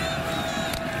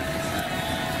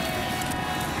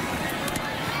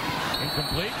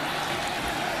 Incomplete.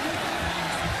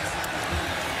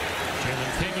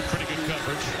 Jalen King with pretty good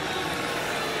coverage.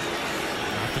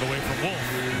 Knocked it away from Wolf.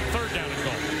 3rd down and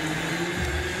goal.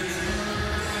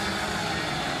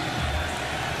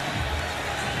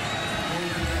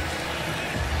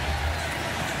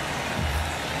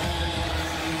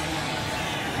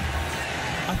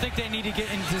 I think they need to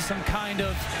get into some kind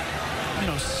of,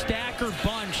 stack or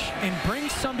bunch and bring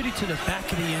somebody to the back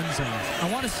of the end zone. I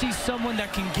want to see someone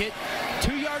that can get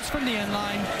 2 yards from the end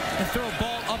line and throw a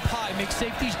ball up high, make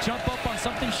safeties jump up on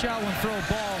something shallow and throw a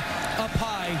ball up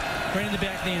high right in the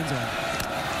back of the end zone.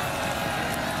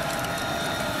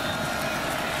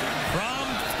 Fromm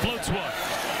floats one.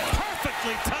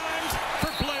 Perfectly timed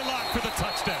for Blaylock for the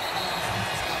touchdown.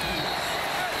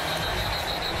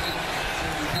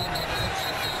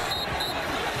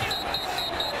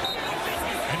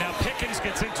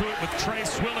 Gets into it with Trey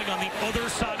Swilling on the other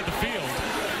side of the field.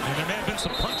 And there may have been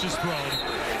some punches thrown.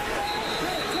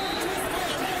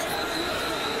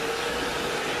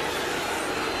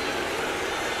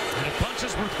 And if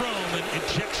punches were thrown, then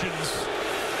ejections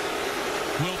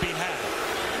will be had.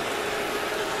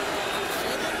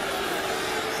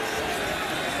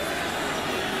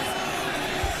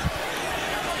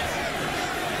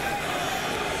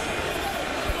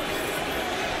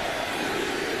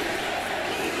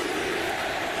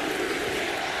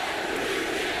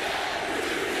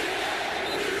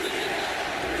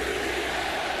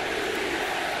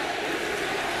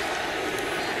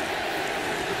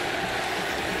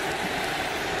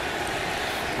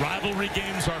 Rivalry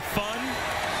games are fun,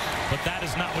 but that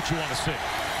is not what you want to see.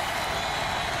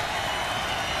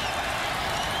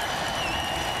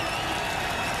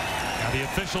 Now the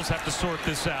officials have to sort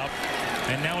this out,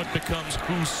 and now it becomes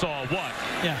who saw what.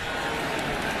 Yeah.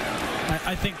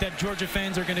 I think that Georgia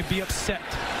fans are going to be upset.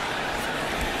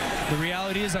 The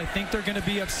reality is I think they're going to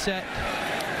be upset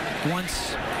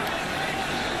once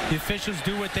the officials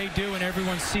do what they do and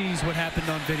everyone sees what happened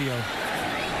on video.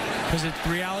 Because the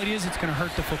reality is it's going to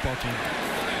hurt the football team.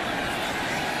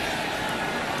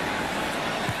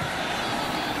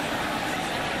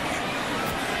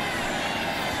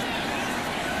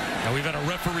 Now we've had a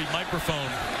referee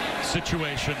microphone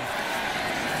situation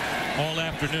all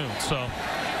afternoon, so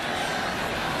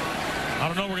I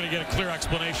don't know we're going to get a clear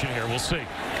explanation here. We'll see.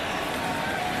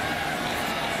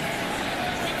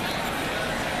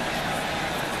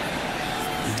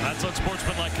 That's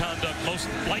unsportsmanlike conduct, most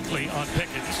likely on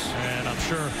Pickens, and I'm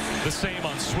sure the same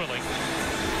on Swilling.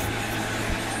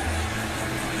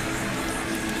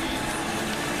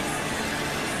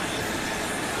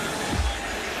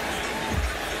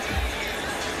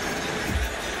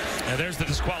 And there's the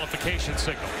disqualification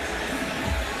signal.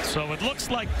 So it looks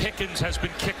like Pickens has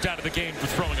been kicked out of the game for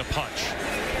throwing a punch.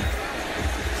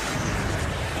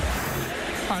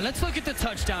 All right, let's look at the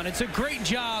touchdown. It's a great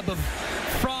job of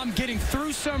Fromm getting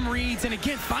through some reads and,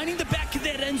 again, finding the back of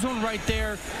that end zone right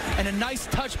there, and a nice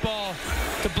touch ball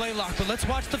to Blaylock. But let's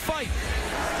watch the fight.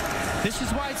 This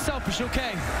is why it's selfish.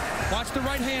 Okay, watch the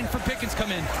right hand for Pickens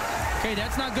come in. Okay,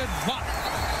 that's not good. Watch.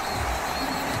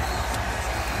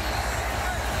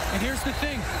 And here's the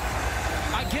thing.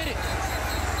 I get it.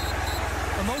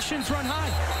 Emotions run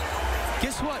high.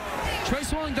 Guess what? Trey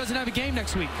Swilling doesn't have a game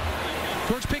next week.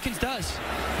 George Pickens does.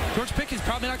 George Pickens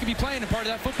probably not going to be playing a part of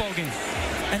that football game.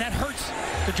 And that hurts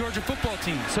the Georgia football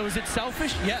team. So is it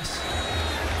selfish? Yes.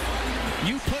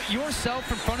 You put yourself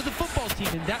in front of the football team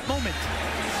in that moment.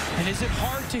 And is it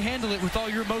hard to handle it with all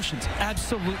your emotions?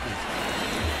 Absolutely.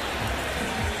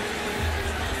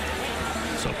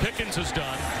 So Pickens is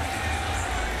done.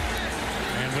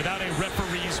 And without a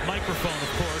referee's microphone,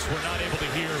 of course, we're not able to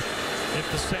hear if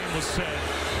the same was said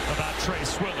about Trey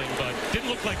Swilling, but didn't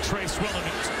look like Trey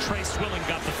Swilling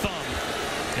got the thumb.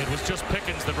 It was just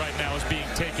Pickens that right now is being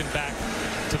taken back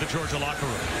to the Georgia locker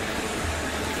room.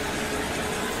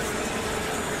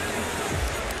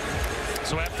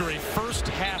 So after a first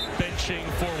half benching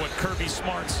for what Kirby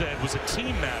Smart said was a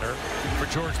team matter for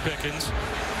George Pickens,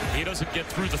 he doesn't get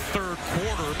through the third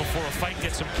quarter before a fight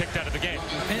gets him kicked out of the game.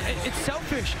 And it's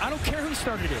selfish. I don't care who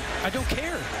started it. I don't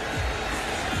care.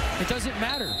 It doesn't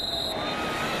matter.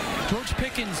 George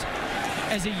Pickens,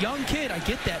 as a young kid, I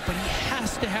get that, but he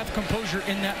has to have composure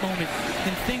in that moment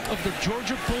and think of the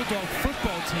Georgia Bulldog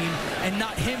football team and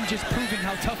not him just proving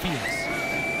how tough he is.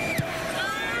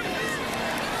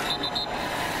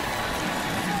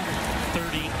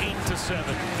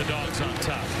 38-7, the Dogs on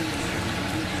top.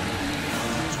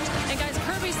 And guys,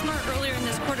 Kirby Smart earlier in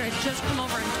this quarter had just come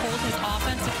over and told his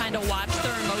offense to kind of watch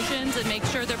their emotions and make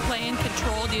sure they're playing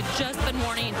controlled. He had just been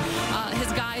warning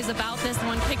his guys about this. And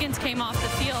when Pickens came off the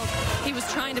field, he was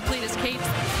trying to plead his case.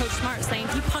 Coach Smart saying,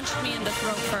 he punched me in the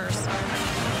throat first.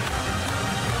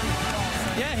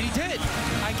 Yeah, he did.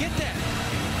 I get that.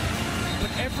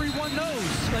 But everyone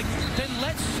knows, like, then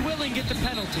let Swilling get the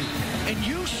penalty. And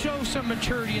you show some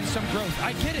maturity and some growth.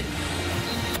 I get it.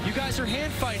 You guys are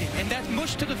hand fighting, and that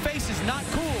mush to the face is not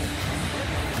cool.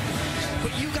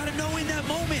 But you got to know in that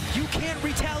moment, you can't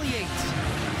retaliate.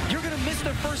 You're going to miss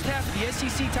the first half of the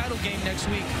SEC title game next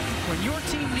week when your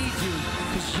team needs you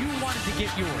because you wanted to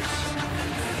get yours.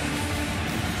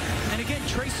 And again,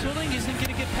 Trey Swilling isn't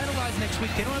going to get penalized next week.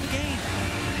 They don't have a game.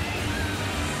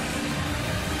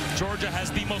 Georgia has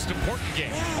the most important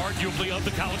game, arguably, of the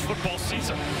college football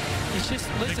season. It's just,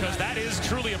 listen, because that is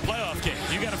truly a playoff game.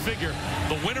 You got to figure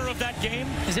the winner of that game,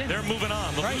 they're moving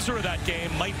on. The loser of that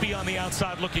game might be on the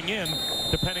outside looking in,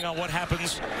 depending on what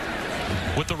happens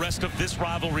with the rest of this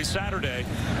rivalry Saturday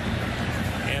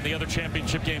and the other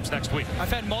championship games next week.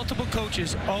 I've had multiple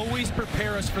coaches always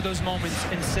prepare us for those moments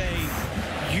and say,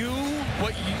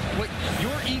 what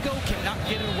your ego cannot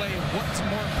get in the way of what's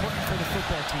more important for the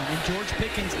football team. And George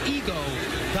Pickens' ego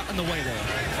got in the way there.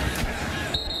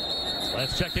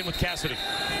 Let's check in with Cassidy.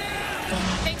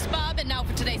 Thanks, Bob. And now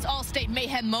for today's All-State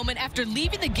Mayhem moment. After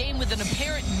leaving the game with an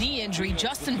apparent knee injury,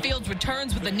 Justin Fields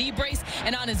returns with a knee brace,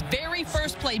 and on his very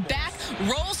first play back,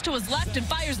 rolls to his left and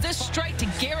fires this strike to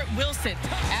Garrett Wilson.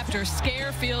 After a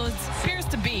scare, Fields appears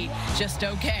to be just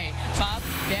okay. Bob,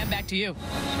 Dan, back to you.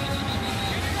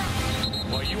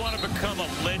 Well, you want to become a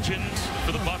legend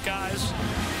for the Buckeyes,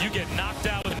 you get knocked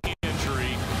out with a knee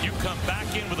injury, you come back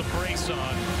in with a brace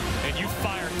on, and you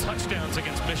fire touchdowns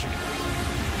against Michigan.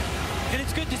 And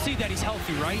it's good to see that he's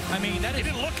healthy, right? I mean, that is... He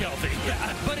didn't look healthy.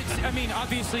 Yeah, but it's, I mean,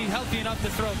 obviously healthy enough to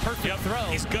throw a perfect throw.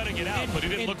 He's gutting it out, but he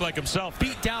didn't look like himself.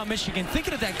 Beat down Michigan.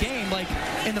 Thinking of that game, like,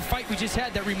 in the fight we just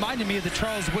had, that reminded me of the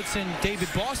Charles Woodson, David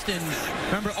Boston,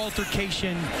 remember,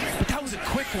 altercation. But that was a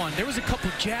quick one. There was a couple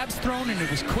jabs thrown, and it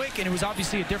was quick, and it was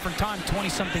obviously a different time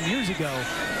 20-something years ago.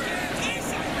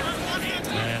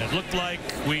 And it looked like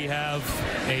we have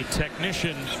a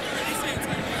technician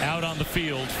out on the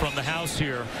field from the house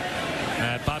here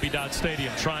at Bobby Dodd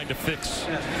Stadium trying to fix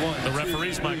the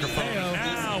referee's microphone.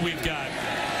 Now we've got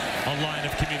a line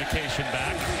of communication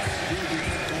back.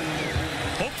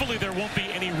 Hopefully there won't be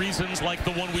any reasons like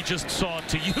the one we just saw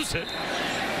to use it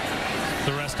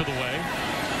the rest of the way.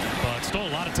 But still a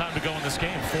lot of time to go in this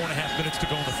game. 4.5 minutes to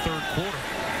go in the third quarter.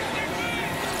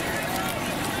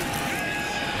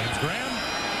 James Graham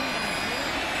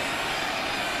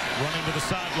running to the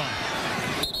sideline.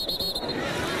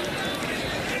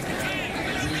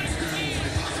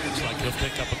 He'll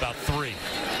pick up about 3.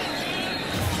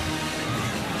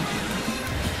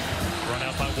 Run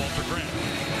out by Walter Grant.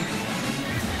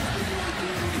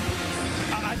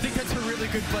 I think that's a really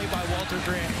good play by Walter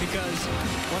Grant, because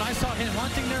when I saw him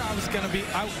hunting there, I was going to be,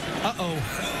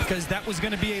 because that was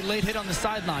going to be a late hit on the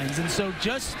sidelines. And so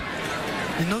just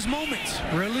in those moments,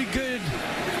 really good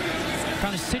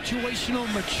kind of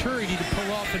situational maturity to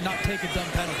pull off and not take a dumb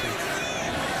penalty.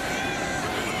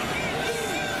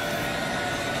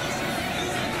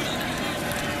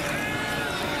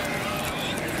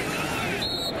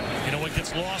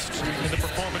 Gets lost in the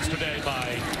performance today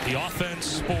by the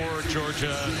offense for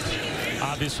Georgia.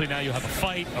 Obviously now you have a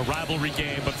fight, a rivalry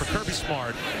game, but for Kirby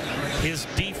Smart, his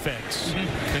defense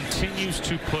continues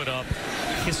to put up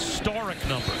historic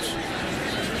numbers.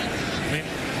 I mean,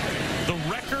 the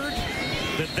record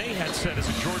that they had set as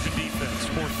a Georgia defense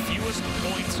for fewest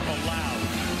points allowed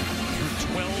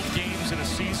through 12 games in a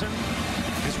season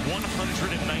is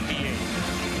 198.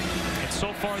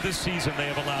 So far this season, they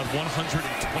have allowed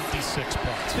 126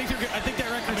 points. I think that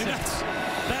record. I mean,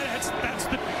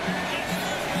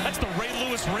 that's the Ray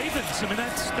Lewis Ravens. I mean,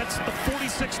 that's the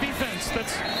 46 defense.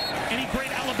 That's any great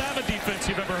Alabama defense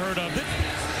you've ever heard of.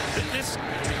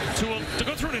 To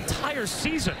go through an entire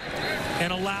season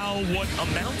and allow what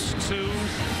amounts to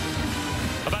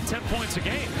about 10 points a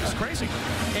game. It's crazy.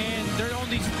 And there are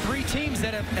only 3 teams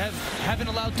that haven't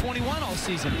allowed 21 all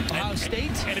season. Ohio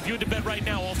State. And if you had to bet right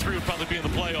now, all 3 would probably be in the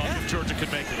playoff if Georgia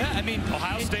could make it. Yeah, I mean,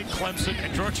 Ohio State, Clemson,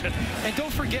 and Georgia. And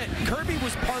don't forget, Kirby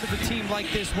was part of a team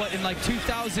like this, in like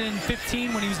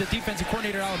 2015 when he was the defensive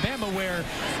coordinator at Alabama, where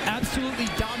absolutely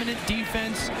dominant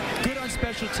defense, good on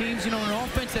special teams, an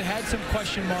offense that had some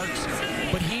question marks,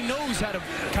 but he knows how to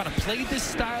kind of play this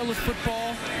style of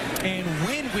football and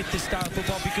win with this style of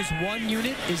football because one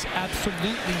unit is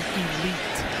absolutely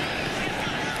elite.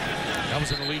 That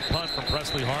was an elite punt from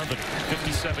Presley Harvin.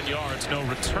 57 yards, no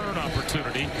return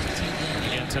opportunity.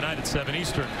 Again, tonight at 7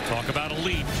 Eastern. Talk about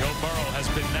elite. Joe Burrow has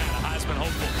been that, a Heisman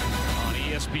hopeful on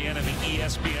ESPN and the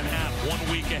ESPN app.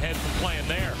 1 week ahead from playing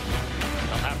there.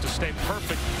 They'll have to stay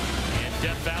perfect in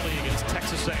Death Valley against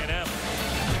Texas A&M.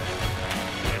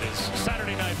 It is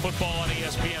Saturday Night Football on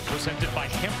ESPN, presented by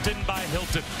Hampton by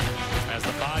Hilton, as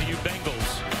the Bayou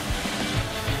Bengals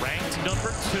ranked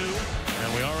number 2. And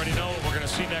we already know what we're going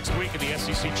to see next week in the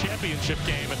SEC championship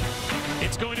game. And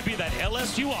it's going to be that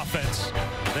LSU offense.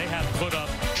 They have put up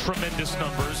tremendous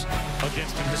numbers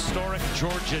against an historic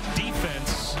Georgia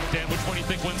defense. Dan, which one do you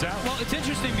think wins out? Well, it's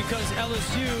interesting because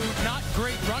LSU, not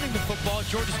great running the football.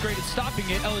 Georgia's great at stopping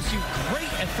it. LSU great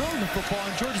at throwing the football.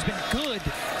 And Georgia's been good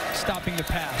stopping the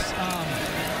pass.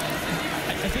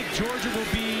 I think Georgia will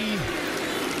be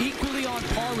equally on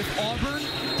par with Auburn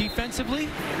defensively,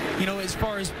 as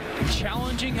far as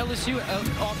challenging LSU.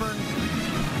 Auburn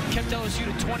kept LSU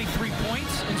to 23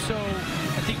 points, and so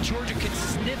I think Georgia can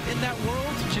snip in that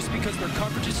world just because their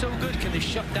coverage is so good. Can they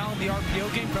shut down the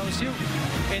RPO game for LSU?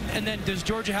 And then does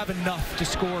Georgia have enough to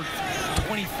score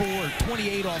 24,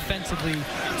 28 offensively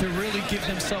to really give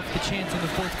themselves the chance in the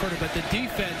fourth quarter? But the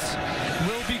defense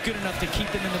will be good enough to keep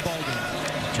them in the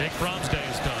ballgame. Jake Fromm's day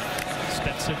is done.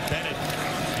 Stetson Bennett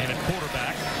in at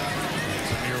quarterback.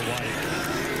 Zamir White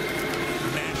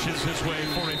mashes his way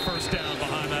for a first down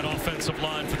behind that offensive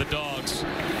line for the Dogs.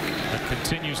 That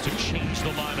continues to change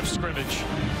the line of scrimmage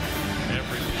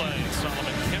every play.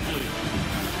 Solomon Kimbley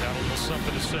got a little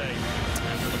something to say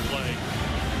after the play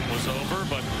was over.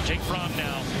 But Jake Fromm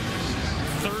now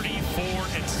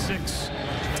 34-6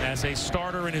 as a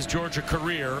starter in his Georgia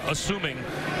career, assuming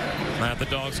that the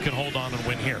Dogs can hold on and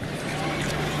win here.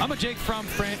 I'm a Jake Fromm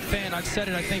fan. I've said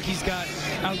it. I think he's got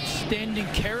outstanding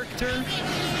character.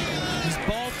 His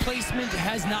ball placement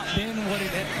has not been what it,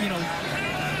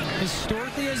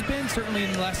 historically has been, certainly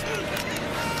in the last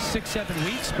 6-7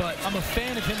 weeks. But I'm a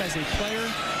fan of him as a player.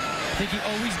 I think he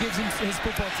always gives his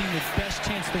football team the best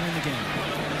chance to win the game.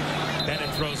 Bennett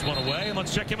throws one away, and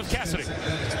let's check in with Cassidy.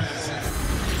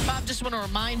 Bob, just want to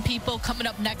remind people, coming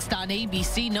up next on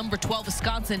ABC, number 12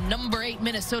 Wisconsin, number 8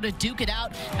 Minnesota duke it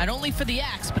out, not only for the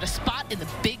Axe, but a spot in the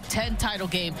Big Ten title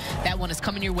game. That one is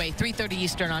coming your way, 3:30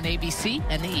 Eastern on ABC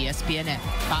and the ESPN app.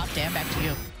 Bob, Dan, back to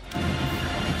you.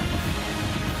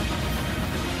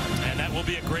 And that will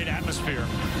be a great atmosphere.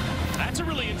 That's a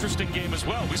really interesting game as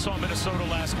well. We saw Minnesota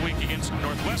last week against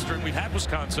Northwestern. We've had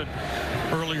Wisconsin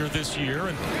earlier this year,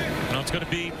 and it's going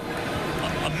to be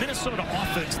a Minnesota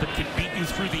offense that can beat you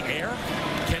through the air.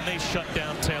 Can they shut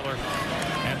down Taylor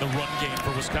and the run game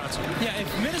for Wisconsin? Yeah, if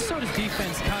Minnesota's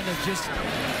defense kind of just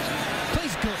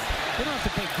plays good, they don't have to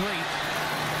play great.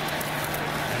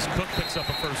 As Cook picks up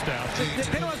a first down.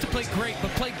 They don't have to play great,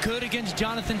 but play good against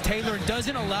Jonathan Taylor and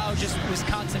doesn't allow just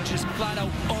Wisconsin to just flat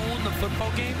out own the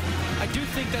football game. I do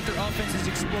think that their offense is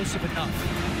explosive enough.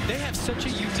 They have such a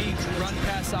unique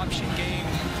run-pass option game.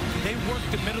 They work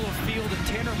the middle of field, and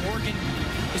Tanner Morgan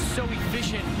is so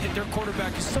efficient. Their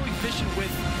quarterback is so efficient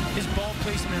with his ball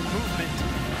placement and movement.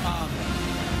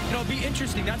 It'll be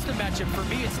interesting. That's the matchup. For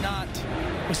me, it's not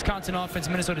Wisconsin offense,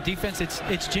 Minnesota defense.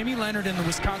 It's Jimmy Leonard and the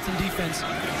Wisconsin defense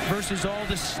versus all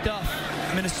the stuff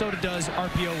Minnesota does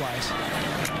RPO-wise.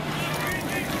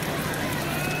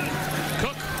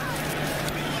 Cook.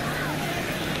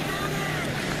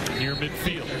 Near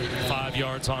midfield. 5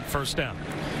 yards on first down.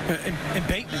 And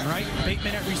Bateman, right?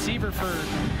 Bateman at receiver for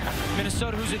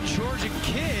Minnesota, who's a Georgia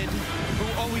kid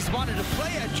who always wanted to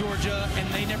play at Georgia, and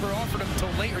they never offered him until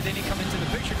late, or they didn't come into the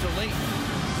picture till late.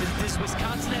 Does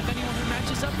Wisconsin have anyone who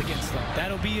matches up against them?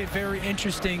 That'll be a very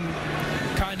interesting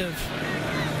kind of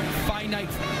finite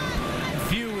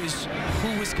view, is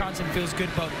who Wisconsin feels good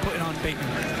about putting on Bateman.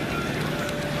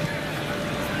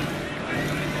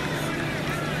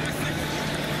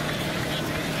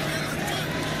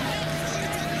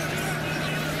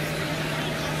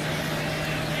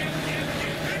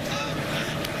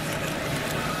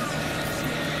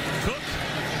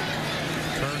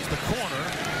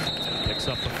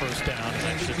 Up the first down, and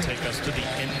that should take us to the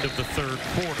end of the third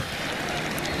quarter.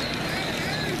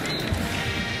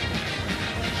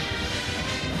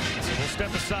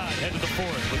 step aside, head to the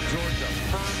fourth with Georgia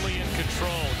firmly in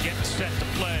control, getting set to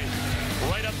play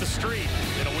right up the street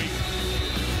in a week.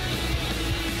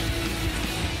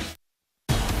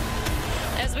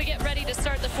 As we get ready to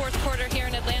start the fourth quarter here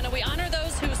in Atlanta, we honor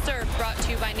those who served, brought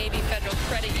to you by Navy Federal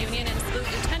Credit Union, and salute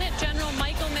Lieutenant General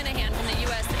Michael Minahan from the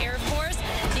U.S. Air Force.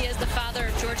 He is the father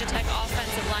of Georgia Tech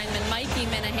offensive lineman Mikey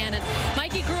Minahan. And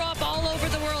Mikey grew up all over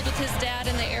the world with his dad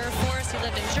in the Air Force. He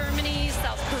lived in Germany,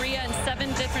 South Korea, and 7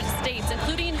 different states,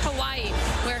 including Hawaii,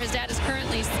 where his dad is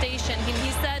currently stationed.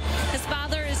 He said his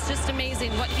father is just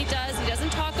amazing. What he does, he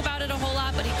doesn't talk about it a whole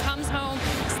lot, but he comes home,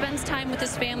 spends time with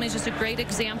his family. Is just a great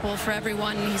example for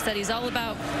everyone. He said he's all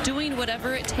about doing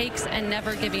whatever it takes and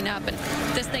never giving up. And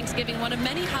this Thanksgiving, one of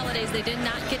many holidays they did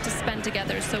not get to spend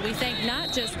together. So we thank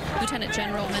not just Lieutenant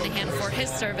General Minahan for his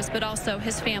service, but also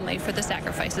his family for the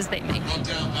sacrifices they make.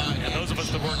 And those of us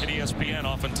that work at ESPN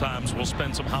oftentimes will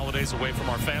spend some holidays away from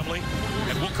our family,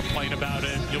 and we'll complain about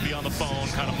it. You'll be on the phone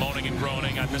kind of moaning and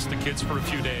groaning. I missed the kids for a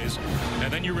few days.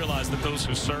 And then you realize that those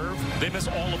who serve, they miss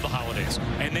all of the holidays,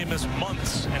 and they miss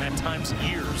months and at times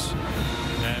years.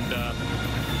 And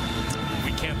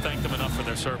we can't thank them enough for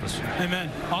their service.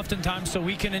 Amen. Oftentimes so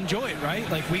we can enjoy it, right?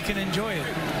 Like we can enjoy it.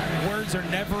 Words are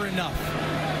never enough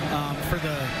for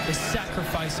the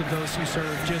sacrifice of those who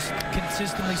serve. Just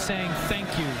consistently saying thank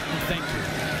you and thank you.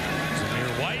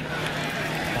 Zamir White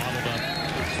bottled up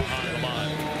behind the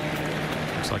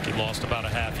line. Looks like he lost about a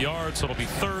half yard, so it'll be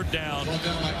 3rd down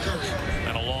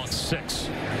and a long 6.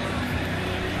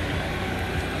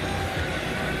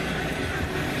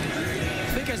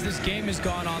 I think as this game has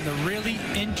gone on, the really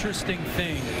interesting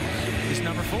thing is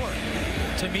number 4.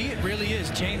 To me, it really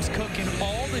is James Cook and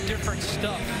all the different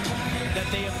stuff that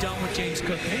they have done with James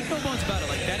Cook. Make no bones about it.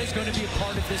 Like, that is going to be a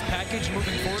part of this package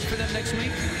moving forward for them next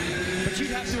week. But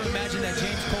you'd have to imagine that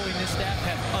James Coley and his staff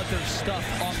have other stuff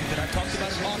off of it. I've talked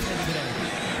about it often today.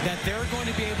 That they're going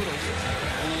to be able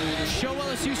to show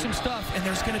LSU some stuff, and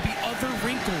there's going to be other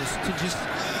wrinkles to just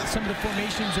some of the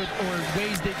formations or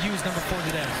ways that use number 4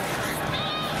 today.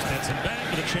 Stetson Bennett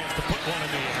with a chance to put one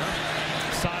in the air.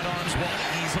 Sidearms one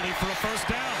easily for a 1st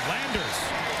down. Landers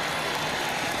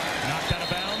knocked out of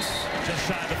bounds just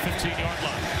shy of the 15-yard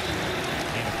line.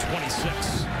 Gain of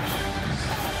 26.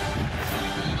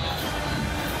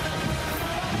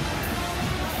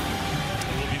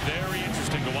 It will be very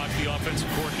interesting to watch the offensive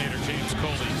coordinator, James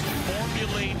Coley,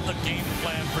 formulate a game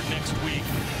plan for next week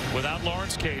without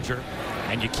Lawrence Cager.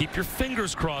 And you keep your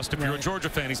fingers crossed if you're a Georgia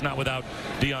fan, he's not without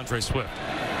DeAndre Swift.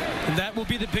 And that will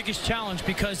be the biggest challenge,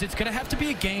 because it's going to have to be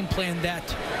a game plan that,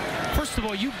 first of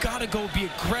all, you got to go be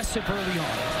aggressive early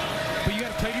on. But you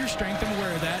got to play to your strength. I'm aware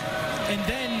of that. And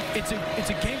then it's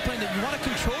a game plan that you want to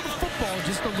control the football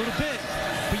just a little bit,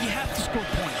 but you have to score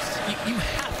points. You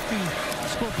have to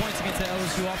score points against that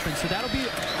LSU offense. So that'll be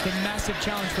the massive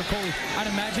challenge for Coley. I'd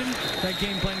imagine that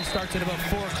game plan starts at about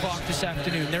 4 o'clock this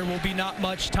afternoon. There will be not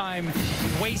much time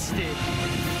wasted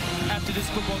after this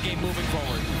football game moving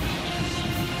forward.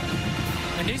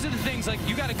 And these are the things, like,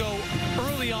 you got to go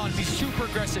early on, be super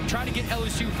aggressive, try to get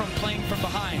LSU from playing from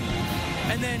behind.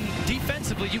 And then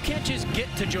defensively, you can't just get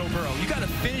to Joe Burrow. You got to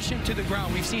finish him to the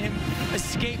ground. We've seen him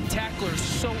escape tacklers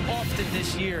so often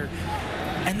this year.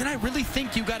 And then I really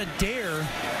think you got to dare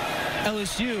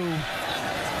LSU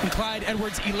and Clyde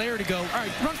Edwards-Helaire to go, all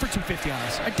right, run for 250 on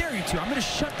us. I dare you to. I'm going to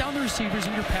shut down the receivers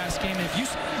in your pass game. And if you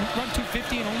run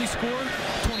 250 and only score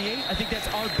 28, I think that's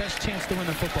our best chance to win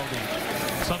the football game.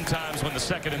 Sometimes when the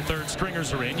 2nd and 3rd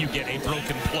stringers are in, you get a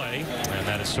broken play. And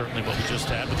that is certainly what we just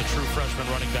had with the true freshman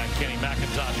running back Kenny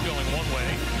McIntosh going one way.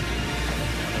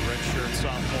 And the redshirt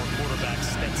sophomore quarterback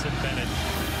Stetson Bennett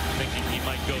thinking he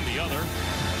might go the other.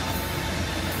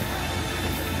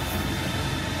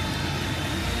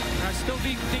 I still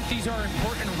think these are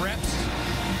important reps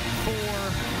for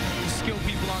the skilled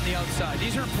people on the outside.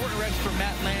 These are important reps for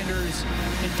Matt Landers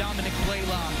and Dominic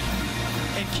Blaylock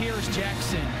and Kearis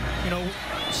Jackson. You know,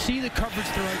 see the coverage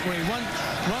the right way.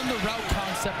 Run the route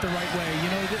concept the right way. You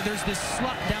know, there's this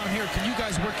slot down here. Can you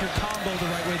guys work your combo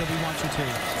the right way that we want you to?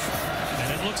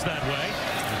 And it looks that way.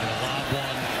 They're going to lob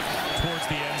one towards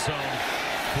the end zone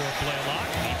for Blaylock.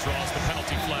 He draws the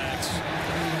penalty flags.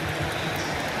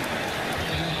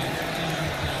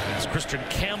 Christian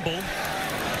Campbell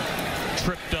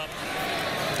tripped up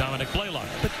Dominic Blaylock.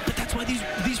 But that's why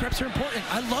these reps are important.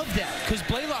 I love that, because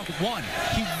Blaylock won.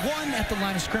 He won at the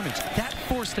line of scrimmage. That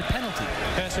forced a penalty.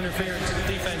 Pass interference,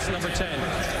 defense number 10.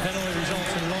 Penalty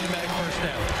results in an automatic 1st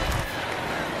down.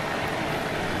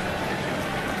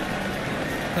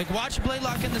 Like, watch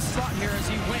Blaylock in the slot here as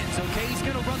he wins, okay? He's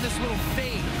going to run this little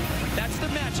fade. That's the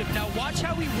matchup. Now watch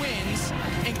how he wins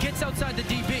and gets outside the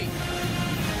DB.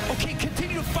 Okay,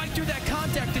 continue to fight through that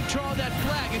contact and draw that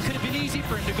flag. It could have been easy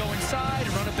for him to go inside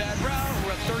and run a bad route.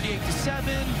 We're up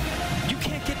 38-7. You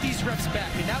can't get these reps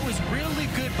back, and that was really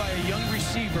good by a young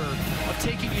receiver of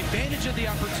taking advantage of the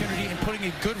opportunity and putting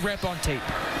a good rep on tape.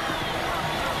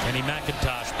 Kenny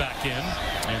McIntosh back in,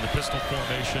 and the pistol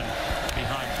formation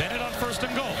behind Bennett on 1st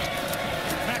and goal.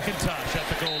 McIntosh at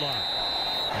the goal line.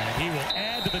 And he will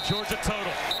add to the Georgia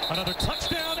total. Another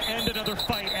touchdown and another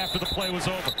fight after the play was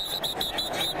over.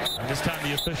 And this time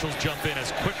the officials jump in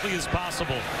as quickly as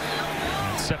possible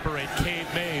and separate Cade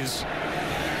Mays,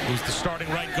 who's the starting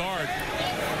right guard,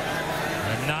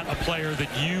 and not a player that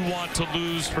you want to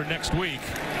lose for next week.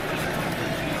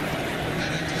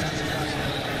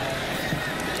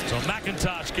 So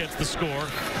McIntosh gets the score,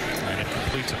 and it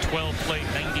completes a 12-play,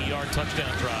 90-yard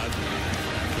touchdown drive.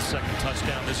 The second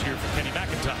touchdown this year for Kenny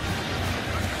McIntosh.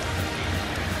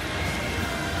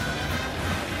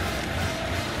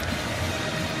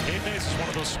 Cade Mays is one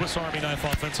of those Swiss Army knife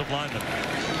offensive linemen.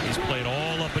 He's played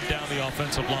all up and down the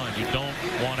offensive line. You don't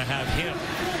want to have him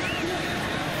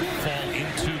fall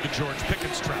into the George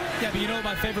Pickens trap. Yeah, but you know what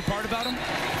my favorite part about him?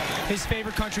 His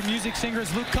favorite country music singer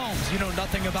is Luke Combs. You know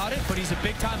nothing about it, but he's a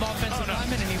big-time offensive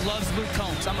lineman, and he loves Luke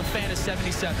Combs. I'm a fan of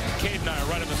 77. Cade and I are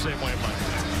right in the same way of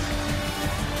life.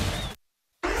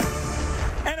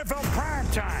 NFL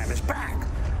Primetime is back.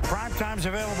 Primetime's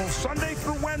available Sunday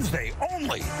through Wednesday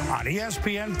only on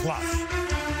ESPN+.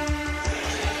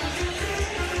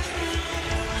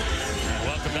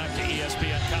 Welcome back to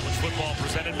ESPN College Football,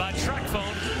 presented by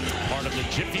TrackPhone, part of the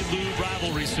Jiffy Lube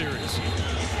rivalry series.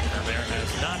 And there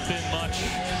has not been much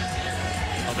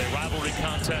of a rivalry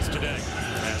contest today,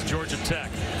 as Georgia Tech,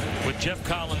 with Jeff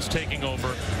Collins taking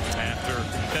over after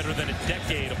better than a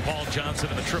decade of Paul Johnson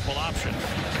in the triple option.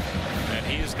 And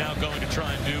he is now going to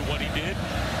try and do what he did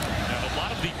at a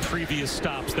lot of the previous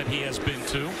stops that he has been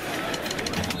to,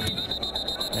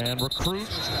 and recruit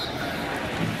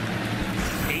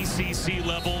ACC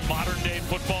level modern day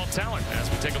football talent. As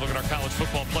we take a look at our college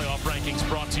football playoff rankings,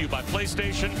 brought to you by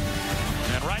PlayStation.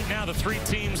 And right now the 3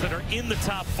 teams that are in the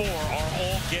top 4 are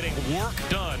all getting work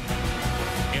done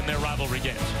in their rivalry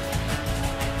games.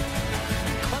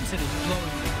 Clemson is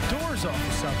blowing the doors off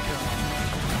of South Carolina.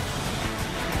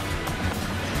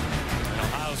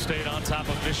 Ohio State on top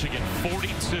of Michigan,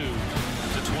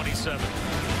 42-27.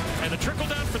 And the trickle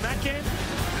down from that game,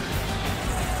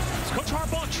 is Coach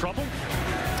Harbaugh in trouble?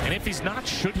 And if he's not,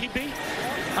 should he be?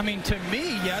 I mean, to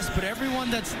me, yes, but everyone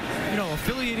that's, you know,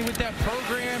 affiliated with that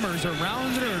program or is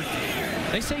around it, or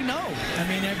they say no. I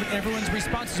mean, everyone's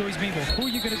response has always been, well, who are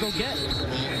you going to go get?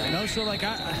 You know, so like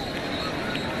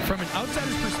from an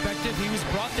outsider's perspective, he was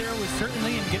brought there with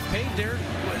certainly and get paid there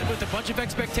with a bunch of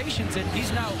expectations, and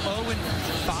he's now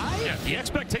 0-5? Yeah, the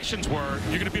expectations were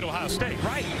you're going to beat Ohio State.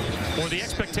 Right. Or the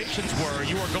expectations were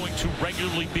you are going to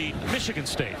regularly beat Michigan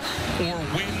State or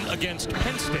win against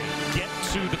Penn State, get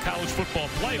to the college football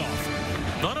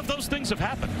playoff. None of those things have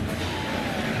happened.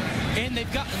 And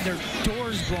they've gotten their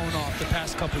doors blown off the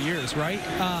past couple years, right?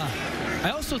 I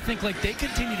also think like they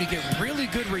continue to get really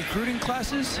good recruiting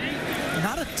classes.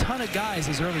 Not a ton of guys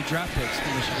as early draft picks for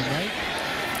Michigan, right?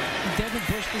 Devin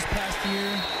Bush this past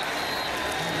year.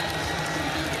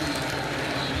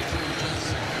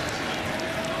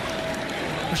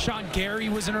 Rashawn Gary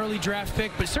was an early draft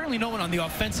pick, but certainly no one on the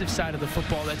offensive side of the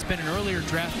football that's been an earlier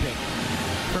draft pick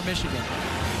for Michigan.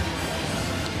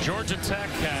 Georgia Tech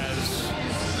has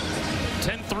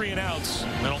 10 3-and-outs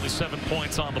and only 7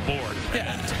 points on the board.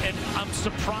 Yeah. And I'm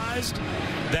surprised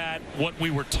that what we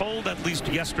were told, at least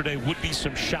yesterday, would be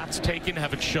some shots taken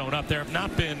haven't shown up. There have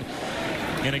not been,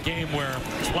 in a game where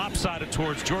it's lopsided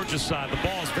towards Georgia's side, the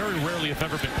ball has very rarely, if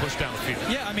ever, been pushed down the field.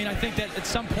 Yeah, I mean, I think that at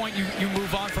some point you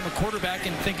move on from a quarterback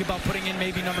and think about putting in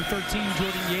maybe number 13,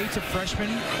 Jordan Yates, a freshman.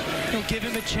 You know, give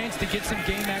him a chance to get some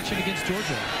game action against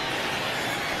Georgia.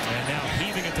 And now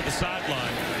heaving it to the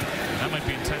sideline. That might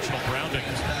be intentional grounding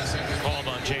called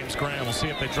on James Graham. We'll see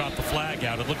if they drop the flag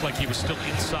out. It looked like he was still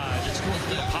inside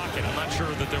the pocket. I'm not sure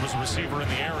that there was a receiver in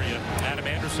the area. Adam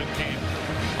Anderson came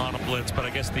on a blitz, but I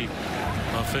guess the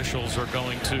officials are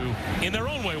going to, in their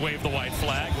own way, wave the white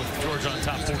flag with Georgia on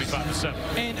top 45-7.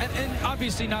 And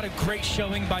obviously not a great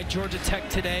showing by Georgia Tech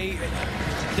today.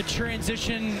 The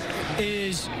transition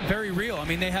is very real. I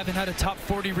mean, they haven't had a top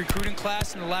 40 recruiting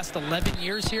class in the last 11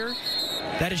 years here.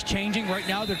 That is changing right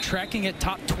now. They're tracking at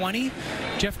top 20.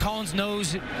 Jeff Collins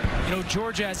knows, you know,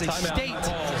 Georgia as a state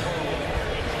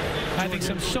having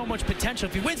so much potential.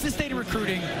 If he wins the state of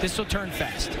recruiting, this will turn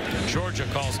fast. Georgia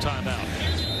calls timeout.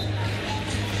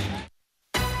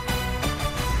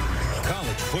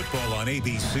 College football on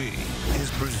ABC is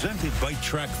presented by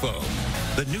TrackPhone,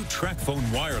 the new TrackPhone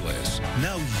wireless.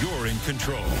 Now you're in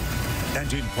control.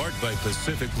 And in part by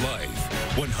Pacific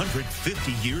Life,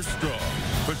 150 years strong.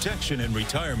 Protection and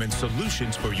retirement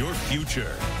solutions for your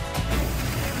future.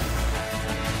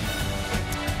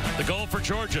 The goal for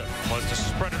Georgia was to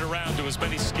spread it around to as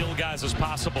many skill guys as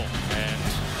possible and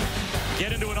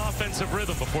get into an offensive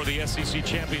rhythm before the SEC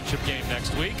championship game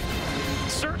next week.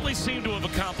 Certainly seem to have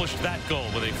accomplished that goal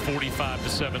with a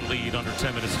 45-7 lead under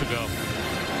 10 minutes to go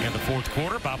in the fourth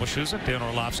quarter. Bob Wischusen, Dan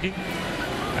Orlovsky,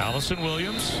 Allison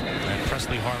Williams, and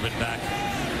Presley Harvin back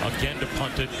again to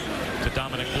punt it to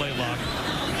Dominic Blaylock.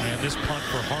 And this punt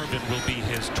for Harvin will be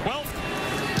his 12th,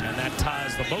 and that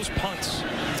ties the most punts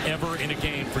ever in a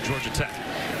game for Georgia Tech.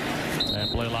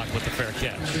 And Blaylock with the fair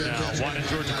catch. Now, why did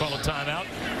Georgia call a timeout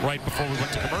right before we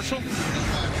went to commercial?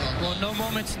 Well, no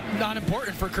moment's not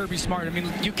important for Kirby Smart. I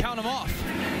mean, you count them off.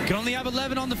 You can only have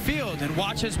 11 on the field, and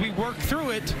watch as we work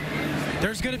through it.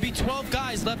 There's going to be 12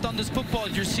 guys left on this football.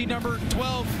 You'll see number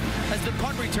 12 as the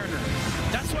punt returner.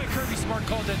 That's why Kirby Smart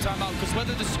called that timeout, because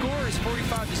whether the score is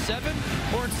 45-7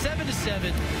 or it's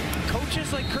 7-7,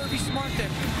 coaches like Kirby Smart that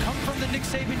come from the Nick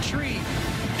Saban tree,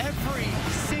 every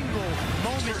single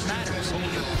moment matters. And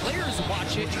the players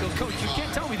watch it, you go, Coach, you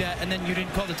can't tell me that, and then you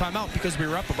didn't call the timeout because we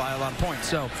were up by a lot of points.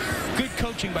 So, good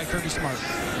coaching by Kirby Smart.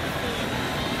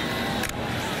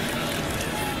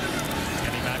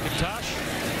 Kenny McIntosh.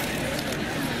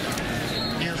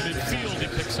 Near midfield, he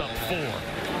picks up 4.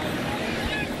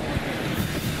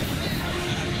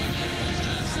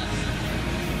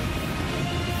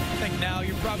 I think now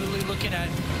you're probably looking at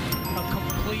a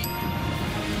complete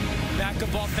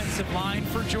backup offensive line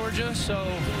for Georgia. So,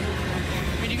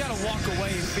 I mean, you got to walk away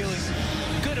feeling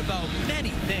good about many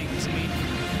things. I mean,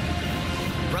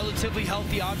 relatively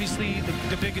healthy. Obviously,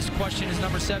 the biggest question is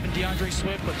number 7, DeAndre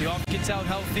Swift, but the off gets out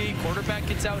healthy, quarterback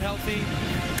gets out healthy.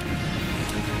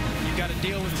 You got to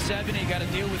deal with 7, and you got to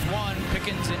deal with 1,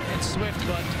 Pickens and Swift,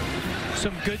 but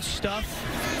some good stuff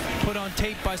put on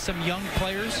tape by some young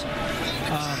players.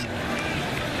 And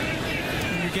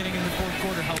you're getting in the fourth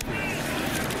quarter healthy.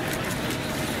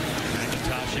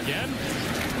 McIntosh again.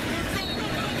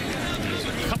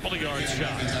 A couple of yards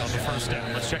shot on the first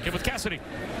down. Let's check in with Cassidy.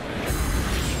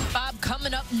 Bob,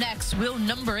 coming up next, will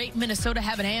number 8 Minnesota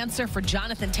have an answer for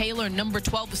Jonathan Taylor and number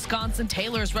 12 Wisconsin?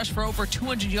 Taylor has rushed for over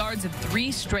 200 yards in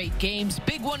 3 straight games.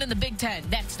 Big one in the Big Ten,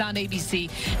 next on ABC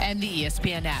and the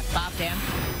ESPN app. Bob, Dan.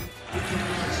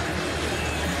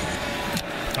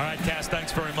 All right, Cass,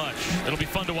 thanks very much. It'll be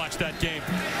fun to watch that game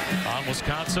on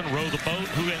Wisconsin. Row the boat.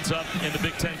 Who ends up in the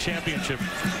Big Ten championship?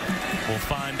 We'll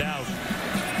find out.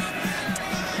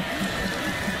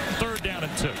 3rd down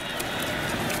and 2.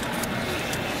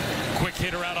 Quick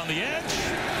hitter out on the edge,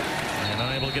 and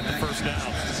unable to get the first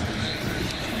down.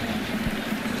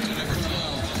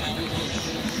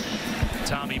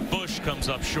 Tommy Bush comes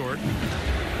up short.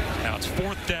 Now it's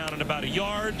 4th down and about a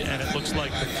yard, and it looks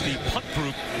like the punt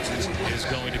group is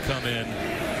going to come in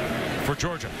for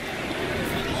Georgia.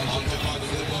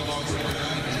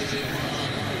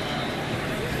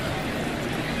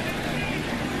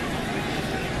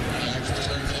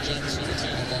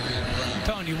 I'm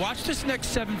telling you, watch this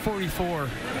next 7:44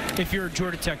 if you're a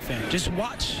Georgia Tech fan. Just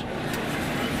watch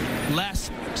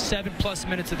last 7+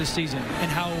 minutes of the season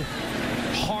and how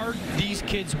hard these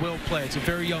kids will play. It's a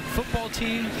very young football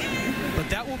team, but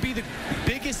that will be the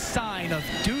biggest sign of,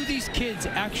 do these kids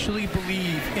actually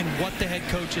believe in what the head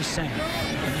coach is saying?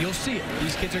 And you'll see it.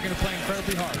 These kids are going to play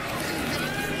incredibly hard.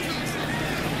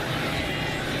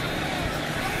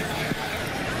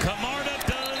 Camarda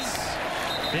does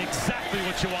exactly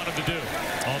what you want him to do.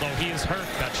 Although he is hurt,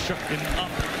 got shooken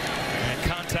up and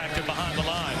contacted behind the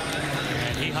line,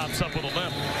 and he hops up with a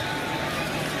limp.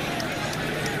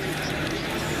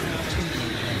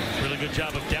 Really good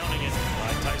job of downing it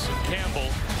by Tyson Campbell.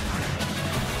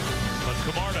 But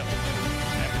Camarda,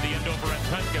 after the end over at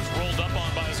Penn, gets rolled up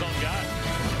on by his own guy.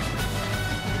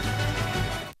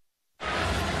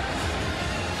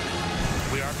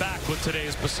 We are back with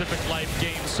today's Pacific Life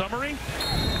game summary.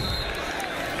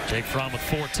 Jake Fromm with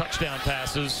 4 touchdown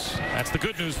passes. That's the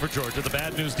good news for Georgia. The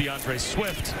bad news, DeAndre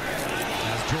Swift,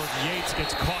 as Jordan Yates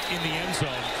gets caught in the end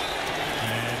zone.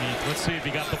 And let's see if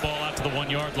he got the ball out to the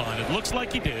 1-yard line. It looks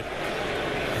like he did.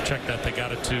 Check that. They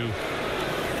got it to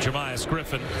Jamias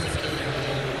Griffin.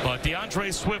 But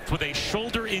DeAndre Swift, with a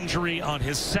shoulder injury on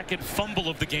his 2nd fumble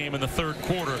of the game in the 3rd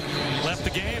quarter, left the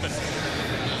game and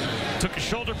took his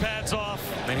shoulder pads off,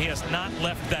 and he has not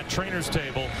left that trainer's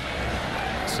table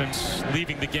since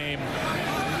leaving the game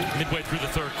midway through the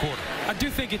third quarter. I do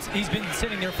think he's been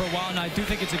sitting there for a while, and I do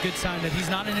think it's a good sign that he's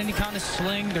not in any kind of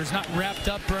sling. There's not wrapped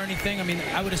up or anything. I mean,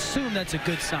 I would assume that's a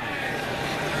good sign.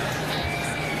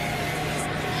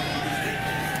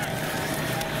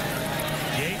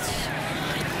 Yates,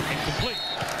 incomplete.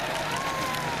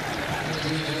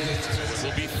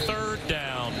 Will be third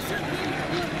down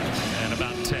and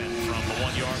about 10 from the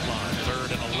 1-yard line.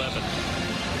 3rd and 11.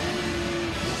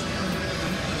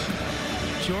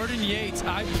 Jordan Yates.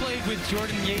 I played with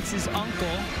Jordan Yates'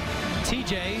 uncle,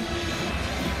 TJ,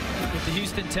 with the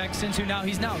Houston Texans,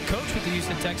 he's now a coach with the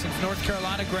Houston Texans. North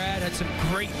Carolina grad, had some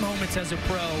great moments as a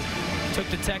pro. Took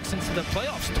the Texans to the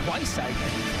playoffs twice, I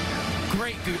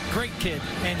think. Great kid.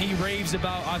 And he raves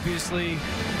about, obviously,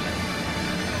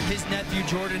 his nephew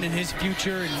Jordan and his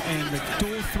future and the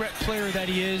dual threat player that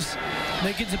he is. I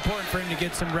think it's important for him to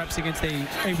get some reps against a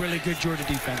really good Georgia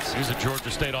defense. He's a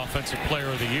Georgia State Offensive Player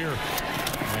of the Year.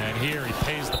 And here he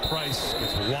pays the price.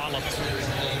 Gets walloped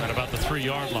at about the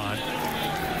 3-yard line.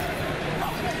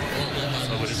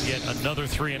 So it is yet another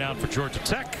 3 and out for Georgia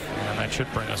Tech. And that should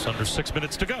bring us under 6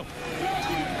 minutes to go.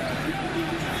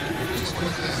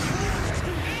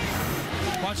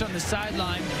 Watch on the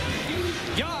sideline.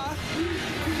 Yeah.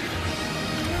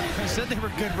 I said they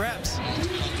were good reps.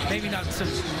 Maybe not some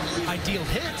ideal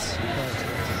hits, but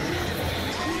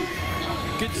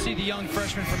good to see the young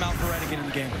freshman from Alpharetta get in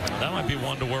the game. That might be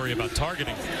one to worry about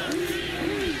targeting.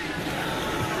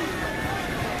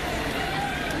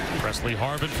 Presley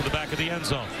Harvin for the back of the end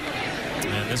zone.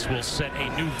 And this will set a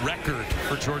new record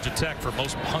for Georgia Tech for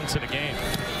most punts in a game.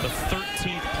 The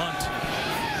 13th punt.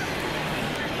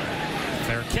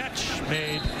 Fair catch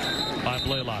made by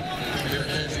Blaylock.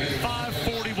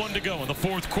 5:41 to go in the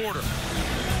 4th quarter.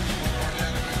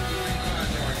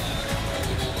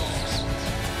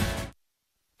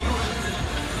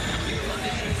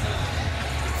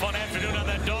 Fun afternoon on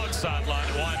that dog sideline,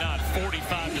 and why not?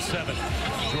 45-7.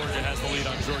 Georgia has the lead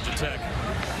on Georgia Tech.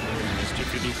 This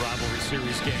Jiffy Lube rivalry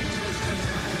series game.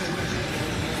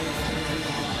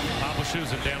 Papa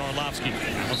Shoes and Dan Orlovsky.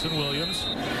 Allison Williams.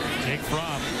 Jake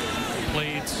Fromm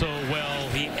played so well,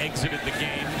 he exited the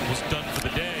game, was done for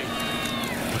the day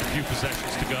with a few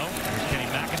possessions to go. Kenny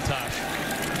McIntosh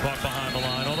caught behind the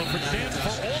line. Although for Dan, for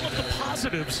all of the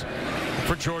positives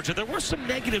for Georgia, there were some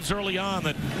negatives early on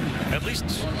that at least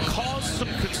caused some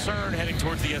concern heading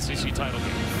towards the SEC title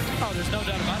game. Oh, there's no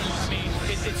doubt about it. I mean,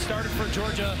 it started for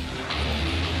Georgia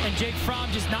and Jake Fromm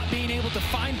just not being able to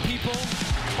find people.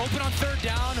 Open on 3rd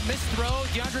down, a missed throw.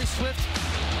 DeAndre Swift,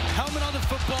 helmet on the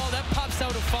football, that pops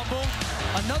out a fumble.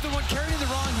 Another one carrying the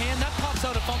wrong hand, that pops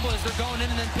out a fumble as they're going in,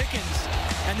 and then Pickens.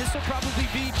 And this will probably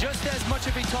be just as much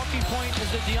of a talking point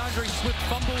as the DeAndre Swift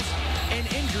fumbles and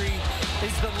injury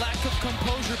is the lack of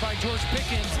composure by George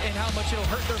Pickens and how much it'll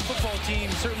hurt their football team,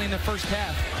 certainly in the first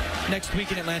half next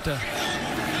week in Atlanta.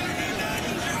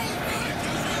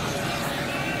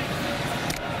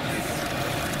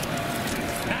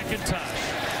 McIntosh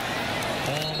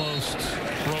almost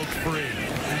broke free.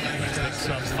 Picks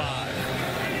up 5.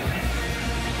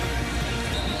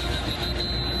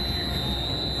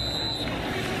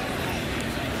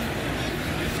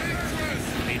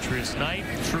 Demetrius Knight,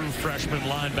 true freshman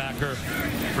linebacker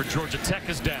for Georgia Tech,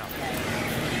 is down.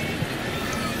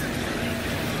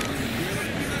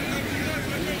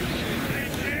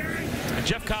 And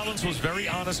Jeff Collins was very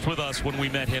honest with us when we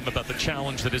met him about the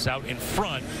challenge that is out in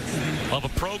front of a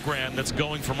program that's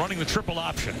going from running the triple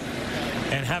option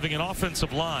and having an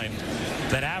offensive line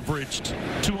that averaged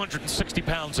 260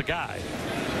 pounds a guy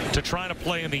to try to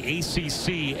play in the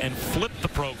ACC and flip the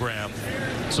program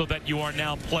so that you are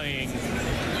now playing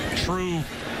true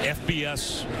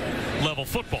FBS level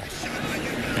football.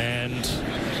 And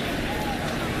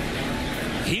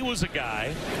he was a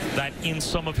guy that in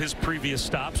some of his previous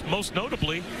stops, most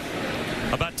notably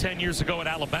about 10 years ago at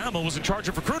Alabama, was in charge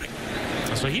of recruiting.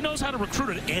 So he knows how to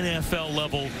recruit an NFL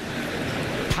level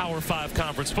Power 5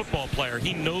 conference football player.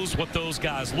 He knows what those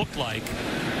guys look like,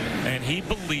 and he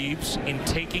believes in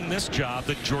taking this job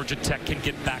that Georgia Tech can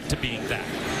get back to being that.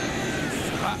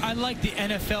 I like the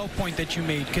NFL point that you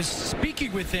made, because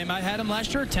speaking with him, I had him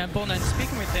last year at Temple, and then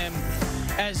speaking with him,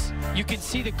 as you can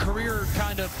see the career,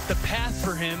 kind of the path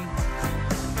for him,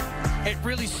 it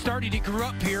really started. He grew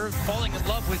up here, falling in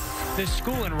love with this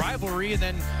school and rivalry, and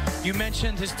then you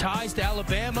mentioned his ties to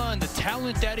Alabama and the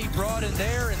talent that he brought in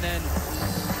there, and then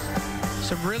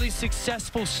some really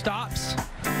successful stops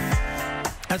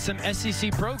at some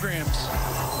SEC programs.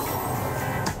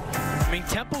 I mean,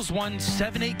 Temple's won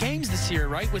 7-8 games this year,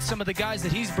 right, with some of the guys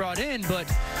that he's brought in. But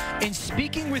in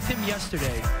speaking with him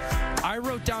yesterday, I I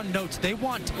wrote down notes. They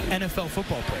want NFL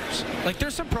football players. Like,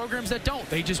 there's some programs that don't.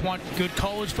 They just want good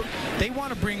college football. They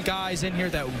want to bring guys in here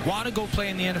that want to go play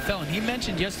in the NFL. And he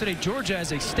mentioned yesterday Georgia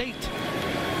as a state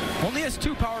only has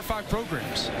 2 Power 5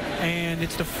 programs, and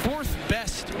it's the 4th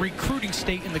best recruiting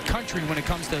state in the country when it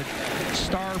comes to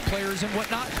star players and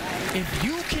whatnot. If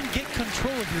you can get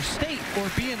control of your state or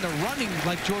be in the running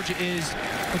like Georgia is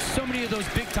with so many of those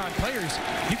big-time players,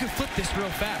 you can flip this real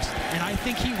fast, and I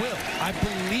think he will. I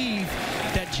believe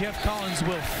that Jeff Collins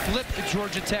will flip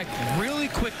Georgia Tech really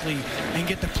quickly and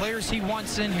get the players he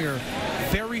wants in here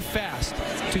very fast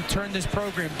to turn this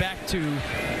program back to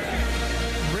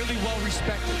really well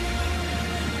respected.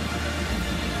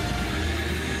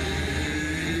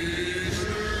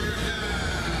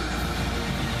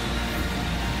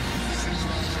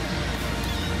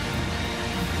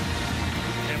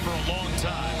 And for a long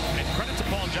time, and credit to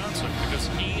Paul Johnson, because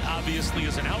he obviously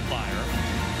is an outlier,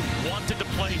 wanted to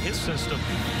play his system.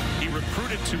 He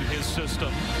recruited to his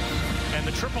system. And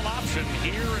the triple option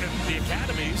here in the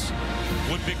academies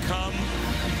would become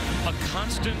a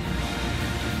constant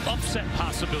upset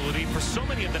possibility for so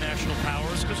many of the national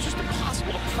powers because it's just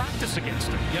impossible to practice against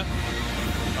him. Yep.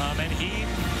 And he,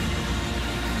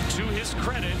 to his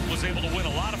credit, was able to win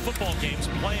a lot of football games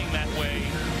playing that way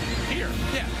here.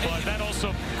 Yeah. But that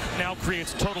also now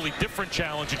creates a totally different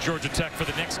challenge at Georgia Tech for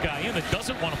the next guy in that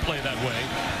doesn't want to play that way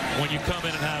when you come in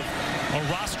and have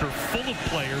a roster full of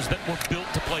players that were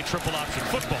built to play triple option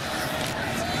football.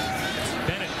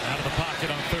 Bennett out of the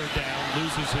pocket on 3rd down,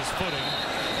 loses his footing,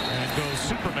 and goes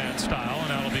Superman style, and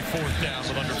that'll be 4th down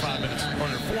with under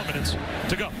 4 minutes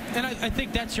to go. And I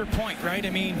think that's your point, right? I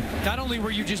mean, not only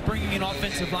were you just bringing in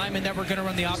offensive linemen that were going to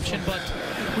run the option, but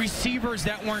receivers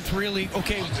that weren't really,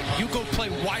 okay, you go play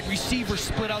wide receiver,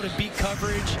 split out and beat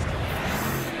coverage.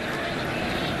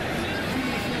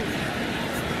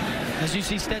 As you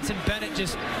see Stetson Bennett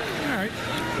just, all right,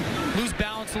 lose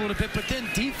balance a little bit, but then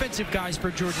defensive guys for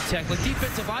Georgia Tech, like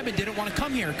defensive linemen didn't want to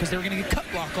come here because they were going to get cut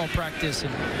block all practice.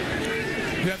 And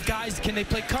you have guys, can they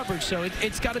play coverage? So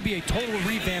it's got to be a total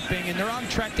revamping, and they're on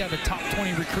track to have a top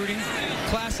 20 recruiting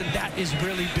class, and that is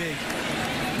really big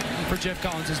for Jeff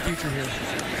Collins' future here.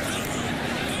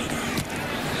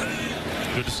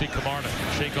 Good to see Camarda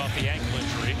shake off the ankle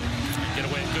injury. Get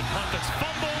away a good punt that's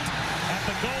fumbled at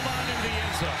the goal line in the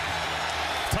end zone.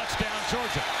 Touchdown,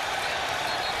 Georgia.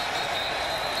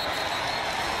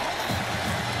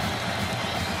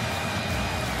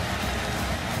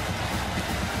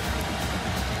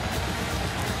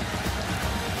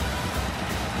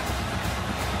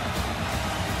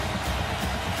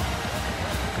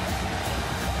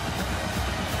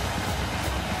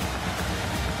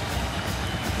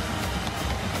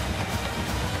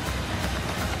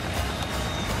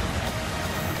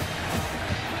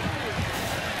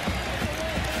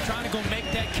 Go make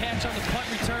that catch on the punt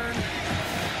return.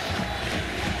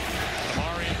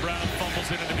 Brown fumbles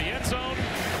it into the end zone.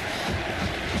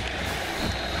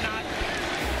 Not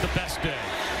the best day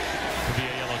to be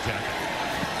a Yellow Jacket.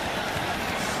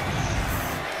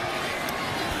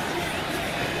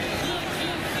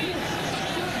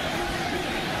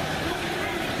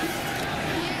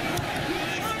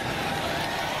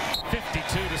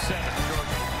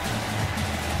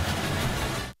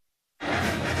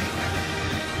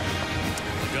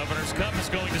 Cup is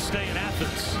going to stay in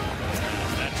Athens.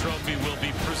 That trophy will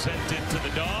be presented to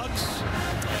the Dogs.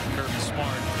 And Kirby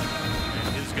Smart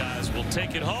and his guys will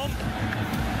take it home.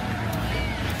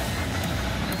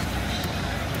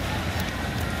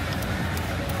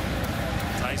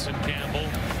 Tyson Campbell.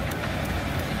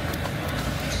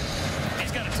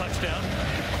 He's got a touchdown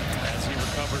as he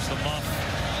recovers the muff.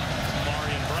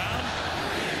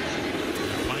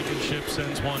 Blankenship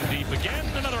sends one deep again.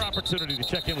 Another opportunity to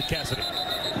check in with Cassidy.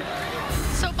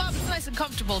 So, Bob, it's nice and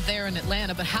comfortable there in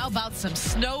Atlanta, but how about some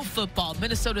snow football?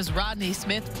 Minnesota's Rodney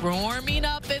Smith warming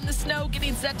up in the snow,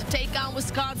 getting set to take on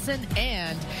Wisconsin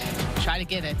and try to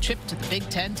get a trip to the Big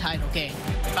Ten title game.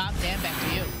 Bob, Dan, back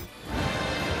to you.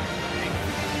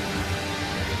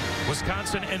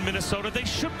 Wisconsin and Minnesota, they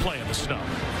should play in the snow.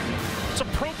 It's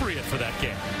appropriate for that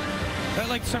game. I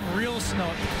like some real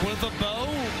snow with a bow,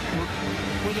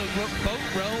 with a boat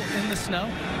row in the snow.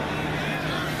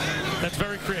 That's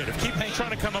very creative. Keep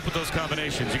trying to come up with those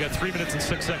combinations. You got 3 minutes and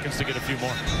 6 seconds to get a few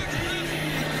more.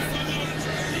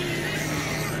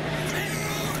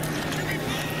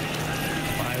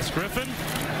 Miles Griffin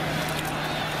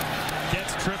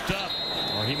gets tripped up,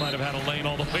 or he might have had a lane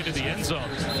all the way to the end zone.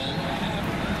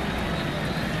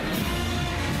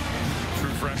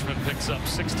 True freshman picks up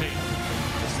 16.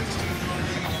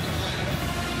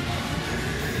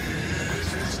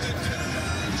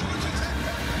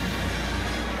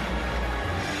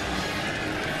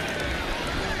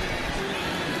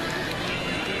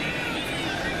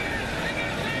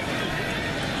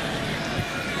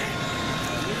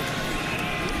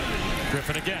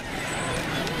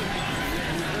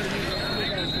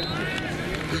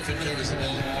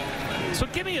 So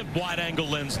give me a wide-angle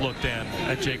lens look, Dan,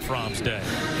 at Jake Fromm's day.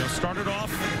 Started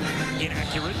off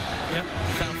inaccurate. Yep.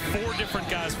 Found 4 different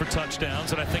guys for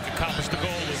touchdowns, and I think accomplished the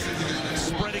goal of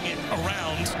spreading it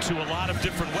around to a lot of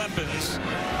different weapons.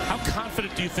 How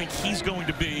confident do you think he's going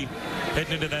to be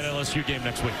heading into that LSU game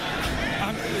next week?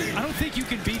 I don't think you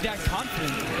can be that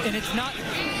confident, and it's not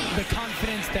the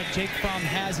confidence that Jake Fromm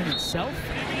has in itself.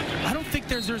 I don't think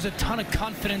there's a ton of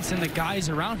confidence in the guys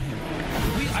around him.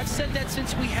 I've said that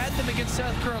since we had them against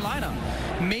South Carolina.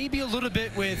 Maybe a little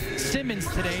bit with Simmons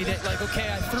today that, like, okay,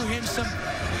 I threw him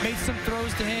made some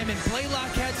throws to him, and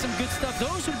Blaylock had some good stuff.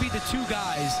 Those would be the 2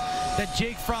 guys that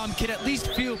Jake Fromm could at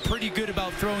least feel pretty good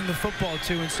about throwing the football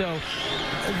to. And so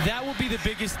that will be the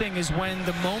biggest thing, is when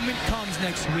the moment comes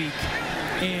next week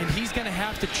and he's going to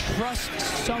have to trust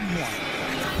someone.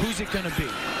 Who's it going to be?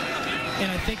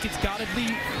 And I think it's got to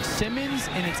be Simmons,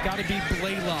 and it's got to be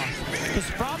Blaylock, because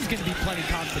Fromm's going to be plenty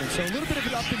confident. So a little bit of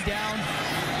an up and down,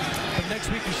 but next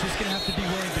week he's just going to have to be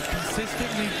willing to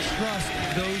consistently trust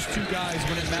those 2 guys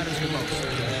when it matters the most.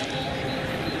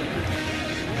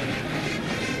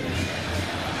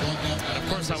 And of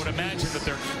course, I would imagine that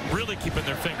they're really keeping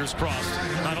their fingers crossed,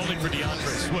 not only for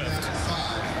DeAndre Swift,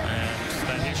 and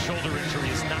that his shoulder injury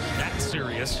is not that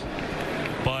serious,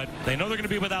 but they know they're going to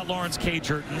be without Lawrence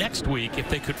Cager next week. If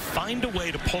they could find a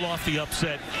way to pull off the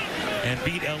upset and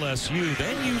beat LSU,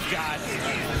 then you've got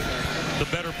the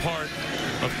better part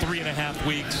of 3.5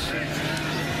 weeks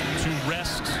to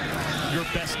rest your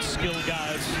best skill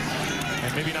guys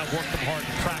and maybe not work them hard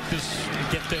in practice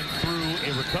and get them through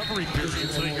a recovery period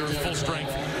so that you're at full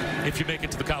strength if you make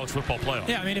it to the college football playoff.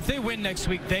 Yeah, I mean, if they win next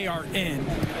week, they are in.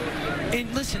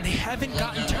 And listen, they haven't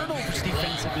gotten turnovers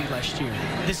defensively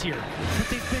this year, but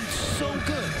they've been so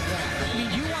good. I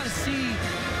mean, you want to see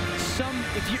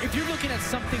if you're looking at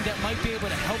something that might be able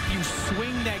to help you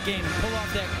swing that game and pull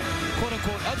off that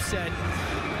quote-unquote upset,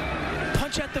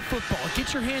 punch at the football,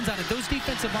 get your hands on it. Those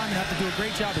defensive linemen have to do a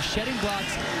great job of shedding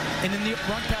blocks, and in the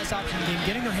run-pass option game,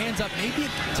 getting their hands up, maybe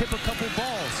tip a couple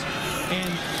balls,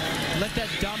 and let that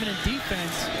dominant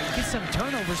defense get some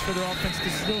turnovers for their offense to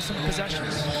steal some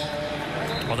possessions.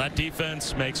 Well, that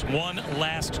defense makes one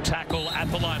last tackle at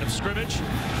the line of scrimmage,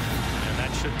 and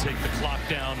that should take the clock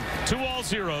down to all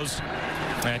zeros.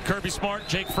 And Kirby Smart,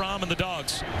 Jake Fromm, and the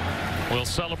Dogs will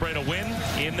celebrate a win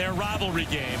in their rivalry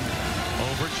game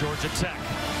over Georgia Tech.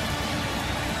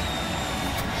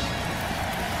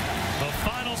 The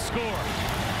final score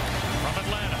from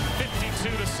Atlanta,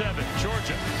 52-7.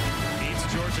 Georgia beats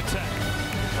Georgia Tech.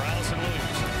 For Allison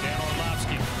Williams, Dan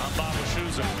Orlovsky, I'm Bob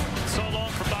Wischusen. So long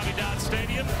from Bobby Dodd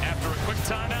Stadium. After a quick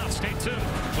timeout, stay tuned.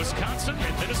 Wisconsin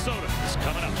and Minnesota is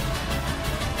coming up.